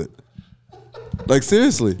gotta do it. Like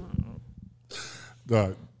seriously.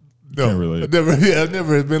 Dog. Can't No, relate. I've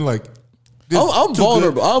never been like. this I'm too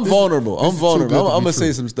vulnerable. good. I'm This- vulnerable. this I'm is too vulnerable. good to I'm be gonna say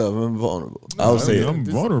true. some stuff. I'm vulnerable. I'll I say mean, it. I'm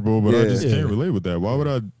vulnerable, but I Yeah. just Yeah. can't relate with that. Why would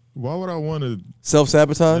I want to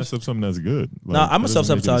Self-sabotage. mess up something that's good? No, I'm a that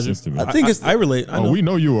doesn't make any self-sabotager. sense to me. I think it's I relate. I know. Oh, we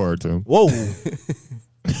know you are, Tim. Whoa.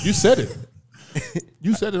 You said it.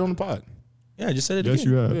 You said it on the pod. Yeah, I just said it Yes,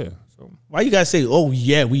 again. you have. Yeah. So Why you guys say, "Oh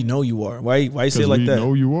yeah, we know you are"? Why you say it like we that?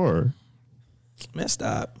 know you are. Man,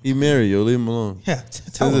 stop. he married, yo. Leave him alone. Yeah,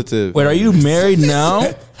 tell him. Sensitive. Wait, are you married now?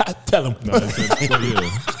 tell him. No, yeah.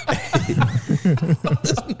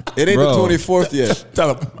 It ain't Bro. the 24th yet.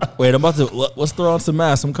 Tell him. Wait, I'm about to. Let's throw on some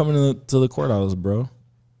masks. I'm coming to the courthouse, bro.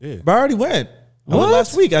 But I already went. I went What?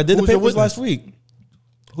 last week. I did Who the was your papers witness? last week.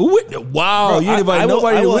 Who? Wow, Bro, you didn't invite I will-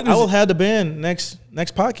 nobody I to will, witness. I will have the band next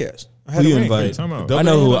podcast. I had Who a you ring. invite? Time out. I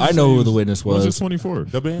know who. I know who the witness Was was. it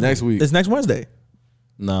 24th? The band. Next week. It's next Wednesday.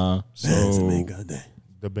 Nah, So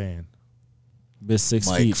The band. Miss 6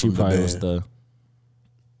 Mike feet. She from the probably was band. the.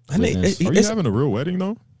 I think Witness. are you having a real wedding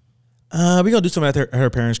though? we gonna do something at her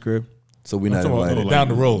parents' crib. So we not talking about invited. Down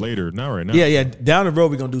the road. later, not right now. Yeah, down the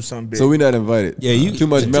road we gonna do something big. So we not invited. Yeah, you- too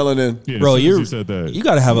much melanin. Yeah, Bro, as soon as you're you said that. you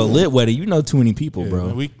gotta have a lit wedding. You know too many people, bro.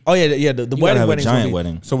 We, oh yeah, the You gotta wedding have a wedding's gonna giant be-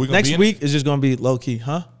 wedding. so we gonna Next be in week is just gonna be low key,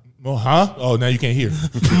 huh? It? Oh, huh? Oh, now you can't hear.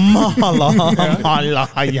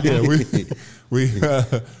 Yeah,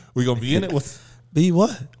 we gonna be in it. What's, Be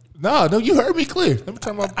what? no, you heard me clear. Let me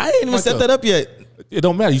turn my. I didn't even set that up yet. It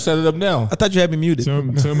don't matter. You set it up now. I thought you had me muted.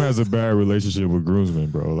 Tim has a bad relationship with groomsmen,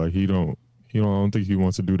 bro. Like I don't think he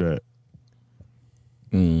wants to do that.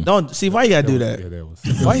 Don't see why you gotta do Yeah, that. that was.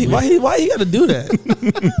 Why you gotta do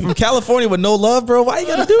that? From California with no love, bro. Why you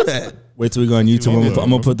gotta do that? Wait till we go on YouTube. I'm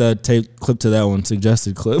gonna put that tape clip to that one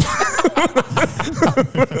suggested clip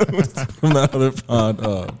from that other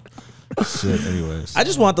pod. Shit. Anyways, I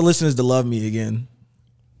just want the listeners to love me again.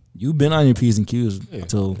 you've been on your P's and Q's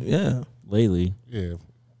until Yeah, lately. Yeah.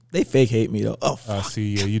 they fake hate me though. Oh, I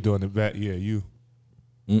see. Yeah, you doing it back. Yeah, you.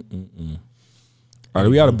 All right,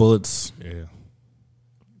 we out of bullets. Yeah.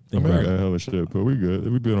 I mean, I got hella shit, but we good.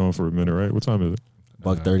 We've been on for a minute, right? What time is it?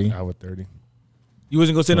 $130. Hour 30. you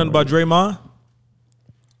wasn't gonna say nothing about Draymond?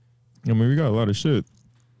 I mean, we got a lot of shit.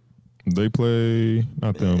 They play,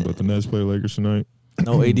 not them, but the Nets play Lakers tonight.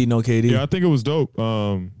 No AD, no KD. Yeah, I think it was dope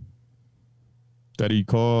that he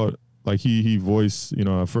called, like he voiced,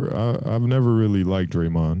 I've never really liked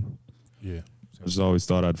Draymond. Yeah. I just always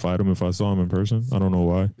thought I'd fight him if I saw him in person. I don't know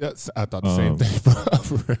why. That's, I thought the same thing,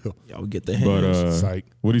 for real. Y'all get the But hands. Psych.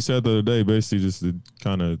 what he said the other day, basically, just to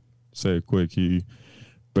kind of say it quick, he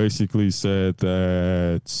basically said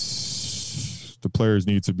that the players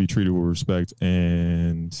need to be treated with respect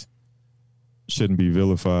and shouldn't be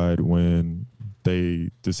vilified when they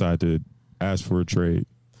decide to ask for a trade.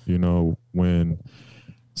 You know, when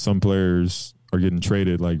some players are getting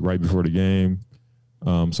traded like right before the game,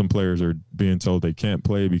 some players are being told they can't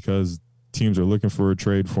play because teams are looking for a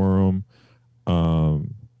trade for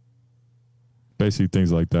them. Basically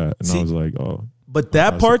things like that. And See, I was like, oh. But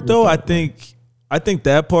that I part support though, that, I think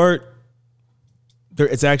that part,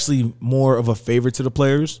 it's actually more of a favor to the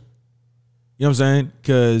players. You know what I'm saying?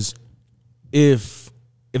 Because if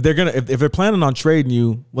they're planning on trading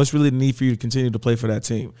you, what's really the need for you to continue to play for that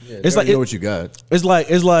team? It's like you know what you got. it's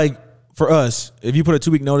like for us, if you put a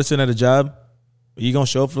 2-week notice in at a job, are you gonna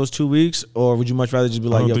show up for those 2 weeks, or would you much rather just be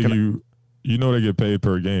I like, don't yo, think can I? you know they get paid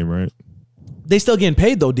per game, right? They still getting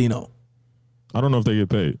paid though, Dino. I don't know if they get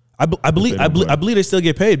paid. I believe they don't play. I believe they still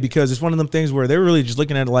get paid because it's one of them things where they're really just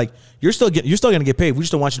looking at it like you're still going to get paid. We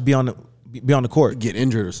just don't want you to be on the court. Get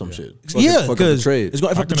injured or some shit. Yeah, Fuck up the because trade. it's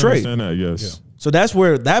going to I affect the can trade. understand that. Yes. So that's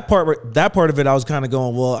where that part of it, I was kind of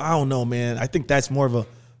going, well, I don't know, man. I think that's more of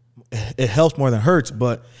it helps more than hurts.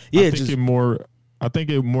 But yeah, I think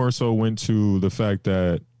it more so went to the fact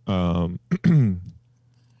that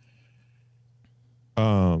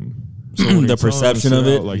so when The they tell them to perception sit of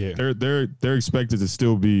it? out, like they're expected to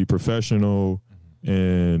still be professional,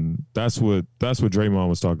 and that's what Draymond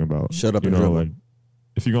was talking about. Shut up you and know, dribble. like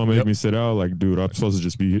if you're gonna make me sit out, like dude, I'm supposed to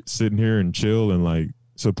just be sitting here and chill and like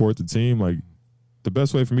support the team. Like the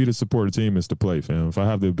best way for me to support a team is to play, fam. If I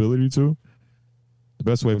have the ability to, the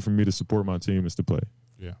best way for me to support my team is to play.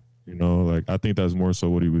 Yeah. You know, like I think that's more so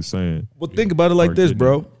what he was saying. well, think about it like Or this, didn't.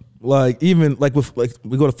 bro. Like even like with like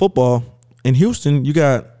we go to football in Houston, you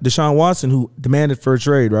got Deshaun Watson who demanded for a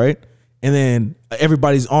trade, right? And then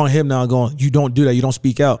everybody's on him now going, you don't do that. You don't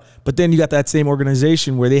speak out. But then you got that same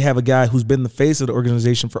organization where they have a guy who's been the face of the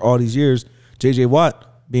organization for all these years, J.J. Watt,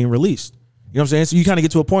 being released. You know what I'm saying? So you kind of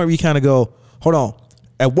get to a point where you kind of go, hold on.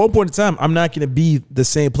 At one point in time, I'm not going to be the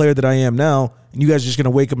same player that I am now. And you guys are just going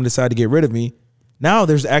to wake up and decide to get rid of me. Now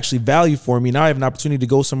there's actually value for me. Now I have an opportunity to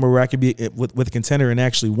go somewhere where I could be with a contender and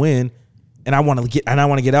actually win. And I want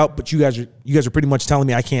to get out. But you guys are pretty much telling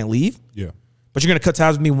me I can't leave. Yeah. But you're going to cut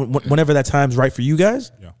ties with me whenever that time's right for you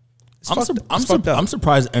guys? Yeah. I'm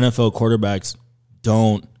surprised NFL quarterbacks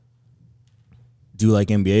don't do like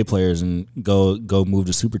NBA players and go move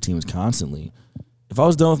to super teams constantly. If I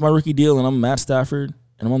was done with my rookie deal and I'm Matt Stafford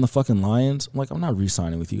and I'm on the fucking Lions, I'm like, I'm not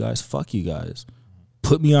re-signing with you guys. Fuck you guys.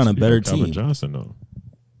 Put me on a better Calvin team. Johnson though.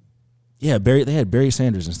 Yeah, they had Barry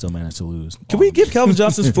Sanders and still managed to lose. Can we give Calvin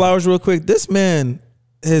Johnson's flowers real quick? This man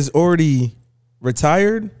has already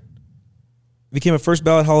retired, became a first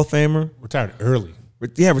ballot Hall of Famer. Retired early.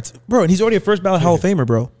 Yeah, bro, and he's already a first ballot Hall of Famer,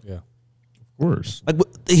 bro. Yeah. Of course. Like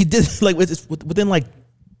he did, like within like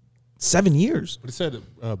 7 years. But it said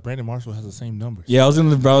Brandon Marshall has the same numbers. Yeah, I was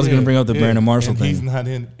gonna bring up the Brandon Marshall and thing. He's not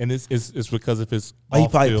in, and it's because of his. He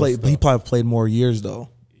probably off-field stuff. He probably played more years though.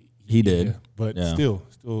 He did, Yeah, but Yeah. still,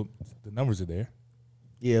 the numbers are there.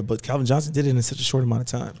 Yeah, but Calvin Johnson did it in such a short amount of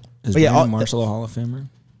time. Is But yeah, Brandon Marshall a Hall of Famer?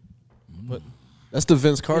 But That's the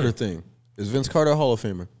Vince Carter thing. Is Vince Carter a Hall of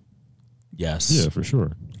Famer? Yes. Yeah, for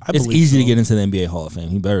sure. I It's believe easy so. to get into the NBA Hall of Fame.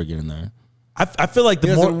 He better get in there. I feel like He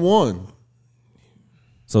the more hasn't won.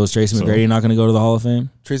 So is Tracy So- McGrady not going to go to the Hall of Fame?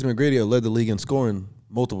 Tracy McGrady led the league in scoring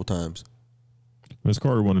multiple times. Vince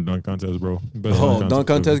Carter won a dunk contest, bro. Best Oh, dunk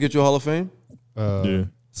contest ever. get you a Hall of Fame? Yeah.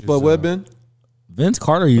 Spud Webb in? Vince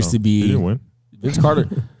Carter used to He be. didn't win. Vince Carter.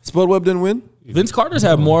 Spud Webb didn't win? Vince Carter's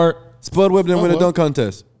had more. Spud Webb didn't win a well. dunk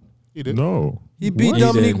contest. he did. No. He beat He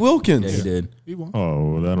Dominique did. Wilkins. Yeah, he did. He won.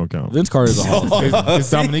 Oh, well, that don't count. Vince Carter's a Hall of Fame. Is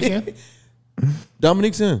Dominique in?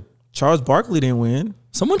 Dominique's in. Charles Barkley didn't win.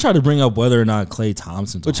 Someone tried to bring up whether or not Klay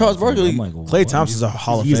Thompson's. But a Hall Charles of Famer. Barkley- I'm like, Klay what? Thompson's a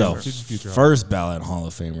Hall of He's a Famer. He's a future first ballot Hall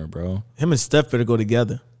of Famer, bro. Him and Steph better go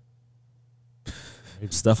together.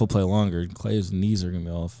 Steph will play longer. Clay's knees are gonna be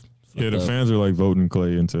off. Yeah, the Fucked up. fans are like voting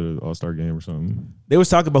Clay into the All-Star game or something. They was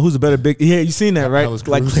talking about who's a better big. Yeah, you seen that, right? Alex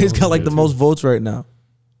Like Caruso Clay's got was like there the too. most votes right now.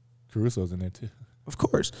 Caruso's in there too. Of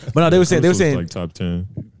course, but no, they were Caruso's saying like top 10.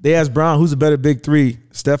 they asked Brown who's a better big three,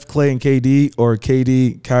 Steph, Clay, and KD, or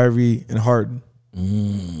KD, Kyrie, and Harden.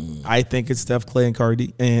 I think it's Steph, Clay, and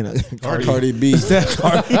Cardi and Cardi B. Steph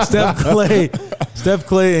Clay,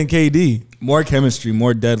 and KD, More chemistry,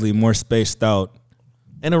 more deadly, more spaced out,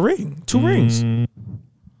 and a ring, 2 rings.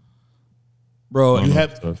 bro. I You don't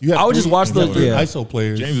have. know. You have I would just three- watch you have those- three yeah. ISO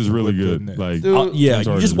players. James is really with the good. net. Like, Dude, Yeah, James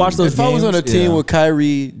you Harden just is watch really those. if I was on a games, team yeah. with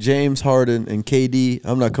Kyrie, James Harden, and KD,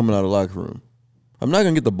 I'm not coming out of the locker room. I'm not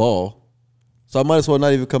gonna get the ball, so I might as well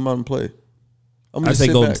not even come out and play. I'm I gonna say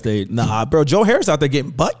sit Golden back. State. Nah, bro, Joe Harris out there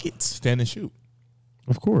getting buckets. Stand and shoot.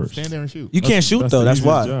 Of course. Stand there and shoot. You can't shoot though. the That's easiest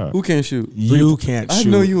why job. Who can't shoot? you can't I shoot.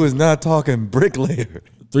 know you was not talking bricklayer.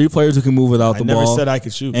 3 players who can move without I the never ball said I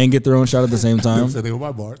could shoot. and get their own shot at the same time. So they were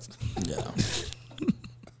my bars. Yeah.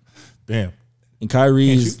 Damn. And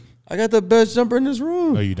Kyrie's Can't I got the best jumper in this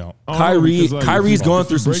room. No, you don't. I don't know, Kyrie- because, like, Kyrie's if going you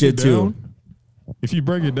through some break shit, it too. down- If you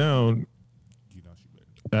break it down, You don't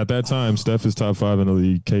shoot better. at that time, Steph is top 5 in the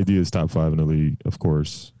league. KD is top 5 in the league, of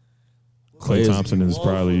course. Clay Klay is Thompson is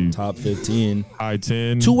probably top 15. high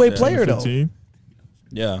 10. Two-way 10, player, though. 15.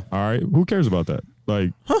 Yeah. All right. Who cares about that?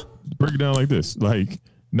 Like, break it down like this. Like,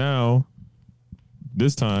 now,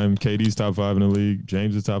 this time, KD's top 5 in the league.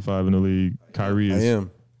 James is top 5 in the league. Kyrie I is,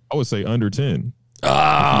 am. I would say, under 10.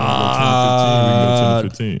 Ah. 10,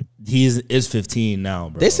 15. He is 15 now,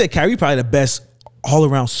 bro. They said Kyrie probably the best all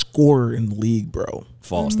around scorer in the league, bro.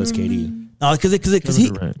 false. That's KD. No, because he,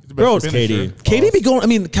 Durant. bro, He's the best finisher. KD be going. I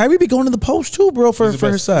mean, Kyrie be going to the post too, bro, for He's the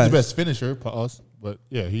her best- side. He's the best finisher, pause. But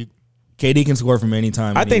yeah, he. KD can score from any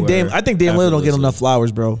time. I think Dame Lillard don't get effortlessly. enough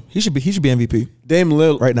flowers, bro. He should be MVP. Dame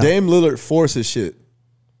Lillard, Right now. Dame Lillard forces shit.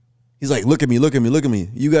 He's like, look at me, look at me, look at me.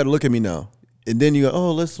 You got to look at me now. And then you go,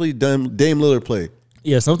 oh, let's see Dame Lillard play.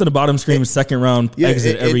 Yeah, something about him screams second round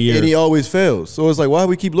exit every year. And he always fails. So it's like, why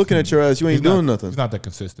we keep looking at your ass? You ain't He's doing not, nothing. He's not that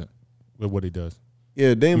consistent with what he does.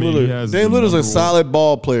 Yeah, Dame I mean, he Lillard. has Dame the Lillard's a number solid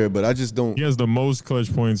ball player, but I just don't He has the most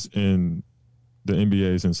clutch points in the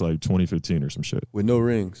NBA since like 2015 or some shit. with no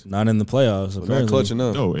rings. Not in the playoffs. Not Apparently. clutch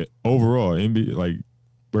enough. No, overall NBA like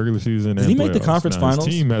regular season. Did and he make the playoffs. conference His finals?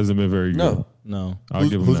 team hasn't been very good. No. No, I'll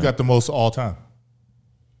give him Who's that. got the most all time?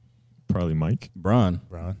 Probably Mike. Bron.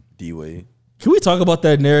 Brian. D Wade. Can we talk about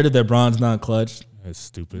that narrative that Bron's not clutch? That's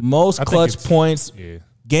stupid. Most I think clutch it's- points, Yeah.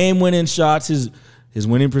 game winning shots. His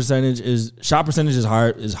winning percentage shot percentage is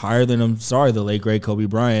higher than the late great Kobe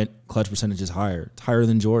Bryant. Clutch percentage is higher. It's higher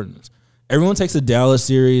than Jordan's. Everyone takes the Dallas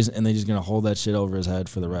series and they're just gonna hold that shit over his head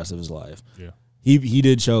for the rest of his life. Yeah. He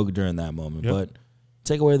did choke during that moment, Yep. but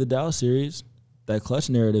take away the Dallas series, that clutch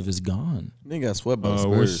narrative is gone. They got swept by the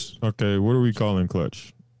Spurs. Okay, what are we calling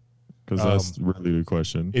clutch? Because that's really the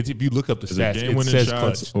question. It's, if you look up the Is it stats, it game-winning says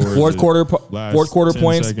shots clutch. or is Fourth it quarter last fourth quarter 10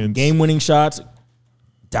 points, seconds? game winning shots,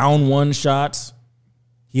 down one shots.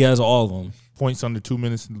 He has all of them. Points under 2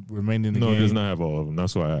 minutes remaining in the No, game. he does not have all of them.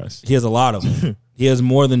 That's why I asked. He has a lot of them. He has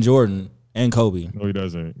more than Jordan and Kobe. No, he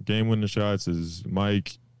doesn't. Game winning shots is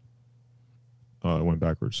Mike. It went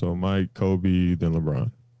backwards. So Mike, Kobe, then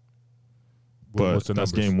LeBron. But What's the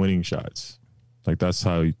that's numbers? game winning shots. Like that's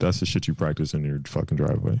the shit you practice in your fucking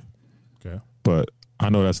driveway. Okay. But I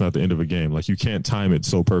know that's not the end of a game. Like you can't time it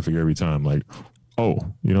so perfect every time. Like, oh,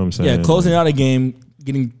 you know what I'm saying? Yeah, closing out a game,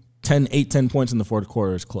 getting 10 points in the fourth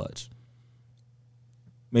quarter is clutch.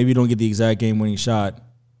 Maybe you don't get the exact game winning shot,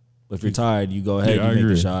 but if you're tired, you go ahead Yeah, I and make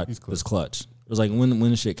agree. the shot. He's clutch. It's clutch. It was like when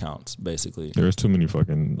the shit counts, basically. There's too many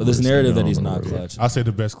fucking. But this words narrative I that don't he's know not what it is. clutch. I'll say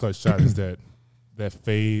the best clutch shot is that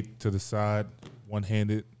fade to the side, one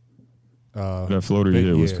handed. That floater he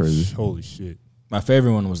hit was crazy. Holy shit. My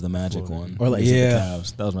favorite one was the Magic one. Or like, He hit the yeah.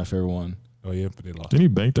 Cavs. That was my favorite one. Oh yeah, but they lost. Didn't he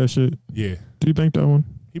bank that shit? Yeah, Did he bank that one?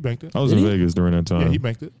 he banked it. I was Did in he? Vegas during that time. Yeah, he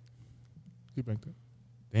banked it. He banked it.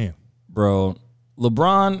 Damn. Bro,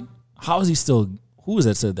 LeBron, how is he still – who was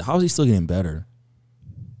that said that? How is he still getting better?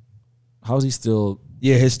 How is he still –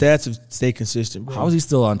 Yeah, his stats have stayed consistent, bro. how is he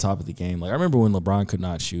still on top of the game? Like, I remember when LeBron could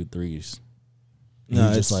not shoot threes. He No,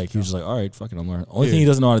 was just it's- like, all right, fucking, I'm learning. Only Yeah. thing he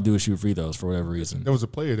doesn't know how to do is shoot free throws for whatever reason. There was a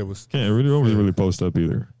player that was Can't really don't really post up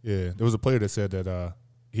either. there was a player that said that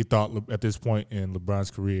he thought at this point in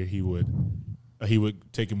LeBron's career he would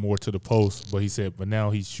take it more to the post, but he said, but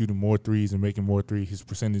now he's shooting more threes and making more threes. His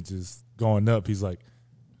percentage is going up. He's like,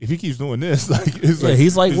 if he keeps doing this, He's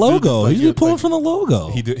like this logo. dude- He's just pulling like, from the logo.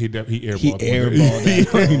 He airballed. He airballed He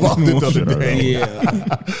airballed it the other day.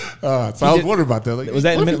 Yeah. So I was wondering about that. Like, Was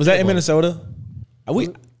that what if was that in he airballed? Minnesota? Was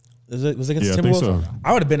it against Yeah, the I think Timberwolves? so.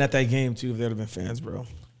 I would have been at that game too if there would have been fans, bro.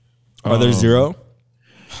 Are there zero?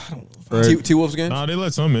 Or- T Wolves game? Nah, they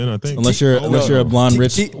let some in. I think. unless you're a blonde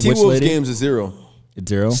rich T witch Wolves lady. games is 0. It's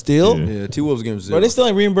zero. Still, Yeah. Yeah, T Wolves games is 0. bro, they still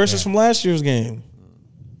ain't reimbursed us from last year's game.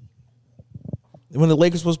 When the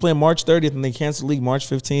Lakers was playing March 30th and they canceled the league March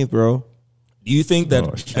 15th, bro. Do you think that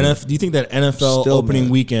Oh, shit. do you think that NFL Still opening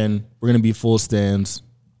mad. weekend we're gonna be full stands,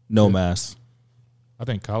 no masks? I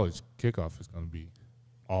think college kickoff is going to be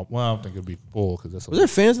all. Well, I don't think it'll be full because that's a Was there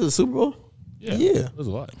fans at the Super Bowl? Yeah. There's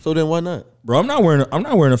a lot. So then why not? Bro, I'm not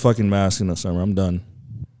wearing a fucking mask in the summer. I'm done.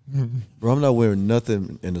 Bro, I'm not wearing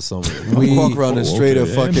nothing in the summer. We walk around in straight up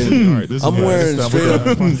fucking. All right, this is I'm bad. wearing straight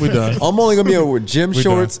up. We done. I'm only gonna be able with gym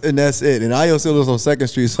shorts and that's it. And I still lives on 2nd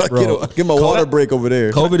Street, so I Bro, get my water break over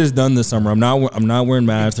there. COVID is done this summer. I'm not wearing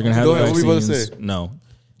masks. They're gonna have Go the ahead, what were you about to vaccines. say? No.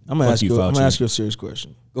 I'm gonna Fuck ask you, you. I'm Fauci. gonna ask you a serious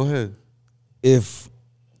question. Go ahead. If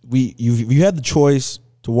you had the choice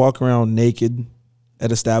to walk around naked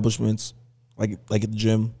at establishments, like at the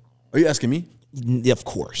gym, Are you asking me? yeah, of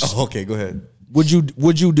course. Oh, okay, go ahead. Would you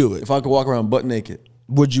do it? If I could walk around butt naked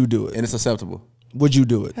Would you do it? and it's acceptable, Would you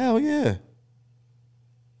do it? hell yeah.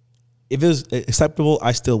 If it was acceptable,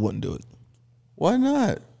 I still wouldn't do it. Why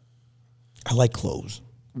not? I like clothes.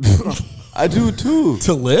 I do too.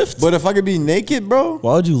 To lift? But if I could be naked, bro,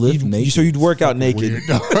 Why would you lift naked? So you'd work out naked. Weird.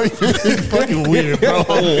 It's fucking weird, bro.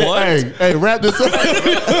 Hey, wrap this up.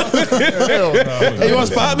 Hell no. Hey, you want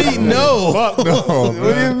to spot me? No. Fuck no.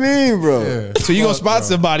 what do you mean, bro? So you gonna spot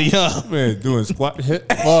somebody, huh? Man, doing squat hit.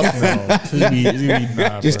 Fuck no.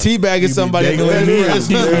 Just teabagging somebody.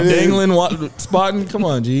 dangling, spotting. Come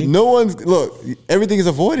on, G. No one's look. Everything is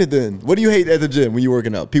avoided. Then what do you hate at the gym when you're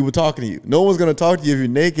working out? People talking to you. No one's gonna talk to you if you're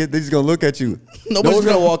naked. They're just gonna look at you. No one's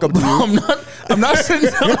gonna walk up to you. I'm not sitting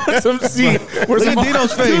down on some seat. Where's Look at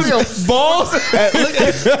Dino's face. balls?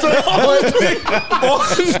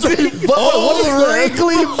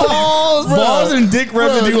 Balls and dick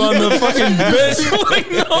residue on the fucking bench.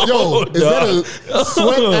 Like, no, Yo, is that a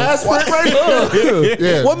sweat ass print right here?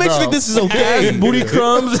 Yeah. What makes you think this is okay? booty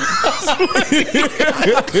crumbs.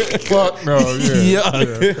 Fuck no. Yeah.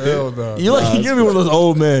 Yuck. Hell no. You're like, you give me one of those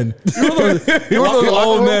old men. You're one of those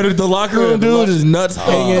old men with the locker room dude, just nuts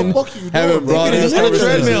hanging. Fuck you Haven't doing? brought Just in on the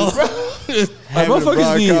treadmill. Like,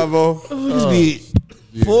 motherfuckers be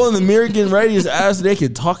full in the mirror getting ready, his ass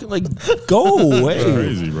naked, talking like, go away.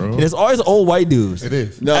 Crazy, bro. And it's always old white dudes. It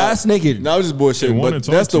is. No, Ass naked. No, I was just bullshit. They wanna But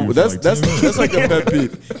talk that's to the you for that's like that's 10 minutes. that's like a pet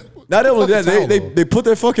peeve. Not only that, they put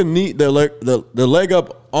their fucking knee their leg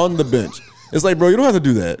up on the bench. It's like, bro, you don't have to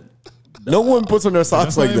do that. No one puts on their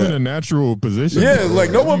socks That's not like even a that. natural position. Yeah, bro.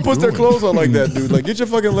 like no What one you puts their doing? clothes on like that, dude. Like get your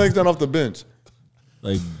fucking legs down off the bench.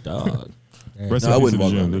 Like, dog. Rest No, I in peace wouldn't to the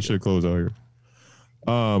walk gym. around This shit closed out here.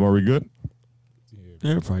 Are we good?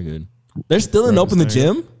 They're probably good. They're still in open the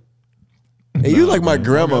gym? Hey, you like my bro. I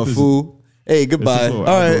grandma, got this- fool. Hey, goodbye. little All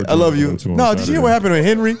right, outdoor I love gym I you. go to on No, did you hear what Saturday.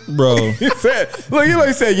 happened with Henry? Bro. He said, look, he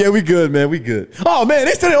like said, yeah, we good, man, we good. Oh man,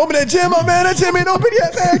 they still didn't open that gym up, man. That gym ain't open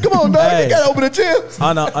yet, man. Come on, dog. Hey. You gotta open the gym.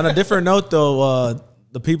 On a different note, though,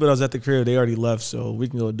 the people that was at the crib, they already left, so we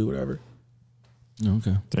can go do whatever.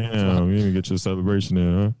 Okay. Damn, you didn't even get your celebration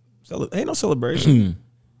in, huh? Ain't no celebration.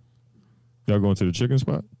 Y'all going to the chicken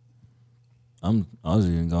spot? I was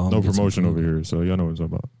even go home. No and get some promotion food. over here, so y'all know what I'm talking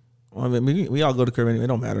about. Well, I mean, we all go to crib anyway. It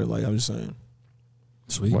don't matter. Like I'm just saying.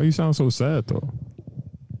 Sweet. Why you sound so sad though?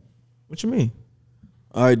 What you mean?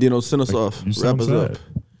 All right, Dino, send us off. You Wrap sound us sad. up.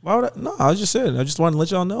 Why would I? No, I was just saying. I just wanted to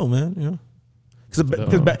let y'all know, man. You know,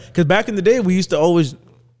 because back in the day we used to always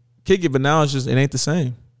kick it, but now it ain't the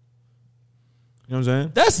same. You know what I'm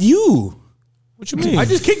saying? That's you. What you mean? I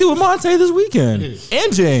just kicked it with Monte this weekend.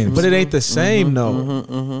 And James. but it ain't the same though. It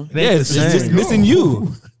ain't yeah, the it's just same. missing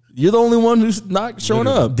you. You're the only one who's not showing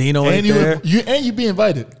up. Dino And ain't you there. you be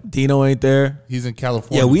invited. Dino ain't there. He's in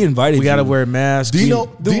California. Yeah, we invited We gotta you. wear masks.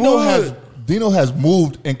 Dino has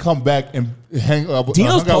moved and come back and hung out with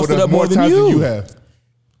Dino's us posted up more than times you. than you have.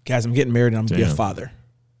 Guys, I'm getting married and I'm gonna be a Damn. father.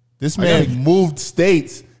 This man moved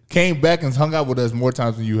states, came back and hung out with us more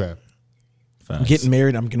times than you have. I'm getting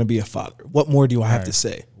married. I'm gonna be a father. What more do I have to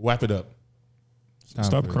say? Wrap it up.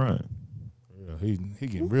 Stop crying. He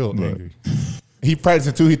getting real angry. He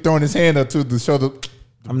practicing too. He throwing his hand up to show the.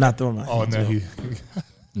 I'm not throwing my. Oh no, he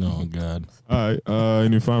Oh, God. All right.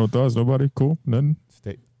 Any final thoughts? Nobody? Cool? Nothing?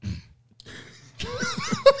 stay.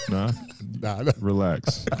 Nah. Nah,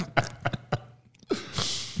 Relax.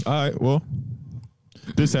 All right. Well,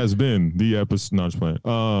 this has been the episode. No, I'm just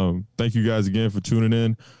playing. Thank you guys again for tuning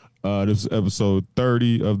in. This is episode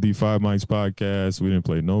 30 of the Five Mics podcast. We didn't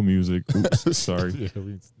play no music. Oops, sorry.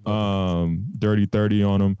 Dirty 30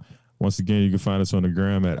 on them. Once again, you can find us on the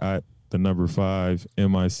gram at the number 5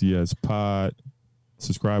 MICS pod.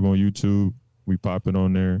 Subscribe on YouTube. We pop it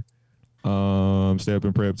on there. Stay up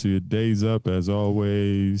and pray up to your days up as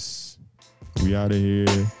always. We out of here.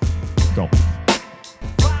 Go.